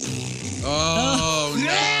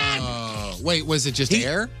 Oh no! Wait, was it just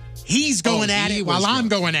air? He's going at it while I'm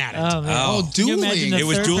going at it. Oh, man. Oh, dueling! It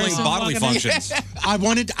was dueling bodily functions. I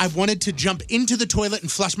wanted to jump into the toilet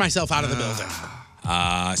and flush myself out of the building.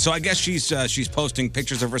 So I guess she's posting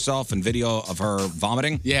pictures of herself and video of her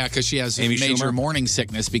vomiting. Yeah, because she has Amy major Schumer. morning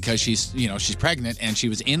sickness because she's pregnant and she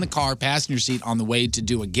was in the car passenger seat on the way to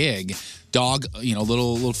do a gig. Dog,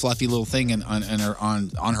 little fluffy little thing on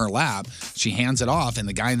her lap. She hands it off, and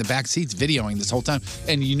the guy in the back seat's videoing this whole time.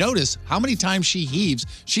 And you notice how many times she heaves.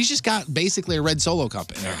 She's just got basically a red Solo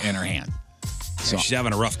cup in her hand. So she's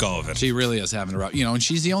having a rough go of it. She really is having a rough, and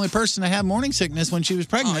she's the only person to have morning sickness when she was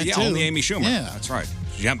pregnant. Oh, yeah, too. only Amy Schumer. Yeah, that's right.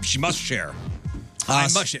 She must share.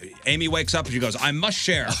 Amy wakes up and she goes, I must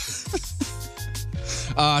share.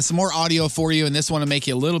 Some more audio for you, and this one will make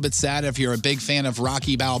you a little bit sad if you're a big fan of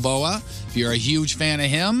Rocky Balboa. If you're a huge fan of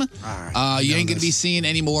him, you ain't going to be seeing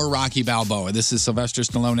any more Rocky Balboa. This is Sylvester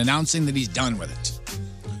Stallone announcing that he's done with it.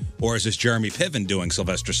 Or is this Jeremy Piven doing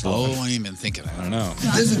Sylvester Stallone? Oh, I ain't even thinking of that. I don't know.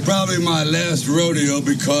 This is probably my last rodeo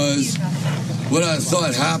because what I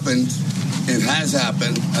thought happened, it has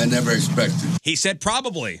happened, I never expected. He said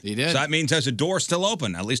probably. He did. So that means there's a door still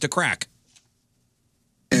open, at least a crack.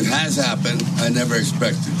 It has happened, I never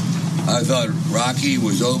expected. I thought Rocky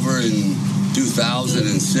was over in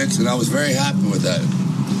 2006, and I was very happy with that.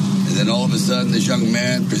 And then all of a sudden, this young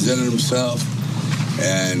man presented himself,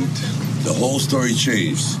 and the whole story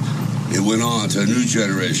changed. It went on to a new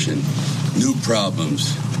generation, new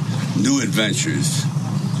problems, new adventures.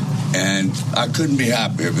 And I couldn't be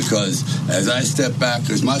happier because as I step back,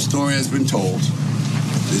 because my story has been told,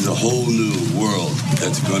 there's a whole new world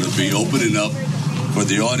that's going to be opening up for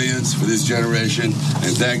the audience, for this generation.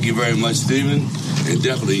 And thank you very much, Stephen. And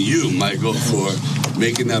definitely you, Michael, for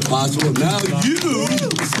making that possible. Now you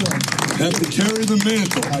have to carry the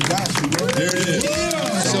mantle. I got you. There it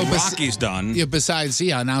is. So Rocky's done. Yeah, besides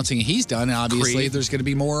announcing he's done, obviously Creed. there's going to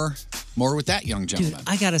be more with that young gentleman. Dude,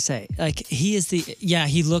 I gotta say, like he is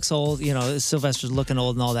he looks old, Sylvester's looking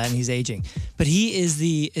old and all that, and he's aging. But he is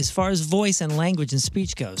as far as voice and language and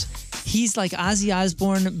speech goes, he's like Ozzy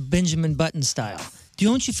Osbourne, Benjamin Button style.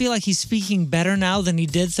 Don't you feel like he's speaking better now than he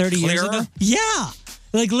did 30 years ago? Yeah.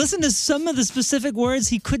 Like listen to some of the specific words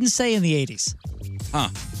he couldn't say in the 80s. Huh.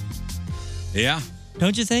 Yeah.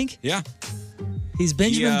 Don't you think? Yeah. He's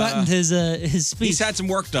Benjamin Buttoned his speech. He's had some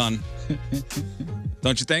work done.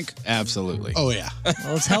 Don't you think? Absolutely. Oh, yeah.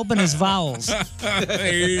 Well, it's helping his vowels.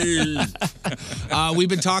 We've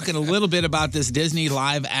been talking a little bit about this Disney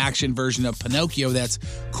live action version of Pinocchio that's,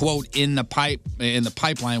 quote, in the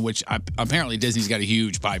pipeline, which apparently Disney's got a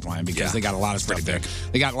huge pipeline because they got a lot of stuff there.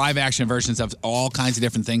 They got live action versions of all kinds of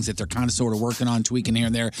different things that they're kind of sort of working on, tweaking here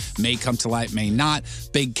and there. May come to light, may not.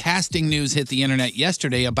 Big casting news hit the internet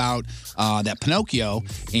yesterday about that Pinocchio.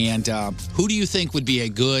 And who do you think would be a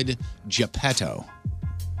good Geppetto?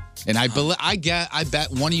 And I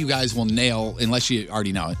bet one of you guys will nail, unless you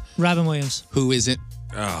already know it. Robin Williams. Who is it?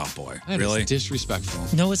 Oh boy, that really is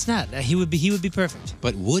disrespectful. No, it's not. He would be perfect.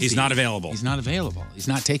 But he's not available? He's not available. He's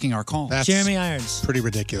not taking our call. That's Jeremy Irons. Pretty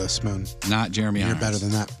ridiculous, Moon. Not Jeremy Irons. You're better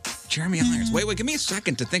than that. Jeremy Irons. Wait, give me a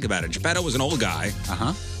second to think about it. Geppetto was an old guy.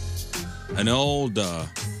 An old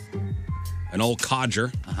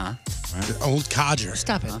codger. Right. Old codger.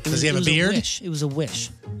 Stop it. Does he have a beard? It was a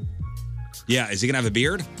wish. Yeah, is he gonna have a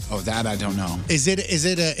beard? Oh, that I don't know. Is it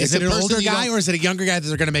an older guy or is it a younger guy that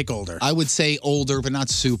they're going to make older? I would say older, but not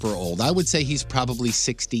super old. I would say he's probably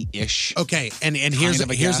 60-ish. Okay, and here's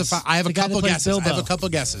I have a couple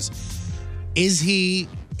guesses. Is he?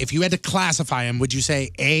 If you had to classify him, would you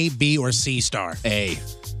say A, B, or C star? A.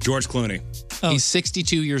 George Clooney. Oh. He's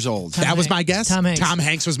 62 years old. That was my guess. Tom Hanks. Tom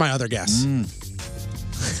Hanks was my other guess.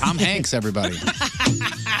 Tom Hanks, everybody.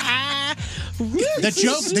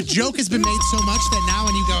 The joke has been made so much that now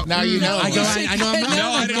when you go, now you know. I know I'm right.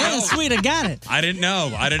 No, I didn't know. Sweet, I got it. I didn't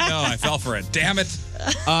know. I fell for it. Damn it.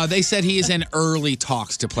 They said he is in early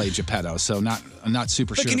talks to play Geppetto, so I'm not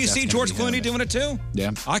super sure. But can you see George Clooney doing it too?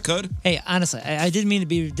 Yeah, I could. Hey, honestly, I didn't mean to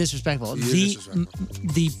be disrespectful.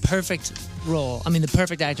 The perfect role, the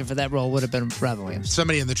perfect actor for that role would have been Robin Williams.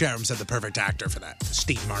 Somebody in the chat room said the perfect actor for that,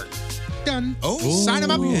 Steve Martin. Done. Oh, sign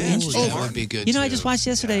him up. That would be good. I just watched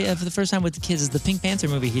yesterday for the first time with the kids is the Pink Panther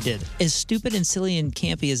movie he did. As stupid and silly and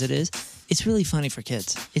campy as it is, it's really funny for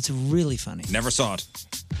kids. It's really funny. Never saw it.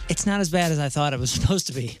 It's not as bad as I thought it was supposed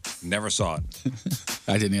to be. Never saw it.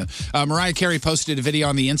 I didn't either. Mariah Carey posted a video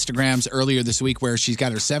on the Instagrams earlier this week where she's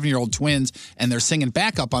got her 7-year-old twins and they're singing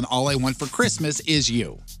backup on All I Want for Christmas Is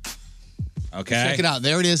You. Okay. Check it out.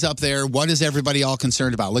 There it is up there. What is everybody all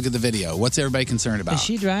concerned about? Look at the video. What's everybody concerned about? Is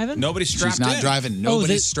she driving? Nobody's strapped in. She's not in. driving.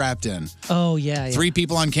 Nobody's strapped in. Oh, yeah. 3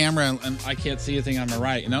 people on camera, and I can't see a thing on the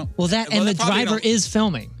right, Well, the driver is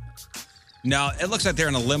filming. No, it looks like they're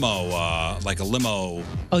in a limo, like a limo.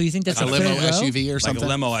 Oh, you think that's a limo SUV or something? Like a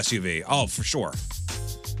limo SUV. Oh, for sure.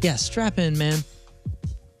 Yeah, strap in, man.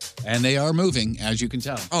 And they are moving, as you can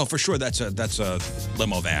tell. Oh, for sure. That's a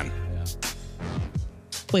limo van. Yeah.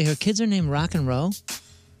 Wait, her kids are named Rock and Roll?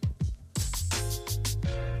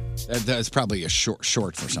 That's probably a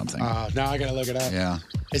short for something. Now I gotta look it up. Yeah.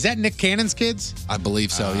 Is that Nick Cannon's kids? I believe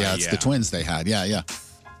so. Yeah, it's the twins they had. Yeah.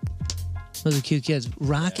 Those are cute kids.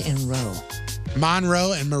 Rock and Roll.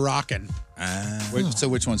 Monroe and Moroccan. So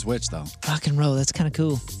which one's which, though? Rock and Roll. That's kind of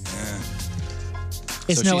cool. Yeah.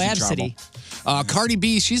 It's So no she's in Ab City. Cardi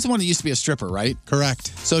B, she's the one that used to be a stripper, right?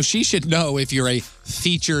 Correct. So she should know if you're a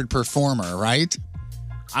featured performer, right?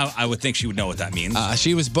 I would think she would know what that means.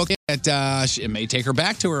 She was booked at, it may take her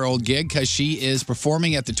back to her old gig because she is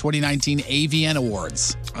performing at the 2019 AVN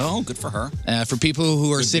Awards. Oh, good for her. For people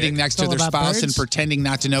who are Good sitting gig. next to All their about spouse and birds? pretending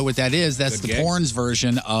not to know what that is, that's Good the gig. porn's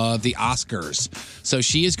version of the Oscars. So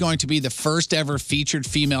she is going to be the first ever featured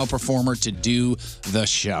female performer to do the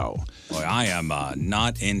show. Boy, I am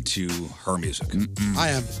not into her music. I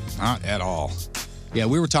am. Not at all. Yeah,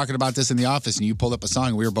 we were talking about this in the office, and you pulled up a song,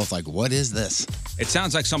 and we were both like, what is this? It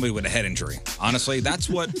sounds like somebody with a head injury. Honestly, that's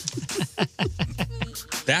what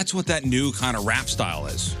that new kind of rap style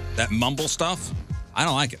is. That mumble stuff. I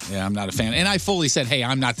don't like it. Yeah, I'm not a fan. And I fully said, hey,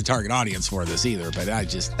 I'm not the target audience for this either, but I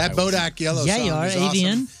just... That Bodak Yellow Yeah, song you are, is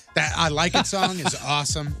AVN. awesome. That I Like It song is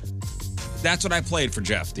awesome. That's what I played for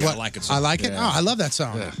Jeff. The I What? like it song. I Like It? Oh, I love that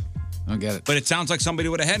song. I don't get it. But it sounds like somebody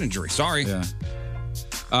with a head injury. Sorry. Yeah.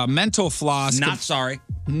 Mental Floss. Not sorry.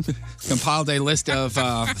 Compiled a list of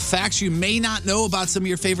facts you may not know about some of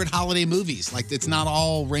your favorite holiday movies. Like, it's not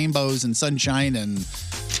all rainbows and sunshine and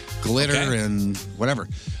glitter and whatever.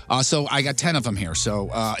 So I got 10 of them here. So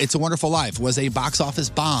It's a Wonderful Life was a box office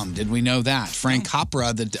bomb. Did we know that? Frank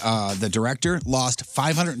Capra, the director, lost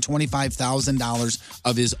 $525,000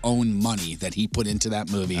 of his own money that he put into that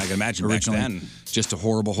movie. I can imagine originally. back then. Just a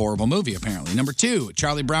horrible, horrible movie, apparently. Number 2,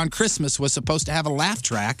 Charlie Brown Christmas was supposed to have a laugh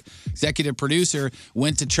track. Executive producer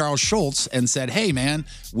went to Charles Schultz and said, hey, man,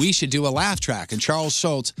 we should do a laugh track. And Charles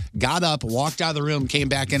Schultz got up, walked out of the room, came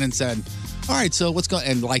back in and said, all right, so what's going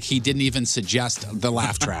on? And like he didn't even suggest the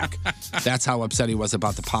laugh track. That's how upset he was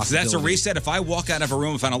about the So possibility. that's a reset. If I walk out of a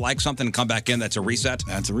room, if I don't like something and come back in, that's a reset?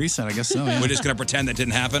 That's a reset, I guess so, yeah. We're just going to pretend that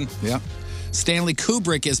didn't happen? Yeah. Stanley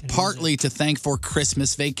Kubrick is partly to thank for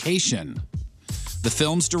Christmas Vacation. The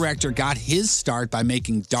film's director got his start by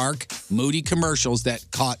making dark, moody commercials that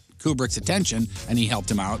caught Kubrick's attention, and he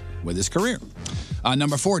helped him out with his career.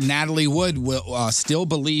 Number 4, Natalie Wood still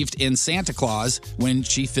believed in Santa Claus when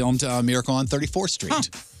she filmed Miracle on 34th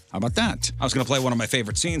Street. How about that? I was going to play one of my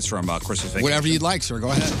favorite scenes from Christmas Vacation. Whatever you'd like, sir.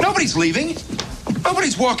 Go ahead. Nobody's leaving.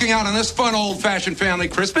 Nobody's walking out on this fun old-fashioned family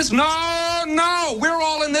Christmas. No, we're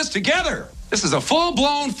all in this together. This is a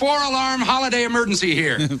full-blown 4-alarm holiday emergency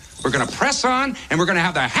here. We're going to press on, and we're going to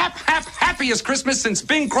have the happiest Christmas since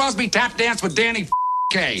Bing Crosby tap danced with Danny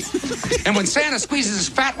Kaye. And when Santa squeezes his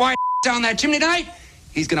fat white down that chimney tonight,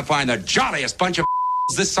 he's going to find the jolliest bunch of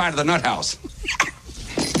this side of the nut house.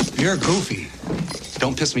 You're goofy.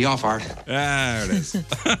 Don't piss me off, Art. There it is.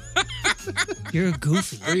 You're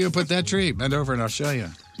goofy. Where are you going to put that tree? Bend over and I'll show you.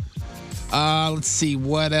 Let's see,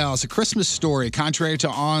 what else? A Christmas Story. Contrary to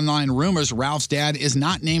online rumors, Ralph's dad is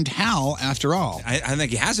not named Hal after all. I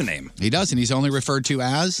think he has a name. He does, and he's only referred to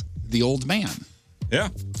as the old man. Yeah.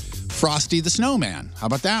 Frosty the Snowman. How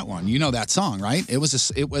about that one? You know that song, right? It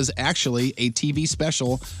was actually a TV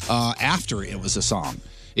special after it was a song.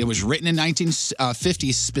 It was written in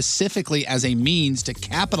 1950 specifically as a means to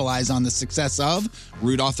capitalize on the success of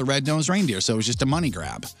Rudolph the Red-Nosed Reindeer, so it was just a money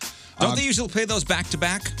grab. Don't they usually play those back to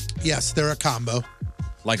back? Yes, they're a combo.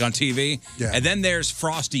 Like on TV? Yeah. And then there's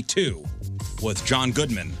Frosty 2 with John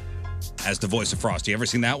Goodman as the voice of Frosty. Ever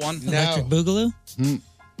seen that one? Electric Boogaloo?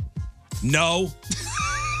 No.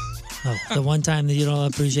 Oh, the one time that you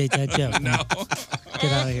don't appreciate that joke. No.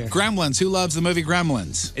 Get out of here. Gremlins. Who loves the movie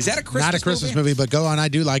Gremlins? Is that a Christmas Not a Christmas movie, but go on. I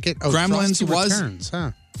do like it. Oh, Gremlins Frosty Returns,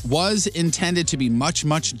 was intended to be much,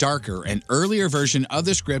 much darker. An earlier version of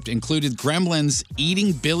the script included Gremlins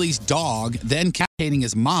eating Billy's dog, then decapitating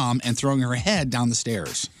his mom and throwing her head down the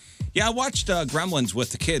stairs. Yeah, I watched Gremlins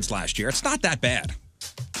with the kids last year. It's not that bad.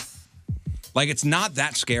 Like, it's not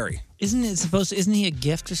that scary. Isn't he a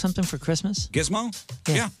gift or something for Christmas? Gizmo?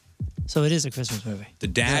 Yeah. So it is a Christmas movie. The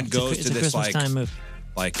dad goes it's to a this Christmas time movie.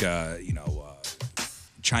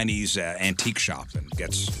 Chinese antique shop and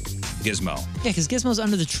gets Gizmo. Yeah, because Gizmo's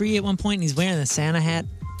under the tree at one point and he's wearing a Santa hat.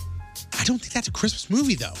 I don't think that's a Christmas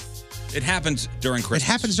movie, though. It happens during Christmas.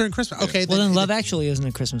 It happens during Christmas. Okay. Well, then Love Actually isn't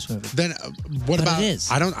a Christmas movie. Then what But about? it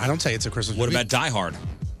is. I don't say it's a Christmas What movie. about Die Hard?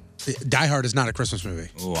 Die Hard is not a Christmas movie.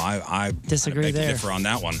 Oh, I disagree beg to there. differ on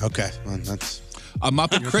that one. Okay, well, that's A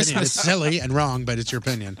Muppet your Christmas. opinion. It's silly and wrong, but it's your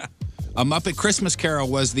opinion. A Muppet Christmas Carol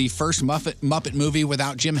was the first Muppet movie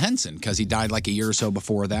without Jim Henson because he died like a year or so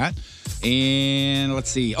before that. And let's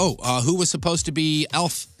see. Who was supposed to be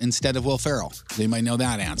Elf instead of Will Ferrell? They might know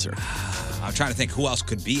that answer. I'm trying to think who else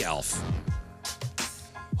could be Elf.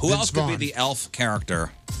 Who Vince else could be Vaughn. the Elf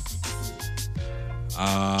character?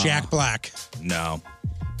 Jack Black, No.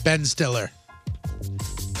 Ben Stiller.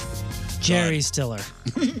 Jerry Stiller.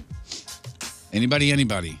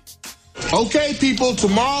 Anybody? Okay, people,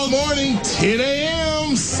 tomorrow morning, 10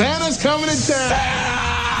 a.m., Santa's coming to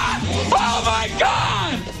town. Oh, my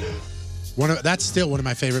God! That's still one of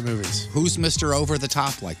my favorite movies. Who's Mr. Over the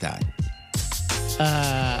Top like that?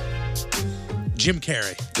 Jim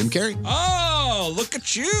Carrey. Jim Carrey? Oh, look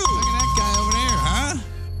at you. Look at that guy over there, huh?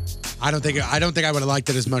 I don't think I would have liked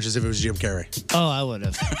it as much as if it was Jim Carrey. Oh, I would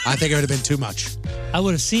have. I think it would have been too much. I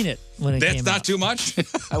would have seen it when it came out. That's not too much?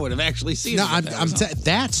 I would have actually seen No, it.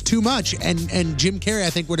 that's too much, and Jim Carrey I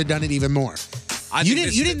think would have done it even more. You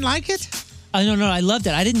didn't like it? No, I loved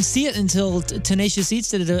it. I didn't see it until Tenacious Eats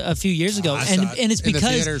did it a few years ago, I and saw it it's in the because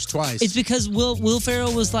theaters twice. It's because Will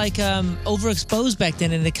Ferrell was like overexposed back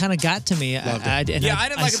then, and it kind of got to me. Loved it. I didn't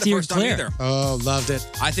like it the steered first time clear. either. Oh, loved it.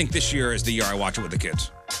 I think this year is the year I watch it with the kids.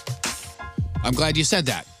 I'm glad you said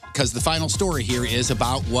that, because the final story here is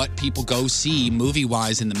about what people go see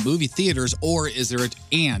movie-wise in the movie theaters, or is there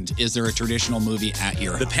a traditional movie at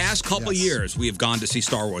your house? The past couple years, we have gone to see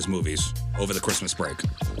Star Wars movies over the Christmas break.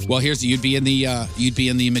 Well, you'd be in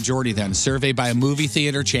the majority then. Survey by a movie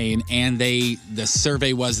theater chain, and the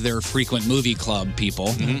survey was their frequent movie club people.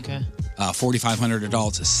 Mm-hmm. Okay. 4,500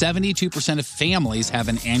 adults. 72% of families have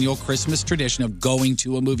an annual Christmas tradition of going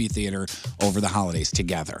to a movie theater over the holidays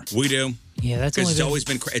together. We do. Yeah, that's Because only it's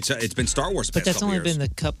been, always been it's been Star Wars. The but past that's couple only years. been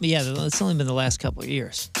the couple. Yeah, it's only been the last couple of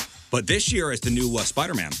years. But this year is the new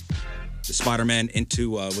Spider-Man. The Spider-Man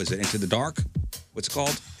Into the Dark? What's it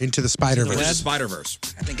called? Into the Spider-Verse. Into the Spider-Verse.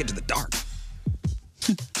 I think Into the Dark.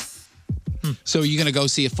 So you're going to go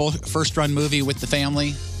see a first-run movie with the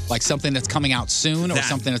family? Like something that's coming out soon, or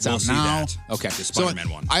something that's we'll out see now? that. Okay. The Spider-Man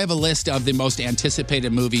one. I have a list of the most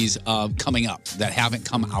anticipated movies coming up that haven't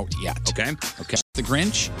come out yet. Okay. The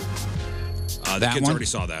Grinch. The kids already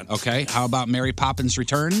saw that. Okay. How about Mary Poppins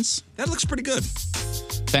Returns? That looks pretty good.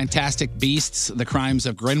 Fantastic Beasts: The Crimes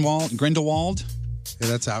of Grindelwald. Yeah,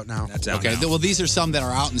 that's out now. That's out Okay. now. Well, these are some that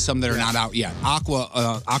are out and some that are not out yet.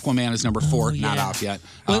 Aquaman is number 4, not out yet.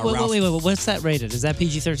 Wait, Ralph- what's that rated? Is that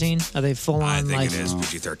PG-13? Are they full on? I think like, it is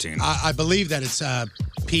PG-13. I believe that it's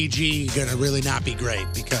PG gonna really not be great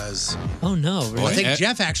because. Oh no! Really? Well, I think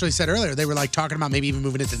Jeff actually said earlier they were like talking about maybe even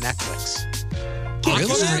moving it to Netflix.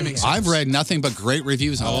 I've read nothing but great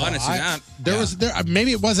reviews on Oh, it. I didn't see that. There was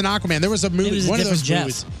maybe it wasn't Aquaman. There was a movie. It was a one of those different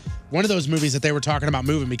movies. One of those movies that they were talking about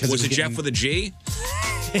moving because Was it getting- Jeff with a G?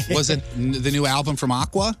 Was it the new album from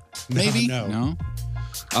Aqua? Maybe? No.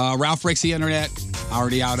 Ralph Breaks the Internet,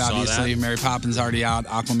 already out, Saw obviously. that. Mary Poppins already out.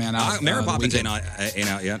 Aquaman out. Mary the Poppins weekend. ain't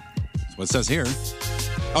out yet. That's what it says here.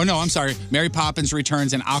 Oh, no, I'm sorry. Mary Poppins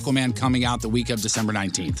returns and Aquaman coming out the week of December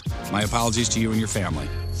 19th. My apologies to you and your family.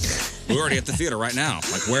 We're already at the theater right now.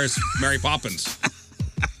 Like, where's Mary Poppins?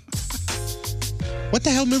 What the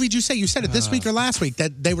hell movie did you say? You said it this week or last week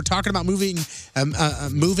that they were talking about moving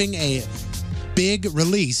a big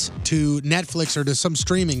release to Netflix or to some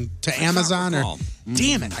streaming to Amazon or.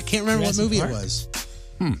 Damn it! I can't remember what movie it was.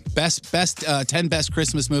 Best 10 best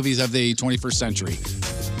Christmas movies of the 21st century,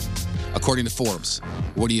 according to Forbes.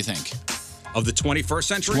 What do you think? Of the 21st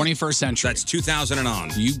century? 21st century. That's 2000 and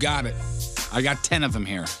on. You got it. I got 10 of them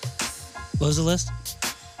here. What was the list?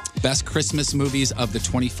 Best Christmas movies of the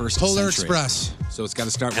 21st century. Polar Express. So it's got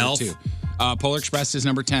to start with Elf. 2. Polar Express is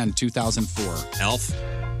number 10, 2004.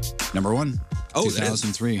 Elf. Number 1, Oh, that is.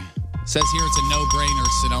 2003. Says here it's a no-brainer,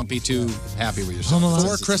 so don't be too happy with yourself. Home Alone. It says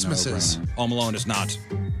Four it's a Christmases. no-brainer. Home Alone is not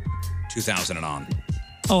 2000 and on.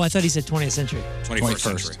 Oh, I thought he said 20th century. 21st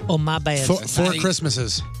century. Oh, my bad. Four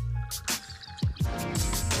Christmases.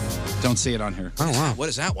 Don't see it on here. Oh wow! What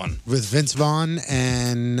is that one? With Vince Vaughn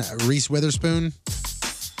and Reese Witherspoon.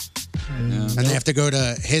 And they have to go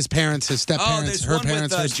to his parents, his step Oh, parents, there's her one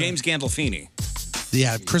parents. with her James Gandolfini.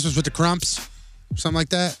 Yeah, Christmas with the Crumps, something like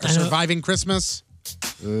that. Or I know- Surviving Christmas.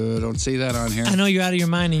 Don't see that on here. I know you're out of your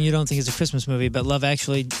mind and you don't think it's a Christmas movie, but Love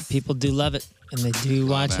Actually, people do love it and they do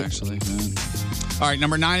watch it. Actually. All right,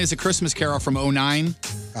 number 9 is A Christmas Carol from 2009.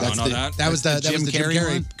 That's know that. That was the Jim Jim Carrey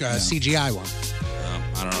Carrey one? CGI one.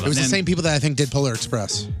 I don't know. It was the then- same people that I think did Polar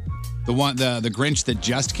Express. The one, the Grinch that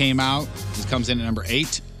just came out, this comes in at number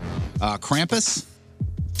 8. Krampus.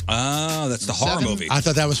 Oh, that's the horror 7. movie. I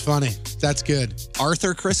thought that was funny. That's good.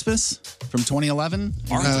 Arthur Christmas from 2011.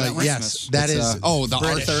 Yes, that is. the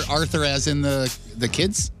British. Arthur as in the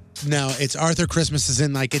kids. No, it's Arthur Christmas is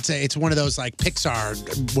in like it's one of those like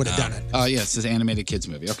Pixar would have done it. Yeah, it's an animated kids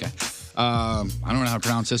movie. Okay. I don't know how to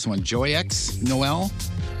pronounce this one. Joy X Noel.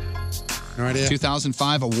 No idea.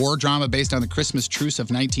 2005, a war drama based on the Christmas truce of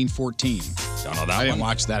 1914. Don't know that I didn't one.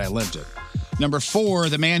 watch that. I lived it. Number 4,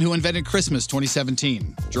 The Man Who Invented Christmas,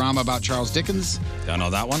 2017. Drama about Charles Dickens. Don't know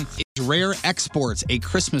that one. Rare Exports, A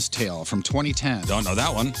Christmas Tale from 2010. Don't know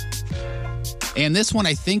that one. And this one,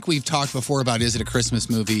 I think we've talked before about, is it a Christmas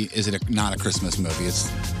movie? Is it not a Christmas movie? It's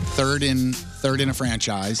third in a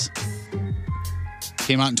franchise.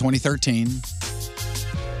 Came out in 2013.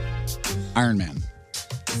 Iron Man.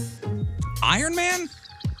 Iron Man?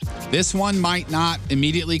 This one might not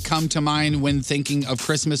immediately come to mind when thinking of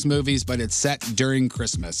Christmas movies, but it's set during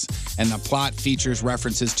Christmas, and the plot features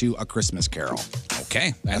references to A Christmas Carol.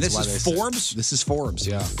 Okay. And this is Forbes? This is Forbes,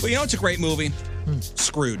 yeah. Well, you know it's a great movie?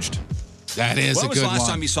 Scrooged. That is When a was good the last one.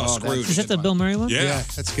 time you saw Oh, Scrooge? Is that the Bill Murray one? Yeah.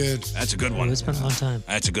 That's good. That's a good one. It's been a long time.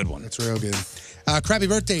 That's a good one. That's real good. Crappy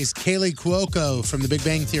birthdays. Kaylee Cuoco from The Big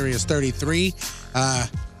Bang Theory is 33.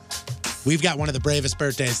 We've got one of the bravest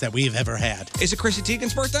birthdays that we've ever had. Is it Chrissy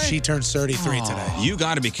Teigen's birthday? She turns 33 today. You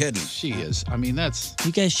got to be kidding. She is. I mean, that's...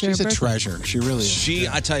 You guys share She's a a birthday? treasure. She really is.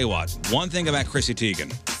 I tell you what, one thing about Chrissy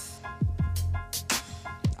Teigen,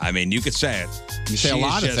 I mean, you could say it. You say a She is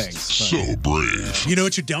lot of just things. So brave. You know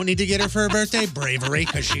what you don't need to get her for her birthday? Bravery,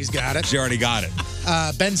 because she's got it. She already got it.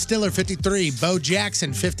 Ben Stiller, 53. Bo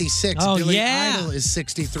Jackson, 56. Oh, Billy yeah. Idol is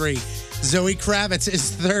 63. Zoe Kravitz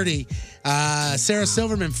is 30. Sarah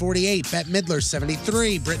Silverman, 48. Bette Midler,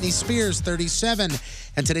 73. Britney Spears, 37.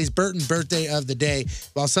 And today's Burton birthday of the day.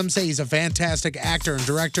 While some say he's a fantastic actor and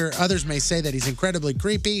director, others may say that he's incredibly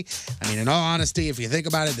creepy. I mean, in all honesty, if you think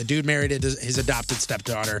about it, the dude married his adopted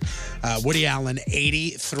stepdaughter. Woody Allen,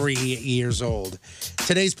 83 years old.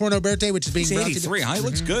 Today's porno birthday, which is being He's brought 83, huh? He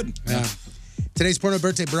looks good. Yeah. Today's porno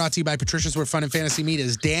birthday brought to you by Patricia's Where Fun and Fantasy Meet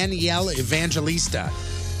is Danielle Evangelista.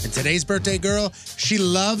 And today's birthday girl, she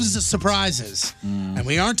loves surprises. And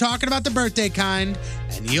we aren't talking about the birthday kind,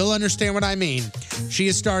 and you'll understand what I mean. She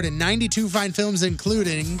has starred in 92 fine films,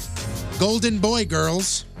 including Golden Boy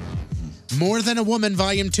Girls, More Than a Woman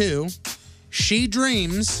Volume 2, She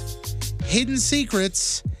Dreams, Hidden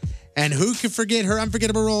Secrets, and who could forget her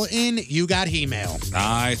unforgettable role in You Got He-Mail.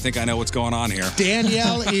 I think I know what's going on here.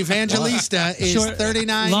 Danielle Evangelista is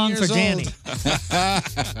 39 long years for Danny. old.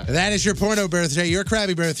 That is your porno birthday, your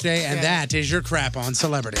crabby birthday, and that is your crap on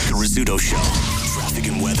celebrities. The Rizzuto Show. Traffic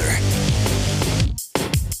and weather.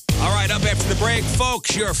 All right, up after the break,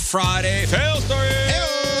 folks, your Friday fail story.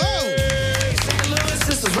 St. Louis,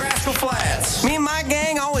 this is Rascal Flats. Me and my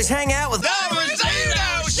gang always hang out with The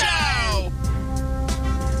Rizzuto Show.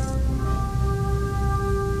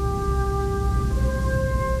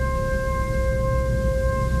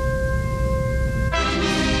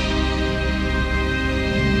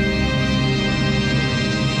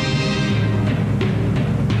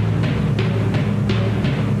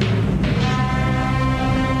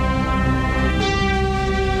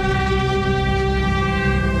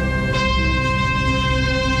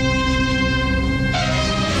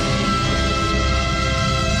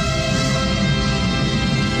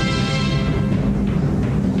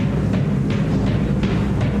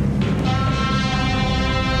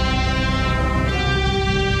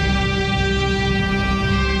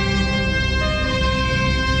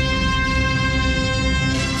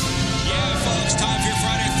 Yeah, folks, time for your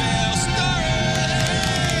Friday fail story.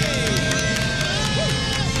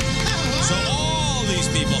 So all these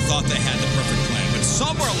people thought they had the perfect plan, but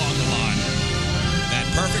somewhere along the line, that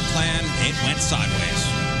perfect plan, it went sideways.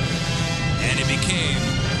 And it became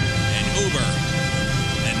an uber,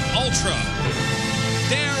 an ultra,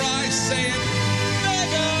 dare I say it,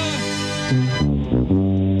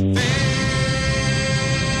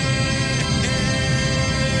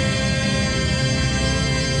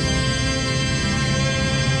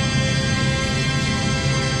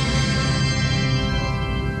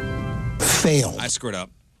 Fail. I screwed up.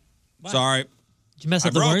 Sorry. Did you mess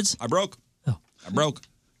up the words? I broke. Oh. I broke.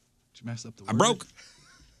 Did you mess up the I broke.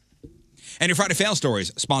 And your Friday fail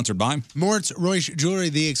stories sponsored by Moritz Royce Jewelry,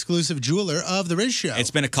 the exclusive jeweler of the Riz Show. It's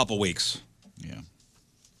been a couple weeks. Yeah.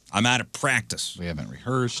 I'm out of practice. We haven't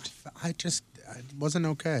rehearsed. I wasn't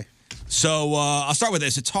okay. So I'll start with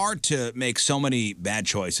this. It's hard to make so many bad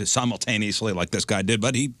choices simultaneously like this guy did,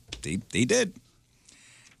 but he did.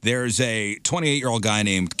 There's a 28-year-old guy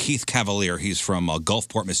named Keith Cavalier. He's from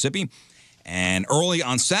Gulfport, Mississippi. And early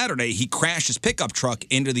on Saturday, he crashed his pickup truck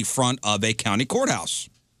into the front of a county courthouse.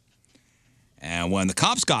 And when the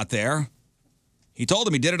cops got there, he told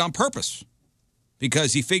them he did it on purpose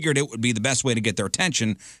because he figured it would be the best way to get their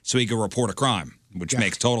attention so he could report a crime, which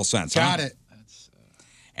makes total sense. Got it.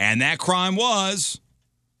 And that crime was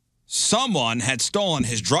someone had stolen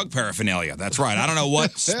his drug paraphernalia. That's right. I don't know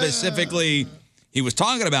what specifically he was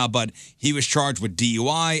talking about, but he was charged with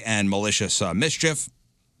DUI and malicious mischief.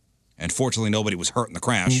 And fortunately, nobody was hurt in the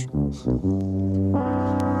crash.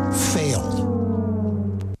 Failed.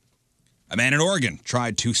 A man in Oregon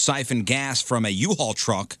tried to siphon gas from a U-Haul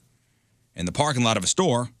truck in the parking lot of a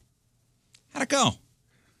store. How'd it go?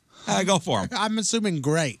 How'd it go for him? I'm assuming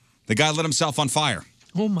great. The guy lit himself on fire.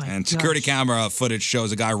 Oh my! And security camera footage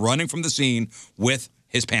shows a guy running from the scene with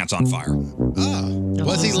his pants on fire.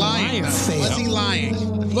 Was he lying? Was he lying?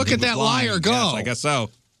 Look at that liar go. Yes, I guess so.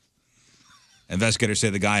 Investigators say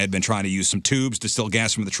the guy had been trying to use some tubes to distill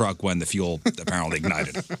gas from the truck when the fuel apparently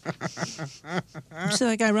ignited. You see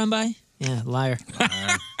that guy run by? Yeah, liar.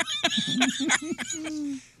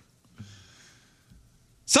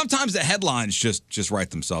 Sometimes the headlines just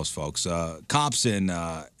write themselves, folks. Cops in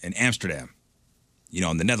Amsterdam,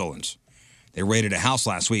 in the Netherlands, they raided a house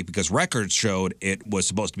last week because records showed it was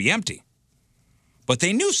supposed to be empty. But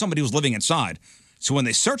they knew somebody was living inside. So when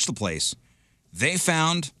they searched the place, they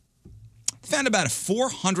found about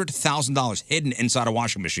 $400,000 hidden inside a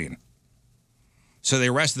washing machine. So they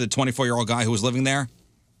arrested the 24-year-old guy who was living there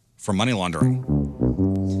for money laundering.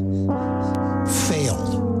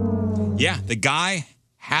 Failed. Yeah, the guy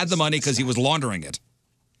had the money because he was laundering it.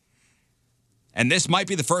 And this might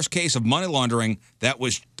be the first case of money laundering that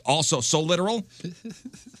was also so literal.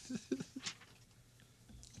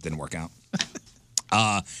 Didn't work out.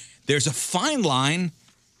 There's a fine line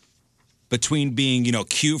between being,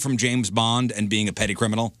 Q from James Bond and being a petty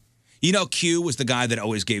criminal. Q was the guy that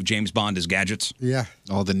always gave James Bond his gadgets. Yeah.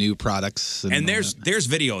 All the new products. And there's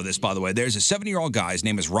video of this, by the way. There's a 7-year-old guy. His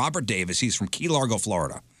name is Robert Davis. He's from Key Largo,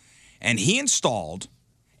 Florida. And he installed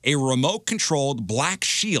a remote-controlled black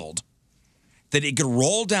shield that he could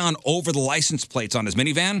roll down over the license plates on his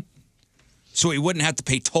minivan so he wouldn't have to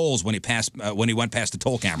pay tolls when he went past the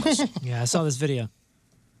toll cameras. Yeah, I saw this video.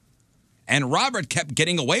 And Robert kept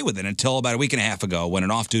getting away with it until about a week and a half ago when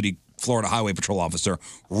an off-duty Florida Highway Patrol officer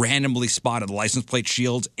randomly spotted the license plate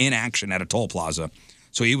shields in action at a toll plaza.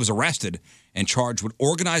 So he was arrested and charged with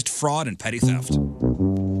organized fraud and petty theft.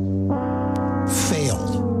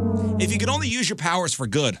 Failed. If you could only use your powers for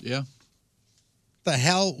good. Yeah. The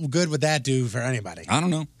hell good would that do for anybody? I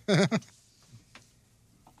don't know.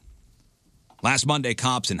 Last Monday,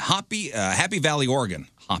 cops in Happy Valley, Oregon,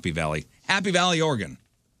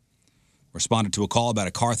 responded to a call about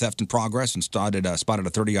a car theft in progress and spotted a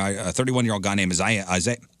 31-year-old guy named Isaiah.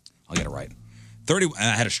 I'll get it right. I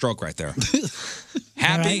had a stroke right there.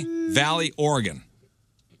 Happy Valley, Oregon.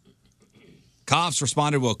 Cops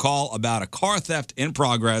responded to a call about a car theft in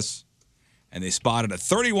progress, and they spotted a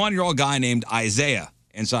 31-year-old guy named Isaiah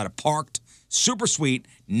inside a parked, super sweet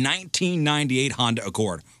 1998 Honda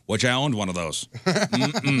Accord, which I owned one of those.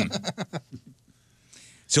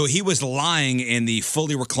 So he was lying in the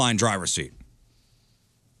fully reclined driver's seat.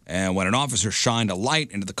 And when an officer shined a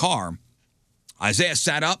light into the car, Isaiah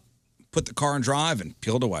sat up, put the car in drive, and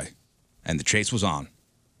peeled away. And the chase was on.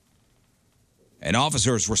 And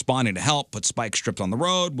officers responding to help put spike strips on the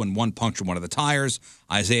road. When one punctured one of the tires,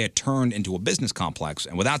 Isaiah turned into a business complex.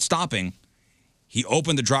 And without stopping, he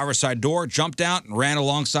opened the driver's side door, jumped out, and ran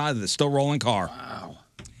alongside the still rolling car. Wow.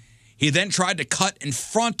 He then tried to cut in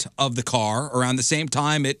front of the car around the same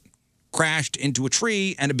time it crashed into a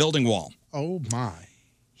tree and a building wall. Oh, my.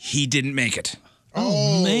 He didn't make it.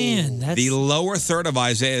 Oh, man. The lower third of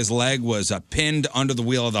Isaiah's leg was pinned under the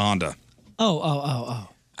wheel of the Honda. Oh.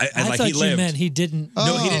 I like thought he lived. You meant he didn't.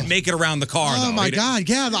 No, he didn't make it around the car, though. Oh, my God.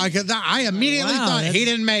 Yeah, I immediately thought he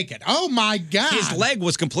didn't make it. Oh, my God. His leg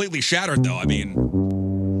was completely shattered, though. I mean.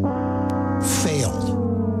 Failed.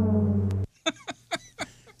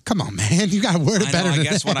 Come on, man. You got to word it better than that. I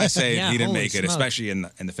guess when I say yeah, he didn't make it, smoke. especially in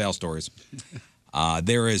the fail stories.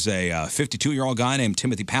 There is a 52-year-old guy named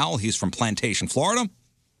Timothy Powell. He's from Plantation, Florida.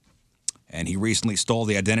 And he recently stole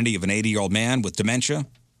the identity of an 80-year-old man with dementia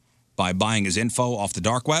by buying his info off the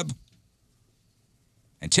dark web.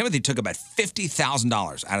 And Timothy took about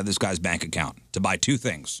 $50,000 out of this guy's bank account to buy two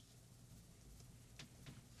things.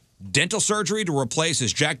 Dental surgery to replace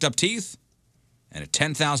his jacked up teeth and a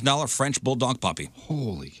 $10,000 French bulldog puppy.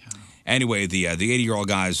 Holy cow. Anyway, the 80-year-old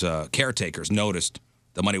guy's caretakers noticed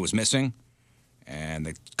the money was missing, and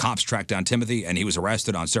the cops tracked down Timothy, and he was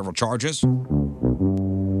arrested on several charges. Failed.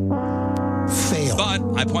 But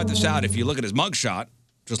I point this out, if you look at his mugshot,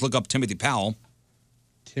 just look up Timothy Powell.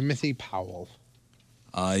 Timothy Powell.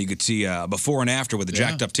 You could see before and after with the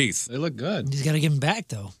jacked up teeth. They look good. He's got to give him back,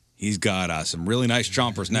 though. He's got some really nice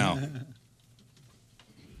chompers now.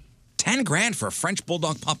 $10,000 for a French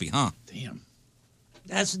bulldog puppy, huh? Damn.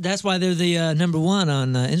 That's why they're the number one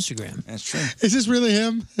on Instagram. That's true. Is this really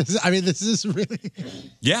him? This is really.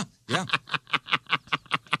 Yeah.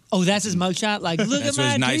 Oh, that's his mugshot? Like, look That's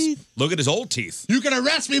at my his teeth. Look at his old teeth. You can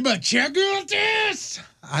arrest me, but check out this.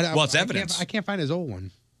 Well, it's evidence. I can't find his old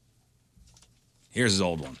one. Here's his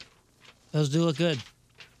old one. Those do look good.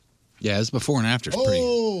 Yeah, his before and after is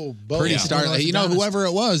pretty Boy. startling. Whoever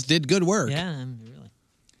it was did good work. Yeah, really.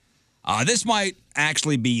 This might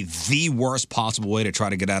actually be the worst possible way to try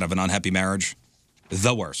to get out of an unhappy marriage.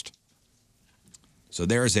 The worst. So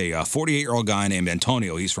there's a 48-year-old guy named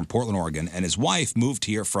Antonio. He's from Portland, Oregon, and his wife moved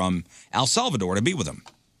here from El Salvador to be with him.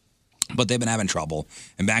 But they've been having trouble,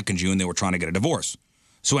 and back in June, they were trying to get a divorce.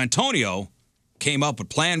 So Antonio came up with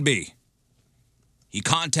Plan B. He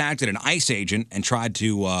contacted an ICE agent and tried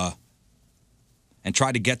to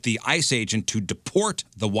get the ICE agent to deport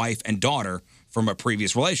the wife and daughter from a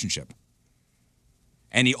previous relationship.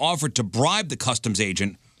 And he offered to bribe the customs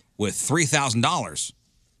agent with $3,000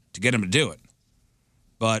 to get him to do it.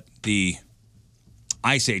 But the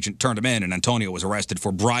ICE agent turned him in, and Antonio was arrested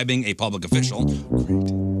for bribing a public official.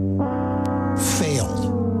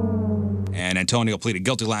 Failed. And Antonio pleaded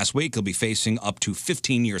guilty last week. He'll be facing up to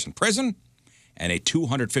 15 years in prison and a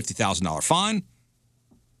 $250,000 fine.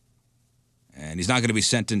 And he's not going to be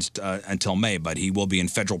sentenced until May, but he will be in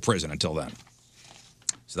federal prison until then.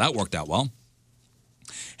 So that worked out well.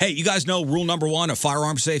 Hey, you guys know rule number 1 of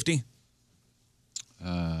firearm safety?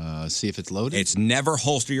 See if it's loaded? It's never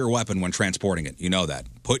holster your weapon when transporting it. You know that.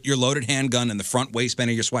 Put your loaded handgun in the front waistband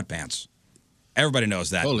of your sweatpants. Everybody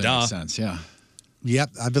knows that. Totally Duh. makes sense, yeah.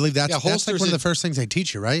 Yep, I believe that's like holsters one of the first things they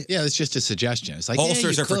teach you, right? Yeah, it's just a suggestion. It's like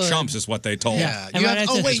Holsters yeah, are for could. chumps, is what they told. Yeah. You have,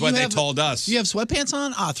 is what they told us. You have sweatpants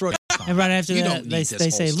on? Throw it on. And right after You that, don't need they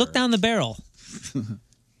this say, look down the barrel.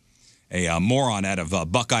 A moron out of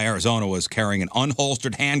Buckeye, Arizona was carrying an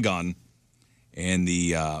unholstered handgun in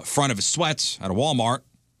the front of his sweats at a Walmart.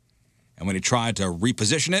 And when he tried to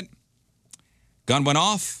reposition it, gun went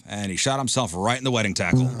off, and he shot himself right in the wedding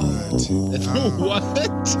tackle. What?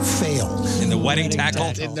 Failed. In the wedding tackle?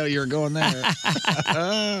 I didn't know you were going there.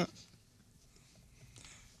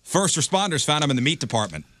 First responders found him in the meat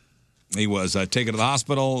department. He was taken to the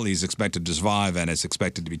hospital. He's expected to survive and is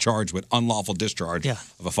expected to be charged with unlawful discharge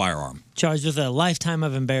of a firearm. Charged with a lifetime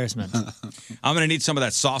of embarrassment. I'm going to need some of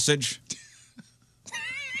that sausage.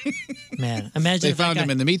 Man, imagine They if that found guy- him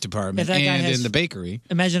in the meat department if that guy and has- in the bakery.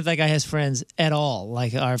 Imagine if that guy has friends at all,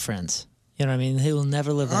 like our friends. You know what I mean? He will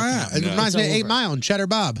never live Oh, that yeah. down. It reminds me of It's 8 over. Mile and Cheddar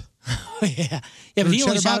Bob. Yeah, but he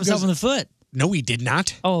only shot himself in the foot. No, he did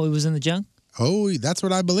not. Oh, he was in the junk? Oh, that's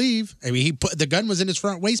what I believe. I mean, the gun was in his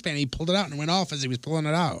front waistband. He pulled it out and it went off as he was pulling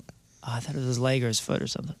it out. Oh, I thought it was his leg or his foot or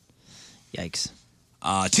something. Yikes.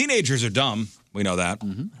 Teenagers are dumb. We know that.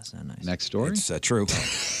 That's not nice. Next story. It's true.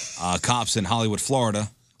 Cops in Hollywood, Florida.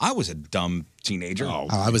 I was a dumb teenager. Oh,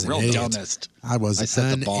 I was an Real idiot. dumbest. I was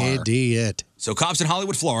an idiot. So cops in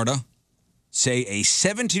Hollywood, Florida say a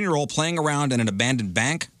 17-year-old playing around in an abandoned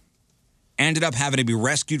bank ended up having to be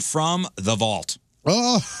rescued from the vault.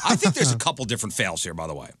 Oh. I think there's a couple different fails here, by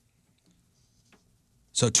the way.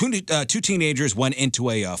 So two teenagers went into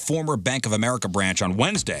a former Bank of America branch on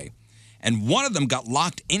Wednesday, and one of them got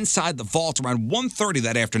locked inside the vault around 1:30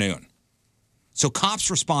 that afternoon. So cops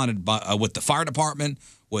responded with the fire department,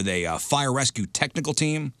 with a fire rescue technical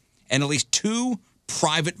team, and at least 2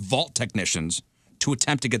 private vault technicians to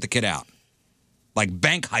attempt to get the kid out. Like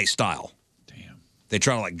bank heist style. Damn. They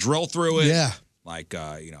try to like drill through it. Yeah. Like,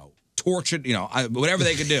 torch it, whatever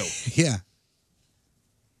they could do. Yeah.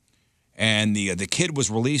 And the kid was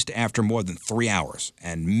released after more than 3 hours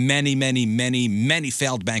and many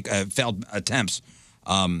failed attempts.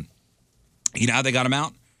 You know how they got him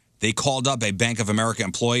out? They called up a Bank of America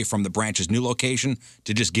employee from the branch's new location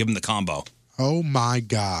to just give him the combo. Oh, my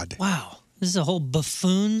God. Wow. This is a whole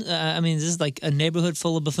buffoon. This is like a neighborhood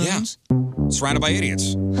full of buffoons. Surrounded by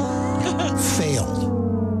idiots.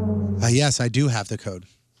 Failed. Yes, I do have the code.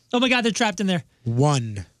 Oh my God, they're trapped in there.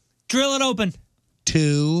 1. Drill it open.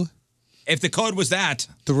 2. If the code was that,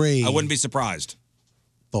 3. I wouldn't be surprised.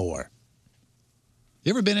 4. You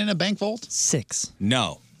ever been in a bank vault? 6.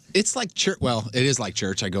 No. It's like church. Well, it is like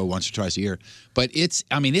church. I go once or twice a year. But it's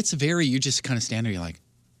very, you just kind of stand there, you're like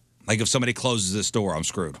if somebody closes this door, I'm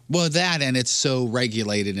screwed. Well, that, and it's so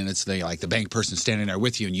regulated, and it's the bank person standing there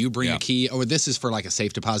with you, and you bring a key. Oh, this is for like a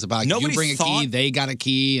safe deposit box. Nobody you bring a key, they got a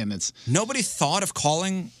key, and it's. Nobody thought of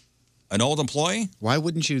calling an old employee? Why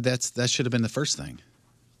wouldn't you? That should have been the first thing.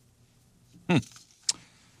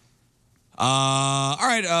 All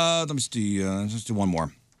right, let me see. Let's do one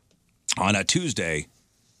more. On a Tuesday,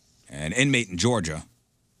 an inmate in Georgia,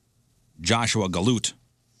 Joshua Galut,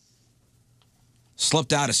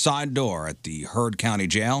 slipped out a side door at the Heard County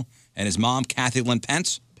Jail, and his mom, Kathy Lynn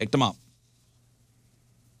Pence, picked him up.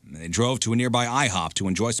 And they drove to a nearby IHOP to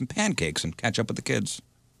enjoy some pancakes and catch up with the kids.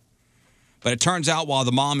 But it turns out while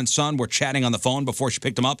the mom and son were chatting on the phone before she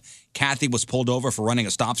picked him up, Kathy was pulled over for running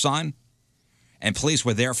a stop sign, and police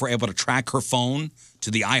were therefore able to track her phone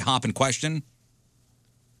to the IHOP in question,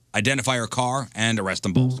 identify her car, and arrest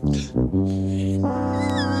them both.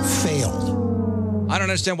 Failed. I don't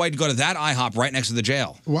understand why you'd go to that IHOP right next to the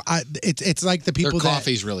jail. Well, it's like the people. Their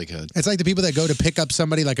coffee's really good. It's like the people that go to pick up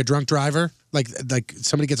somebody, like a drunk driver, like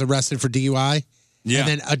somebody gets arrested for DUI, and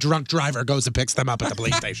then a drunk driver goes and picks them up at the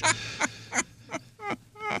police station.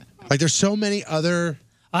 Like, there's so many other.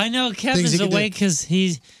 I know Kevin's awake because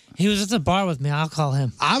he was at the bar with me. I'll call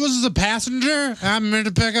him. I was a passenger. I'm here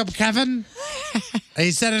to pick up Kevin.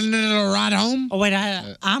 He said it needed a ride home. Oh wait,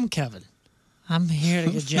 I'm Kevin. I'm here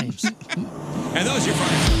to get James. And those are your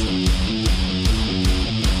friends.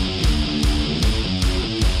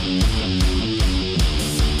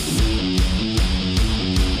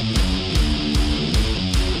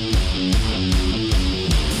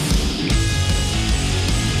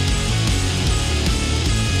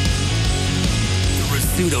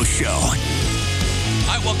 Rizzuto Show. All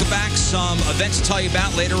right, welcome back. Some events to tell you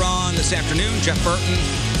about later on this afternoon. Jeff Burton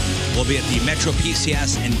will be at the Metro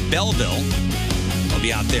PCS in Belleville. I'll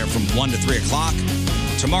be out there from 1 to 3 o'clock.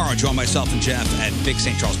 Tomorrow, join myself and Jeff at Big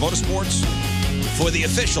St. Charles Motorsports for the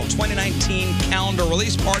official 2019 calendar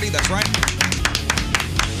release party. That's right.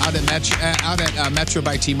 Out at Metro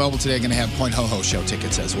by T-Mobile today, going to have Point Ho-Ho show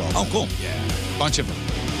tickets as well. Oh, cool. Yeah, bunch of them.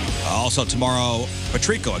 Also tomorrow,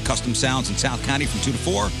 Patrico at Custom Sounds in South County from 2 to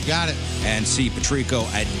 4. Got it. And see Patrico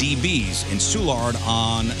at DB's in Soulard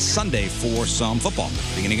on Sunday for some football,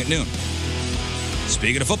 beginning at noon.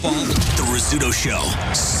 Speaking of football, The Rizzuto Show.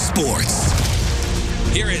 Sports.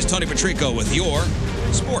 Here is Tony Patrico with your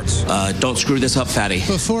sports. Don't screw this up, fatty.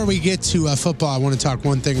 Before we get to football, I want to talk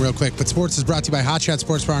one thing real quick. But sports is brought to you by Hot Shot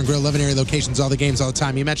Sports Bar and Grill, 11 area locations, all the games, all the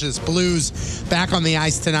time. You mentioned this. Blues back on the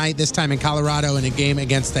ice tonight, this time in Colorado in a game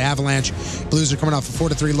against the Avalanche. Blues are coming off a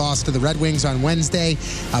 4-3 loss to the Red Wings on Wednesday.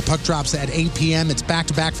 Puck drops at 8 p.m. It's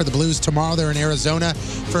back-to-back for the Blues. Tomorrow they're in Arizona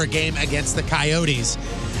for a game against the Coyotes.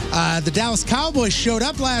 The Dallas Cowboys showed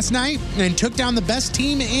up last night and took down the best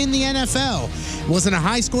team in the NFL. It wasn't a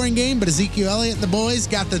high-scoring game, but Ezekiel Elliott and the boys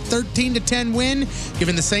got the 13-10 win,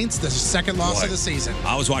 giving the Saints the second loss of the season.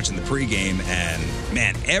 I was watching the pregame, and,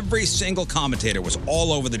 man, every single commentator was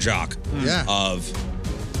all over the jock of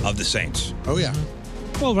the Saints. Oh, yeah.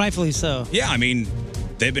 Well, rightfully so. Yeah, I mean,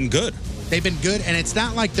 they've been good. They've been good, and it's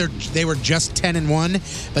not like they were just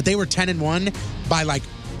 10-1, but they were 10-1 by, like,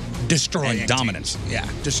 destroying and dominance. Teams. Yeah,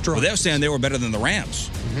 destroying. Well, they were saying they were better than the Rams.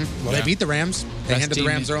 Mm-hmm. Well, they beat the Rams. They handed the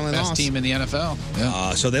Rams their only loss. Best team in the NFL.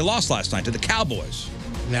 Yeah. So they lost last night to the Cowboys.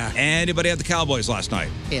 Yeah. Anybody had the Cowboys last night?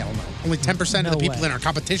 Hell no. Only 10% of the people in our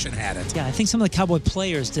competition had it. Yeah, I think some of the Cowboy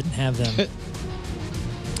players didn't have them.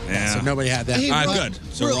 Yeah. So nobody had that. Hey, all right, good.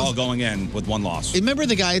 So we're all going in with one loss. Remember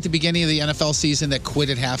the guy at the beginning of the NFL season that quit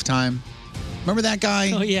at halftime? Remember that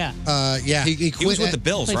guy? Oh, yeah. Yeah. He quit. He was with the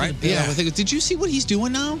Bills, right? Yeah. Did you see what he's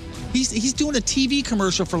doing now? He's doing a TV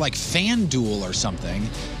commercial for like FanDuel or something.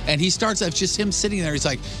 And he starts off just him sitting there. He's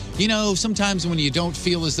like, you know, sometimes when you don't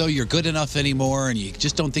feel as though you're good enough anymore and you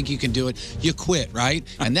just don't think you can do it, you quit, right?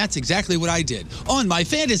 And that's exactly what I did on my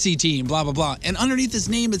fantasy team, blah, blah, blah. And underneath his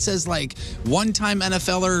name, it says like one-time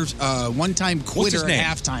NFLer, one-time quitter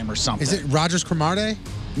at halftime or something. Is it Rogers Cromartie?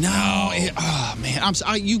 No. Oh, man.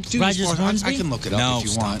 You do Rogers this. I can look it up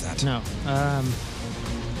if you want. That. No.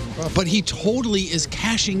 But he totally is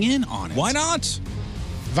cashing in on it. Why not?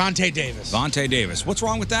 Vontae Davis. Vontae Davis. What's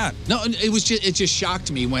wrong with that? No, it just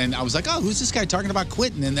shocked me when I was like, oh, who's this guy talking about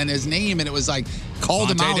quitting? And then his name, and it was like, called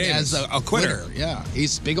Vontae him out Davis. as a quitter. Yeah.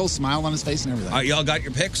 He's big old smile on his face and everything. All right, y'all got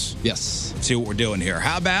your picks? Yes. Let's see what we're doing here.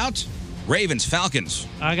 How about Ravens, Falcons?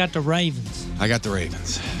 I got the Ravens. I got the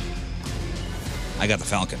Ravens. I got the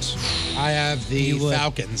Falcons. I have the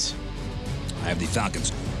Falcons. I have the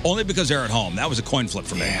Falcons. Only because they're at home. That was a coin flip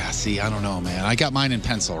for me. Yeah, see, I don't know, man. I got mine in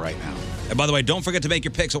pencil right now. And by the way, don't forget to make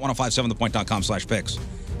your picks at 1057thepoint.com/picks.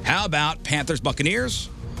 How about Panthers, Buccaneers?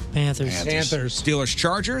 Panthers. Steelers,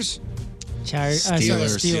 Chargers?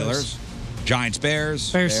 Steelers. Giants,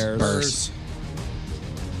 Bears? Bears.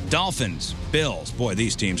 Dolphins, Bills. Boy,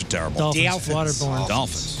 these teams are terrible. Dolphins. Waterborne.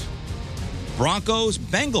 Dolphins. Broncos,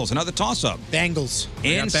 Bengals. Another toss-up. Bengals.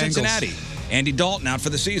 In Cincinnati. Andy Dalton out for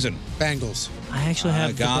the season. Bengals. I actually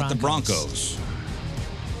have the Broncos.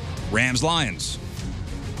 Rams, Lions.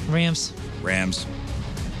 Rams.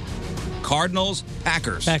 Cardinals,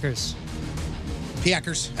 Packers. Packers.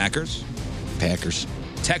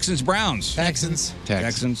 Texans, Browns. Texans.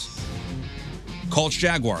 Colts,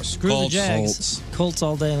 Jaguars. Screw the Jags. Colts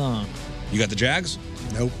all day long. You got the Jags?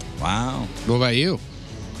 Nope. Wow. What about you?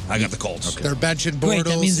 I got the Colts. Okay. They're benching Bortles. Wait,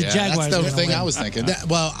 that means the Jaguars that's are the thing win. I was thinking.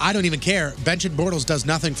 Well, I don't even care. Benching Bortles does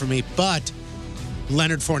nothing for me, but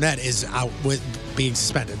Leonard Fournette is out with being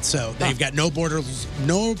suspended. So they've got no Bortles,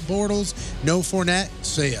 no Fournette.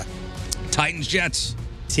 See ya. Titans, Jets.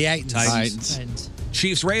 Titans.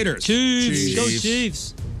 Chiefs, Raiders. Chiefs. Go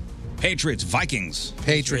Chiefs. Patriots, Vikings.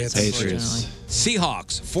 Patriots.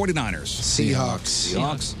 Seahawks, 49ers.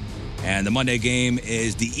 Seahawks. And the Monday game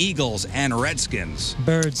is the Eagles and Redskins.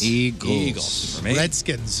 Birds. Eagles. For me.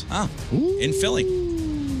 Redskins. In Philly.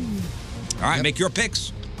 All right, make your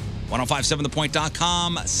picks.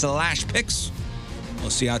 1057thepoint.com/picks. We'll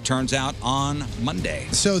see how it turns out on Monday.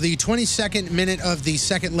 So the 22nd minute of the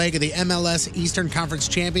second leg of the MLS Eastern Conference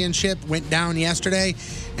Championship went down yesterday,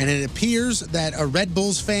 and it appears that a Red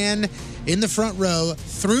Bulls fan in the front row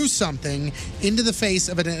threw something into the face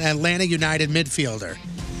of an Atlanta United midfielder.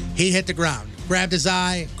 He hit the ground, grabbed his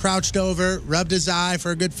eye, crouched over, rubbed his eye for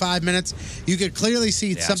a good 5 minutes. You could clearly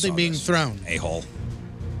see something being thrown. A-hole.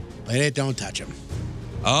 But it don't touch him.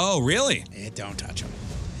 Oh, really? It don't touch him.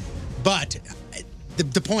 But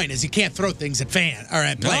the point is, you can't throw things at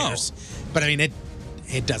players. But I mean, it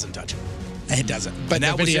doesn't touch him. It doesn't. But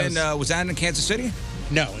and that was that in Kansas City?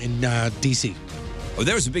 No, in D.C. Oh,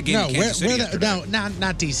 there was a big game in Kansas City yesterday.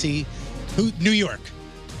 Not D.C. New York.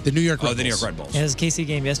 The New York Red Bulls. The New York Red Bulls. Yeah, it was a KC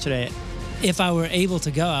game yesterday. If I were able to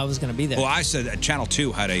go, I was going to be there. Well, I said that Channel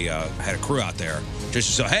 2 had a crew out there just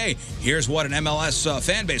to say, hey, here's what an MLS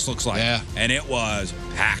fan base looks like. Yeah. And it was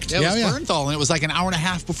packed. Yeah, it was Bernthal, and it was like an hour and a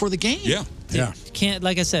half before the game. Yeah. Can't,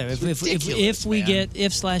 like I said, if when we get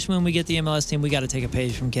the MLS team, we got to take a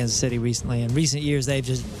page from Kansas City recently. In recent years, they've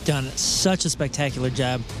just done such a spectacular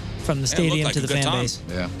job from the stadium to the fan base.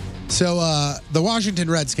 Yeah. So the Washington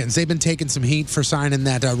Redskins, they've been taking some heat for signing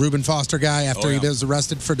that Reuben Foster guy after he was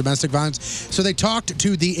arrested for domestic violence. So they talked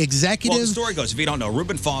to the executive. Well, the story goes, if you don't know,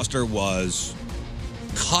 Reuben Foster was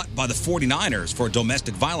cut by the 49ers for a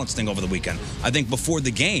domestic violence thing over the weekend. I think before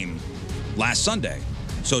the game last Sunday.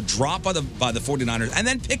 So dropped by the 49ers and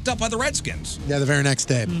then picked up by the Redskins. Yeah, the very next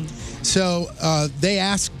day. So they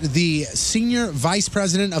asked the senior vice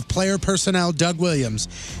president of player personnel, Doug Williams,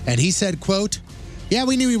 and he said, quote, yeah,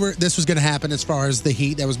 we knew this was going to happen as far as the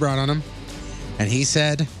heat that was brought on him. And he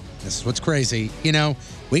said, this is what's crazy. You know,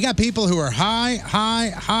 we got people who are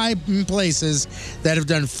high in places that have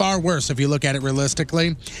done far worse if you look at it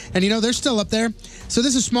realistically. And, you know, they're still up there. So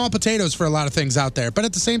this is small potatoes for a lot of things out there. But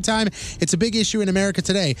at the same time, it's a big issue in America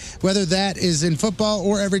today. Whether that is in football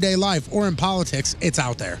or everyday life or in politics, it's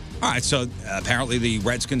out there. All right, so apparently the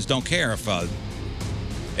Redskins don't care if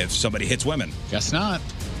somebody hits women. Guess not.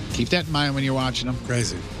 Keep that in mind when you're watching them.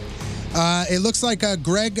 Crazy. It looks like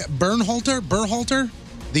Greg Berhalter,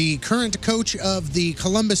 the current coach of the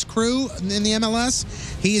Columbus Crew in the MLS,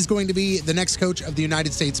 he is going to be the next coach of the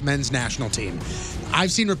United States men's national team.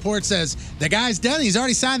 I've seen reports says the guy's done. He's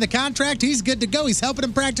already signed the contract. He's good to go. He's helping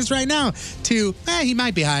him practice right now. He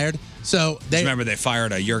might be hired. So remember they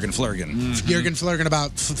fired Jurgen Flurgen. Mm-hmm. Jurgen Flurgen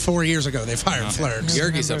about 4 years ago. They fired Flurgs.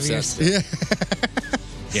 Jurgen's obsessed. Yeah.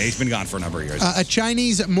 Yeah, he's been gone for a number of years. A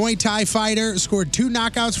Chinese Muay Thai fighter scored 2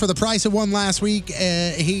 knockouts for the price of one last week.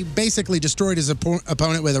 He basically destroyed his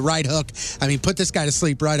opponent with a right hook. I mean, put this guy to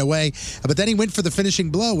sleep right away. But then he went for the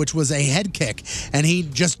finishing blow, which was a head kick. And he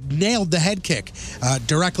just nailed the head kick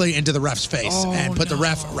directly into the ref's face and put the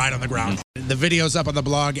ref right on the ground. The video's up on the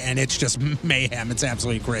blog, and it's just mayhem. It's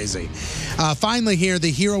absolutely crazy. Finally here,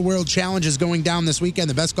 the Hero World Challenge is going down this weekend.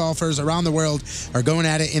 The best golfers around the world are going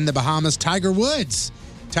at it in the Bahamas. Tiger Woods,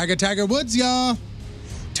 y'all.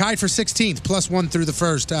 Tied for 16th, +1 through the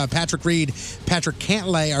first. Patrick Reed, Patrick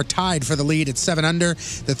Cantlay are tied for the lead at 7 under.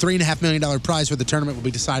 The $3.5 million prize for the tournament will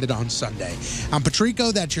be decided on Sunday. I'm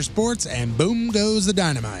Patrico, that's your sports, and boom goes the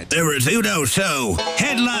dynamite. The Rizzuto Show,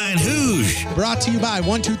 Headline Whoosh. Brought to you by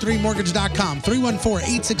 123mortgage.com,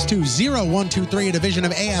 314-862-0123, a division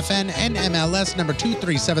of AFN and MLS, number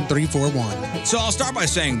 237341. So I'll start by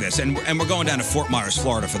saying this, and we're going down to Fort Myers,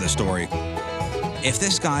 Florida for this story. If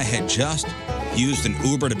this guy had just used an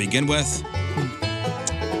Uber to begin with,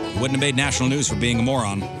 he wouldn't have made national news for being a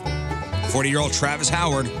moron. 40-year-old Travis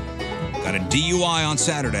Howard got a DUI on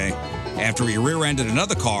Saturday after he rear-ended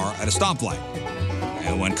another car at a stoplight.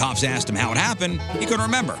 And when cops asked him how it happened, he couldn't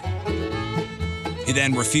remember. He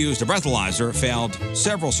then refused a breathalyzer, failed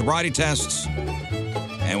several sobriety tests,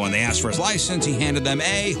 and when they asked for his license, he handed them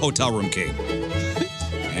a hotel room key.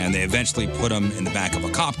 And they eventually put him in the back of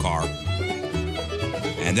a cop car.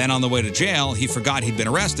 And then on the way to jail, he forgot he'd been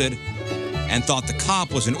arrested and thought the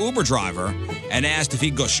cop was an Uber driver and asked if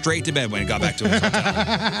he'd go straight to bed when he got back to his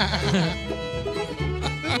hotel.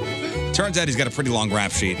 Turns out he's got a pretty long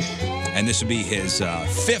rap sheet, and this would be his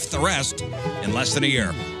 5th arrest in less than a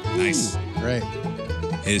year. Nice. Great.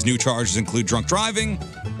 His new charges include drunk driving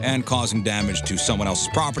and causing damage to someone else's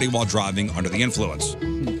property while driving under the influence. So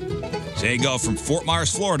there you go, from Fort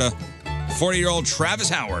Myers, Florida, 40-year-old Travis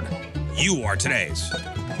Howard. You are today's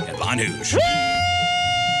Headline Whoosh.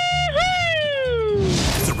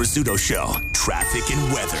 Rizzuto Show, traffic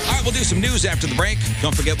and weather. All right, we'll do some news after the break.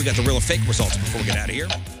 Don't forget, we got the real or fake results before we get out of here.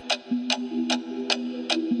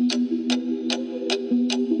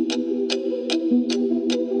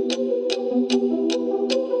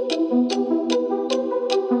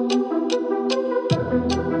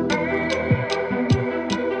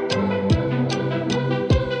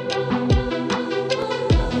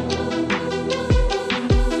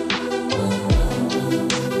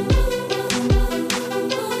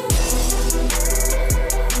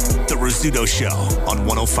 Rizzuto Show on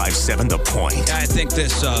 105.7 The Point. I think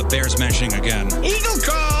this bears mentioning again. Eagle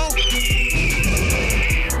call!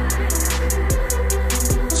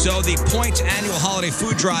 So the Point annual holiday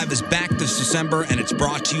food drive is back this December, and it's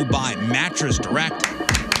brought to you by Mattress Direct.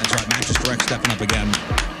 That's right, Mattress Direct stepping up again.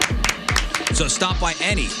 So stop by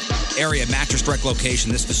any area Mattress Direct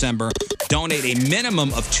location this December. Donate a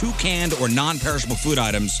minimum of 2 canned or non-perishable food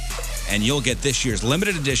items, and you'll get this year's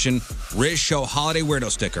limited edition Riz Show Holiday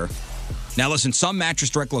Weirdo sticker. Now, listen, some Mattress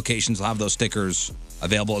Direct locations will have those stickers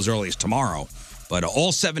available as early as tomorrow, but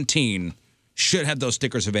all 17 should have those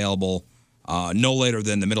stickers available no later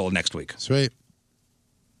than the middle of next week. Sweet.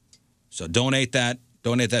 So donate that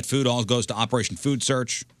food. All goes to Operation Food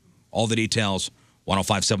Search. All the details,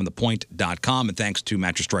 1057thepoint.com. And thanks to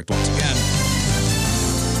Mattress Direct once again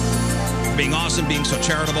for being awesome, being so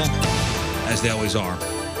charitable, as they always are.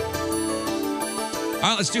 All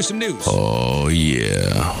right, let's do some news. Oh,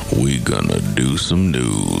 yeah. We gonna do some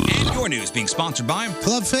news. And your news being sponsored by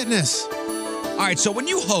Club Fitness. All right, so when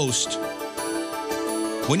you host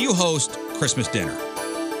Christmas dinner,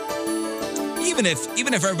 even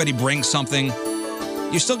if everybody brings something,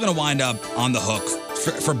 you're still going to wind up on the hook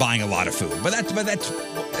for buying a lot of food. But that's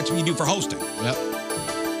what you do for hosting. Yep.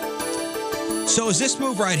 So is this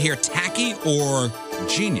move right here tacky or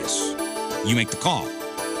genius? You make the call.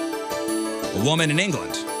 A woman in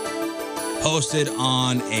England posted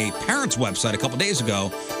on a parent's website a couple days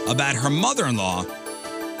ago about her mother-in-law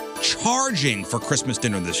charging for Christmas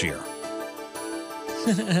dinner this year.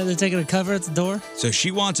 They're taking a cover at the door? So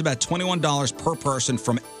she wants about $21 per person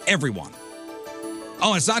from everyone.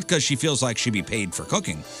 Oh, it's not because she feels like she'd be paid for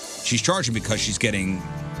cooking. She's charging because she's getting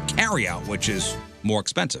carry-out, which is more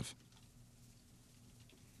expensive.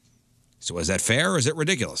 So is that fair or is it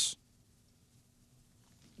ridiculous?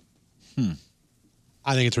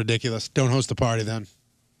 I think it's ridiculous. Don't host the party then.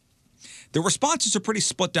 The responses are pretty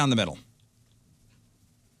split down the middle.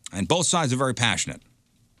 And both sides are very passionate.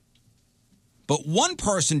 But one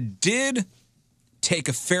person did take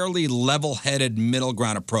a fairly level-headed middle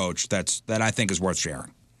ground approach that I think is worth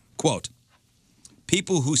sharing. Quote,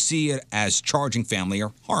 people who see it as charging family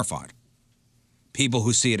are horrified. People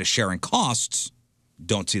who see it as sharing costs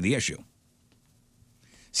don't see the issue.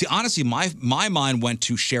 See, honestly, my mind went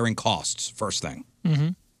to sharing costs first thing. Mm-hmm.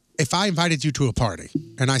 If I invited you to a party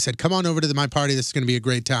and I said, come on over to my party, this is going to be a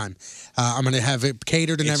great time. I'm going to have it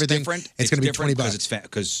catered and everything. Different. It's going to be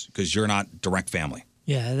 $20. Because you're not direct family.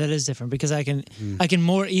 Yeah, that is different because I can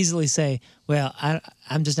more easily say, well,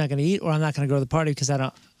 I'm just not going to eat or I'm not going to go to the party because I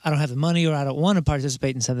don't have the money or I don't want to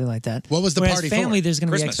participate in something like that. What was the Whereas party family, for? there's going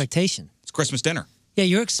to be Christmas. expectation. It's Christmas dinner. Yeah,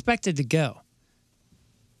 you're expected to go.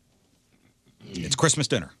 It's Christmas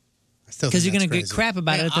dinner. Because you're going to get crap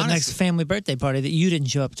about it at the next family birthday party that you didn't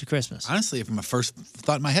show up to Christmas. Honestly, from my first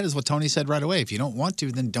thought in my head is what Tony said right away. If you don't want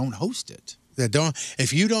to, then don't host it.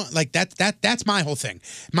 If you don't like that's my whole thing.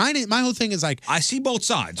 My whole thing is like I see both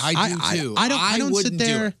sides. I do too. I don't sit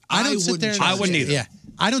there. I don't sit there. I wouldn't either. Yeah,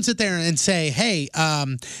 I don't sit there and say, hey,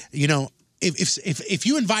 if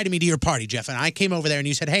you invited me to your party, Jeff, and I came over there and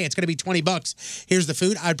you said, hey, it's going to be $20. Here's the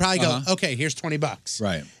food. I'd probably go, okay, here's $20.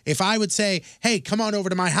 Right. If I would say, hey, come on over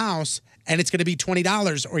to my house and it's going to be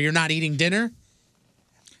 $20 or you're not eating dinner,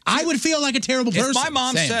 I would feel like a terrible person.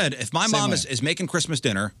 If my mom is making Christmas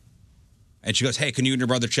dinner and she goes, hey, can you and your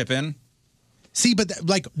brother chip in? See, but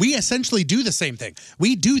we essentially do the same thing.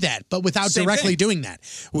 We do that, but without directly doing that.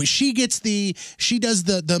 She does the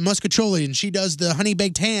muscatoli and she does the honey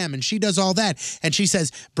baked ham and she does all that. And she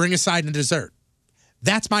says, bring a side and dessert.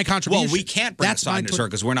 That's my contribution. Well, we can't bring a side and dessert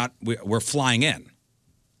because we're flying in.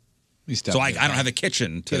 So I don't have a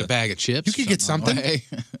kitchen to get a bag of chips. You could get something.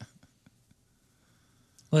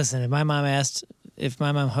 Listen, if my mom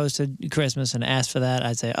hosted Christmas and asked for that,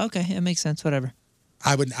 I'd say, okay, it makes sense, whatever.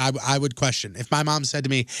 I would question. If my mom said to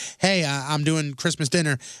me, hey, I'm doing Christmas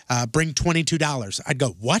dinner, bring $22, I'd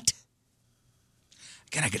go, what?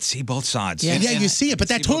 Again, I could see both sides. Yeah, you see it, but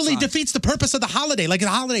that totally defeats the purpose of the holiday. Like the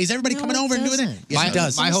holidays, everybody coming over and doing it. Yes, it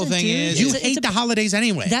does. My whole thing is you hate the holidays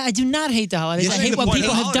anyway. I do not hate the holidays. Yes, I hate the what point of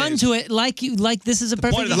people the have done to it. Like this is a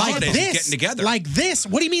perfect like example. this, like this.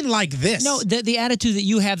 What do you mean like this? No, the attitude that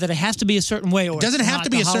you have that it has to be a certain way, or It doesn't it's have not to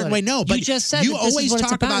be the a certain holiday. way. No, but you just said you that this always is what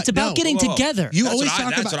talk it's about. It's about getting together. You always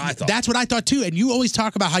talk about. That's what I thought too. And you always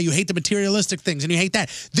talk about how you hate the materialistic things and you hate that.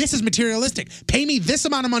 This is materialistic. Pay me this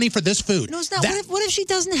amount of money for this food. No, it's not. What if she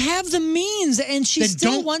doesn't have the means and she then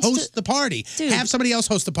still don't wants host to the party. Dude, have somebody else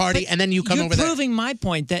host the party, and then you come you're over there. proving my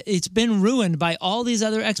point that it's been ruined by all these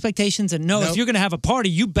other expectations. And if you're going to have a party,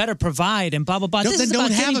 you better provide and blah blah blah. No, this then is don't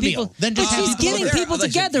about have getting a meal. people. Then just but have she's people getting over there. people Listen,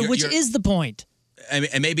 together, which is the point.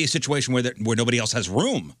 It may be a situation where nobody else has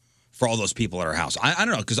room for all those people at her house. I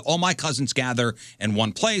don't know, because all my cousins gather in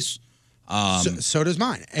one place. So does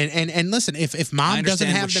mine. And listen, if mom I doesn't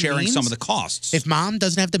understand have we're the sharing means, some of the costs. If mom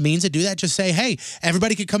doesn't have the means to do that, just say, hey,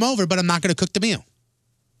 everybody could come over, but I'm not going to cook the meal.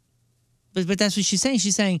 But that's what she's saying.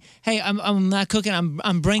 She's saying, hey, I'm not cooking.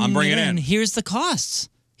 I'm bringing it in. Here's the costs.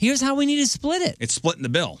 Here's how we need to split it. It's splitting the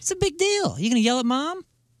bill. It's a big deal. You gonna yell at mom?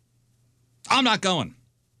 I'm not going.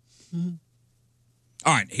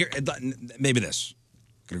 All right, here, maybe this.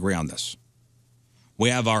 Could agree on this. We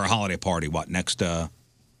have our holiday party, next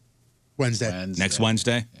Wednesday. Next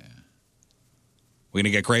Wednesday? Yeah. We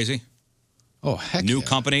going to get crazy? Oh, heck New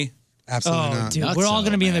company? Absolutely not. Dude, we're all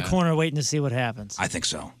going to be in the corner waiting to see what happens. I think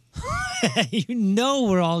so. You know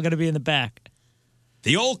we're all going to be in the back.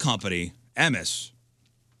 The old company, Emmis,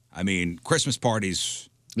 I mean, Christmas parties.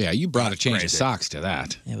 Yeah, you brought a change crazy. of socks to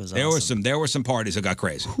that. It was There were some parties that got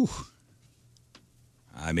crazy.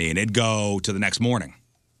 I mean, it'd go to the next morning.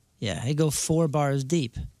 Yeah, it'd go 4 bars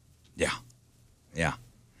deep. Yeah. Yeah.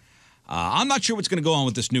 I'm not sure what's going to go on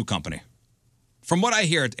with this new company. From what I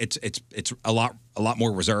hear, it's a lot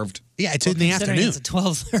more reserved. Yeah, it's in the afternoon. It's at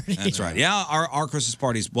 12:30. That's right. Yeah, our Christmas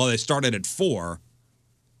parties. Well, they started at 4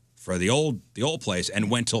 for the old place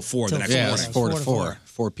and went till 4 the next morning. It's 4 to 4.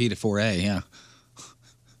 4P to 4A. Yeah.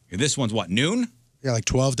 This one's what, noon? Yeah, like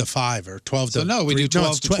 12 to 5 or 12 to. So no, we do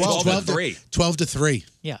 12 to 12 to 3. 12 to 3.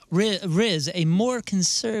 Yeah, Riz, a more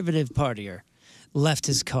conservative partier, left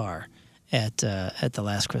his car at the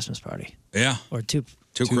last Christmas party. Yeah. Or two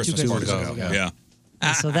Christmas parties ago. Yeah.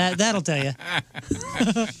 So that'll tell you.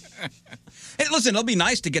 Hey, listen, it'll be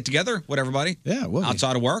nice to get together with everybody. Yeah, we'll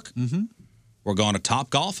outside of work. Mm-hmm. We're going to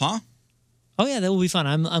Top Golf, huh? Oh yeah, that will be fun.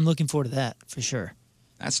 I'm looking forward to that for sure.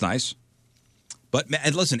 That's nice. But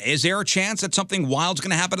and listen, is there a chance that something wild's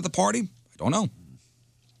going to happen at the party? I don't know.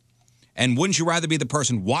 And wouldn't you rather be the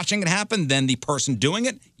person watching it happen than the person doing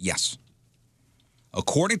it? Yes.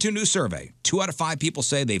 According to a new survey, 2 out of 5 people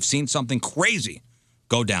say they've seen something crazy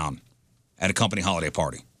go down at a company holiday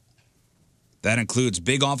party. That includes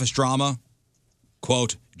big office drama,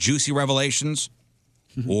 quote, juicy revelations,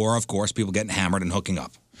 or, of course, people getting hammered and hooking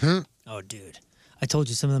up. Oh, dude. I told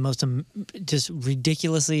you some of the most just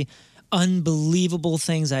ridiculously unbelievable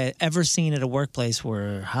things I had ever seen at a workplace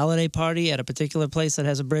were a holiday party at a particular place that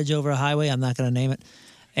has a bridge over a highway. I'm not going to name it.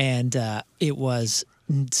 And it was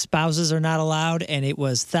spouses are not allowed, and it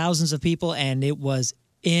was thousands of people, and it was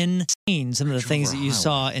insane. Some of the things that you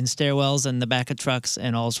saw in stairwells and the back of trucks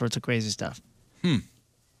and all sorts of crazy stuff. You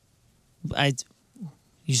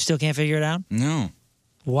still can't figure it out? No.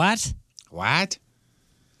 What? What?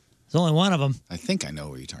 There's only one of them. I think I know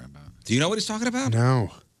what you're talking about. Do you know what he's talking about?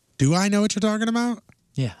 No. Do I know what you're talking about?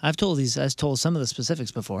 Yeah, I've told some of the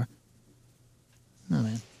specifics before. Oh,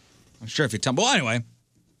 man. I'm sure if you tell me. Well, anyway.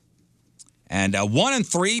 And 1 in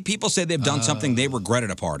 3 people say they've done something they regret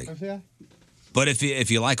at a party. But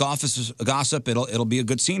if you like office gossip, it'll be a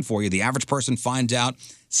good scene for you. The average person finds out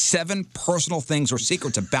 7 personal things or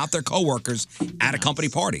secrets about their coworkers at a company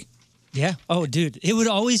party. Yeah. Oh, dude, it would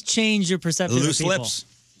always change your perception of Loose people. lips.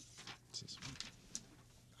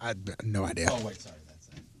 I had no idea. Oh, wait, sorry.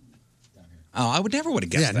 Oh, I would never have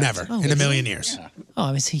guessed Yeah, that. never. In a million years. Oh, I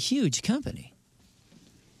mean, it's a huge company.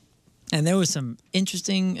 And there were some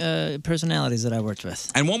interesting personalities that I worked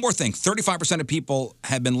with. And one more thing, 35% of people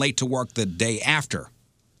have been late to work the day after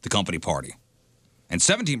the company party. And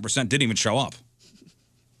 17% didn't even show up.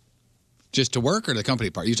 Just to work or the company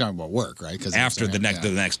party? You're talking about work, right? After the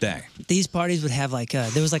next day. These parties would have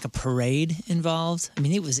there was like a parade involved. I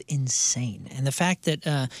mean, it was insane. And the fact that,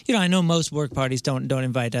 I know most work parties don't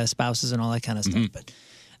invite spouses and all that kind of stuff. But,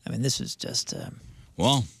 I mean, this was just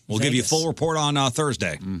Well, we'll give you a Vegas. full report on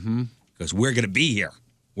Thursday. Because we're going to be here.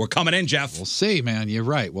 We're coming in, Jeff. We'll see, man. You're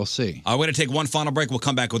right. We'll see. We're going to take one final break. We'll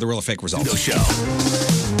come back with the real or fake results. Show.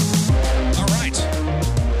 All right.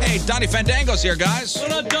 Hey, Donnie Fandango's here, guys.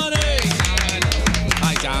 What up, Donnie?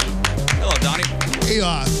 Hi, Don. Hello, Donnie. Hey,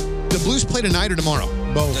 the Blues play tonight or tomorrow?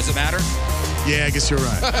 Both. Does it matter? Yeah, I guess you're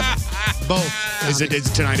right. Both. Is it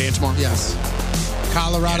tonight and tomorrow? Yes.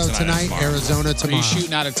 Colorado Yeah, tonight, Arizona Are tomorrow. you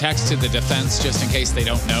shooting out a text to the defense just in case they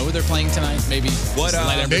don't know they're playing tonight? Maybe What, just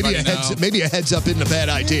let everybody maybe a heads up isn't a bad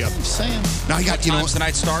idea. I'm saying. Now I got What times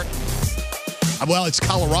tonight start? Well, it's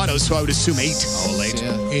Colorado, so I would assume 8. Oh, late.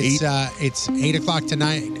 It's 8 o'clock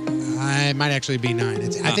tonight. It might actually be 9.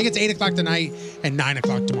 I think it's 8 o'clock tonight and 9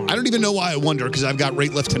 o'clock tomorrow. I don't even know why I wonder because I've got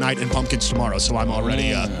Rate Lift tonight and Pumpkins tomorrow, so I'm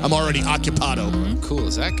already occupado. How cool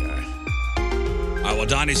is that guy? All right, well,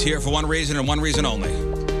 Donnie's here for one reason and one reason only.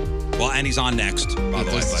 Well, and he's on next, by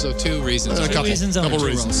the way. So 2 reasons. A couple reasons,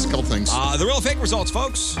 couple things. The real fake results,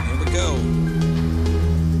 folks. Here we go.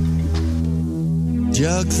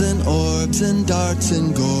 Jugs and orbs and darts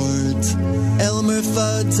and gourds, Elmer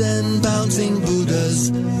Fuds and bouncing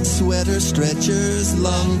Buddhas, sweater stretchers,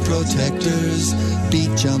 lung protectors,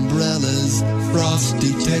 beach umbrellas, frost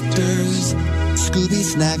detectors, Scooby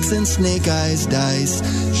snacks and snake eyes dice,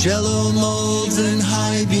 Jell-O molds and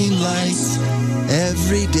high beam lights.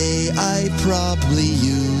 Every day I probably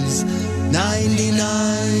use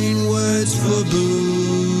 99 words for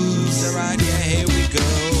booze. All right, yeah, here we go.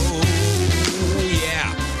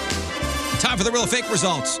 Yeah. Time for the real fake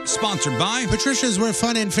results, sponsored by Patricia's Where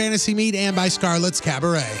Fun and Fantasy Meet and by Scarlett's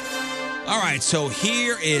Cabaret. All right, so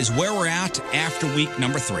here is where we're at after week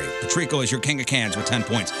number 3. Patrico is your king of cans with 10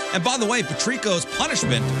 points. And by the way, Patrico's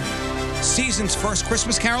punishment, season's first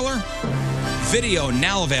Christmas caroler, video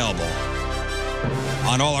now available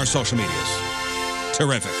on all our social medias.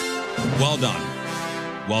 Terrific. Well done.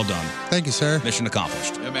 Well done. Thank you, sir. Mission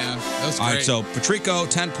accomplished. Yeah, man. That was All great. right, so Patrico,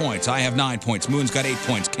 10 points. I have 9 points. Moon's got 8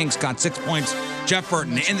 points. King's got 6 points. Jeff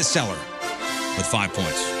Burton in the cellar with 5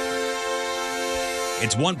 points.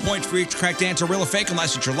 It's 1 point for each correct answer, real or fake,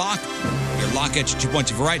 unless it's your lock. Your lock gets you 2 points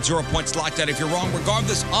if you're right, 0 points locked out if you're wrong,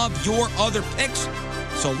 regardless of your other picks.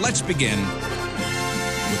 So let's begin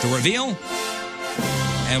with the reveal.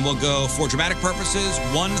 And we'll go, for dramatic purposes,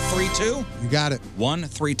 1, 3, 2. You got it. 1,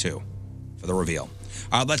 3, 2 for the reveal.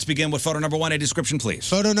 All right, let's begin with photo number 1. A description, please.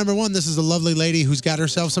 Photo number 1, this is a lovely lady who's got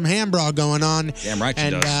herself some ham bra going on. Damn right she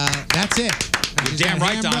and, does. That's it. You're damn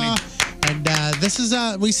right, Donnie. And this is,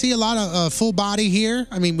 we see a lot of full body here.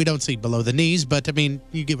 I mean, we don't see below the knees, but I mean,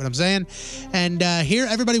 you get what I'm saying. And here,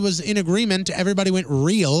 everybody was in agreement. Everybody went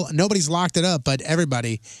real. Nobody's locked it up, but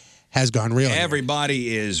everybody has gone real.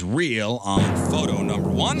 Everybody is real on photo number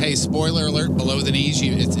 1. Hey, spoiler alert, below the knees,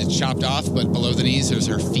 it's chopped off, but below the knees, there's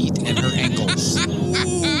her feet and her ankles.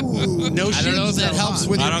 Ooh, no shins. I don't know if that helps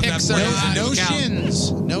with your picks or not. No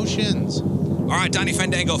shins. No shins. All right, Donnie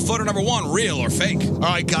Fandango, photo number 1, real or fake? All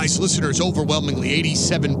right, guys, listeners, overwhelmingly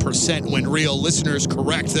 87% when real. Listeners,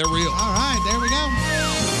 correct. They're real. All right, there we go.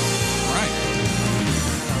 All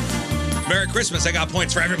right. Merry Christmas. I got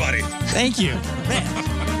points for everybody. Thank you. Man.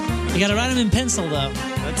 You got to write them in pencil, though.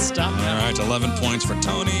 Let's stop. All right, 11 points for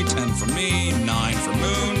Tony, 10 for me, 9 for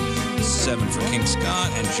Moon, 7 for King Scott,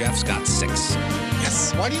 and Jeff's got 6.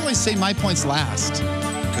 Yes. Why do you always say my points last?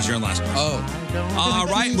 Because you're in last place. Oh. All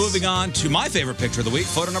right, moving on to my favorite picture of the week,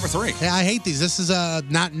 photo number 3. Yeah, I hate these. This is I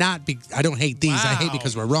don't hate these. I hate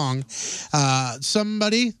because we're wrong.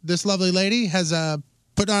 Somebody, this lovely lady, has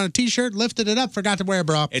put on a T-shirt, lifted it up, forgot to wear a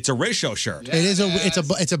bra. It's a ratio shirt. It is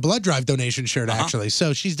it's a blood drive donation shirt actually.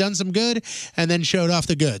 So she's done some good and then showed off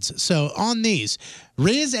the goods. So on these,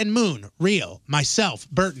 Riz and Moon, real. Myself,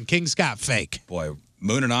 Burton, King Scott, fake. Boy,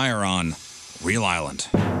 Moon and I are on Real Island.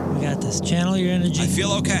 We got this. Channel your energy. I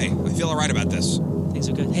feel okay. I feel all right about this. Things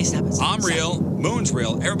are good. Hey, stop it. I'm real. Moon's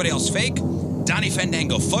real. Everybody else fake. Donnie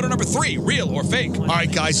Fandango, photo number 3, real or fake? All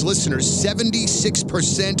right, guys, listeners,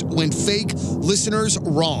 76% when fake. Listeners,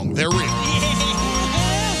 wrong. They're real.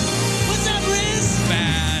 What's up, Riz? All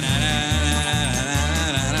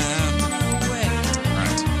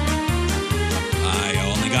right.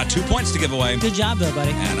 I only got 2 points to give away. Good job, though,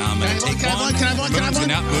 buddy. And I'm going to take one. Can I have one?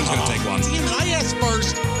 Moon's going to take one. Damn it, I asked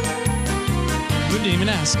first. Who didn't even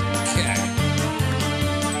ask? Okay.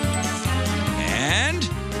 And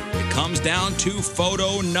it comes down to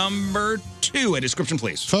photo number 2. A description,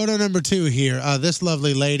 please. Photo number 2 here. This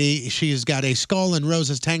lovely lady, she's got a Skull and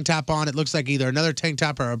Roses tank top on. It looks like either another tank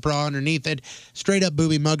top or a bra underneath it. Straight up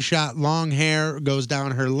booby mugshot. Long hair goes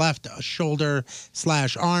down her left shoulder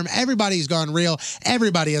 / arm. Everybody's gone real.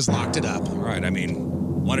 Everybody has locked it up. All right. I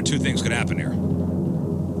mean, one of two things could happen here.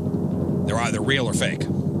 They're either real or fake.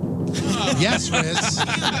 Yes, Riz.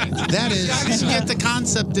 That is. I didn't get the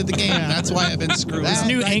concept of the game. That's why I've been screwed. This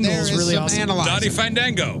new angle is really awesome. Donnie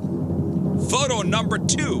Fandango, photo number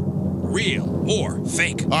 2, real or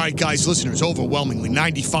fake? All right, guys, listeners, overwhelmingly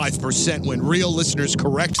 95% when real. Listeners,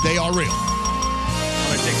 correct. They are real.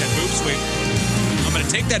 take that boob sweep. I'm going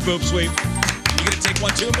to take that boob sweep. You going to take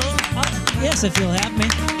one too, Moon? Yes, if you'll have me.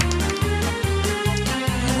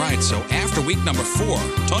 All right, so after week number 4,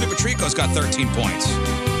 Tony Patrico's got 13 points.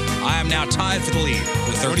 I am now tied for the lead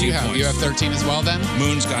with 13 What do you have? points. You have 13 as well, then?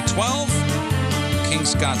 Moon's got 12, King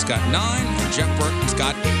Scott's got 9, and Jeff Burton's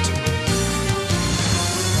got 8.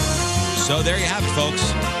 So there you have it,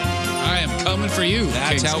 folks. I am coming for you.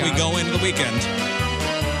 That's King how Scott. we go into the weekend.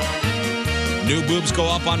 New boobs go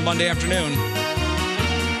up on Monday afternoon.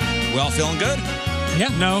 We all feeling good? Yeah.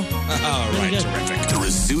 No. All right, terrific. The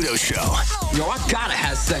Rizzuto Show. Yo, I gotta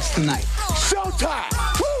have sex tonight. Showtime!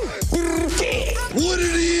 What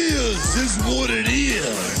it is what it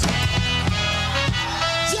is.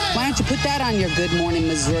 Why don't you put that on your Good Morning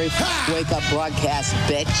Missouri wake up broadcast,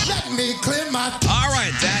 bitch? Let me clear my... All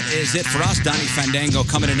right, that is it for us. Donnie Fandango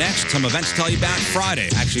coming in next. Some events to tell you about Friday.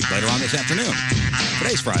 Actually, later on this afternoon.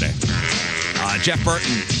 Today's Friday. Jeff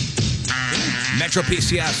Burton, Metro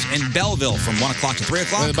PCS in Belleville from 1 o'clock to 3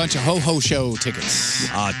 o'clock. With a bunch of ho-ho show tickets.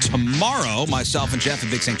 Tomorrow, myself and Jeff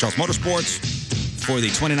at Big St. Charles Motorsports for the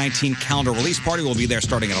 2019 calendar release party. We'll be there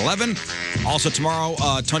starting at 11. Also tomorrow,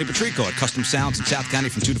 Tony Patrico at Custom Sounds in South County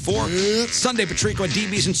from 2 to 4. Sunday, Patrico at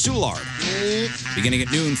DB's in Soulard. Beginning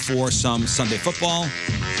at noon for some Sunday football.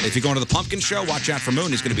 If you're going to the Pumpkin Show, watch out for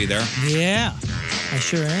Moon. He's going to be there. Yeah, I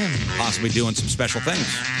sure am. Possibly doing some special things.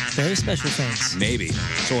 Very special things. Maybe.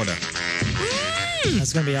 Sort of.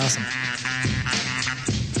 That's going to be awesome.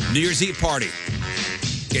 New Year's Eve party.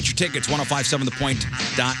 Get your tickets,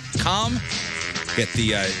 1057thepoint.com. Get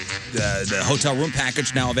the hotel room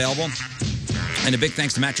package now available. And a big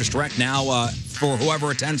thanks to Mattress Direct. Now, for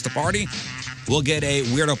whoever attends the party, we'll get a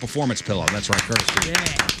Weirdo Performance pillow. That's right, courtesy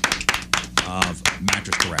of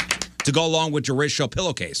Mattress Direct. To go along with your Riz Show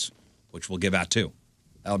pillowcase, which we'll give out too.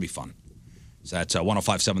 That'll be fun. So that's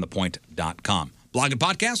 1057thepoint.com. Blog and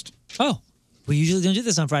podcast? Oh. We usually don't do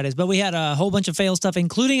this on Fridays, but we had a whole bunch of fail stuff,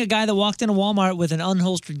 including a guy that walked into Walmart with an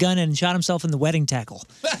unholstered gun and shot himself in the wedding tackle.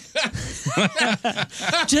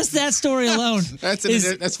 Just that story alone. That's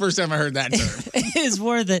the first time I heard that term. Is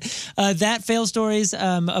worth it. That fail stories,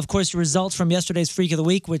 of course, results from yesterday's Freak of the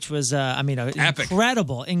Week, which was,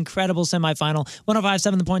 incredible semifinal.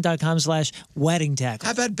 1057thepoint.com/wedding tackle.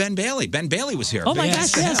 How about Ben Bailey? Ben Bailey was here. Oh, my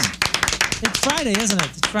gosh, yes. It's Friday, isn't it?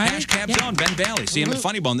 It's Friday. Cash Cab Zone, Ben Bailey. See him at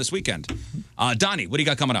Funny Bone this weekend. Donnie, what do you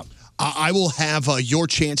got coming up? I will have your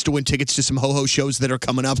chance to win tickets to some ho-ho shows that are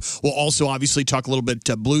coming up. We'll also obviously talk a little bit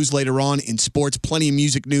blues later on in sports. Plenty of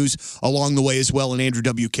music news along the way as well. And Andrew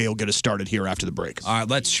WK will get us started here after the break. All right,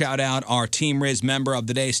 let's shout out our Team Riz member of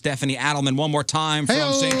the day, Stephanie Adelman, one more time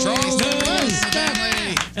from St. Charles.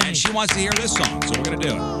 And she wants to hear this song, so we're going to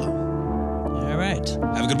do it. All right.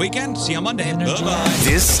 Have a good weekend. See you on Monday. Bye-bye.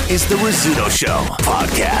 This is the Rizzuto Show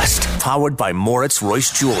podcast, powered by Moritz Royce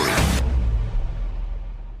Jewelry.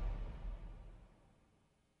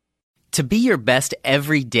 To be your best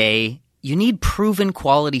every day, you need proven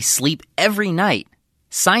quality sleep every night.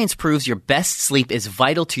 Science proves your best sleep is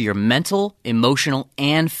vital to your mental, emotional,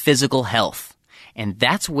 and physical health. And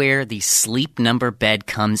that's where the Sleep Number bed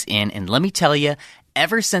comes in. And let me tell you,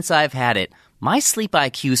 ever since I've had it, my sleep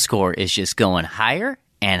IQ score is just going higher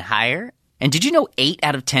and higher. And did you know 8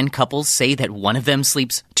 out of 10 couples say that one of them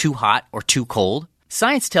sleeps too hot or too cold?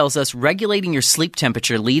 Science tells us regulating your sleep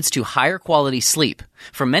temperature leads to higher quality sleep.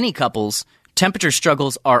 For many couples, temperature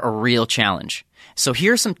struggles are a real challenge. So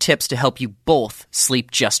here are some tips to help you both sleep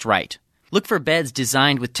just right. Look for beds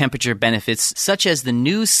designed with temperature benefits such as the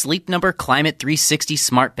new Sleep Number Climate 360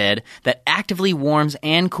 smart bed that actively warms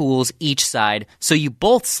and cools each side so you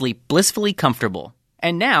both sleep blissfully comfortable.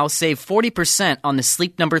 And now save 40% on the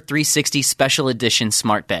Sleep Number 360 Special Edition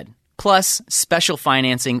smart bed. Plus, special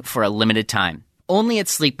financing for a limited time. Only at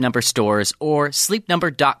Sleep Number stores or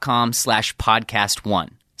sleepnumber.com/podcast1.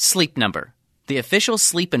 Sleep Number, the official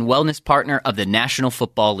sleep and wellness partner of the National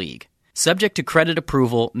Football League. Subject to credit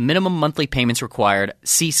approval, minimum monthly payments required.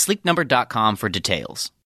 See sleepnumber.com for details.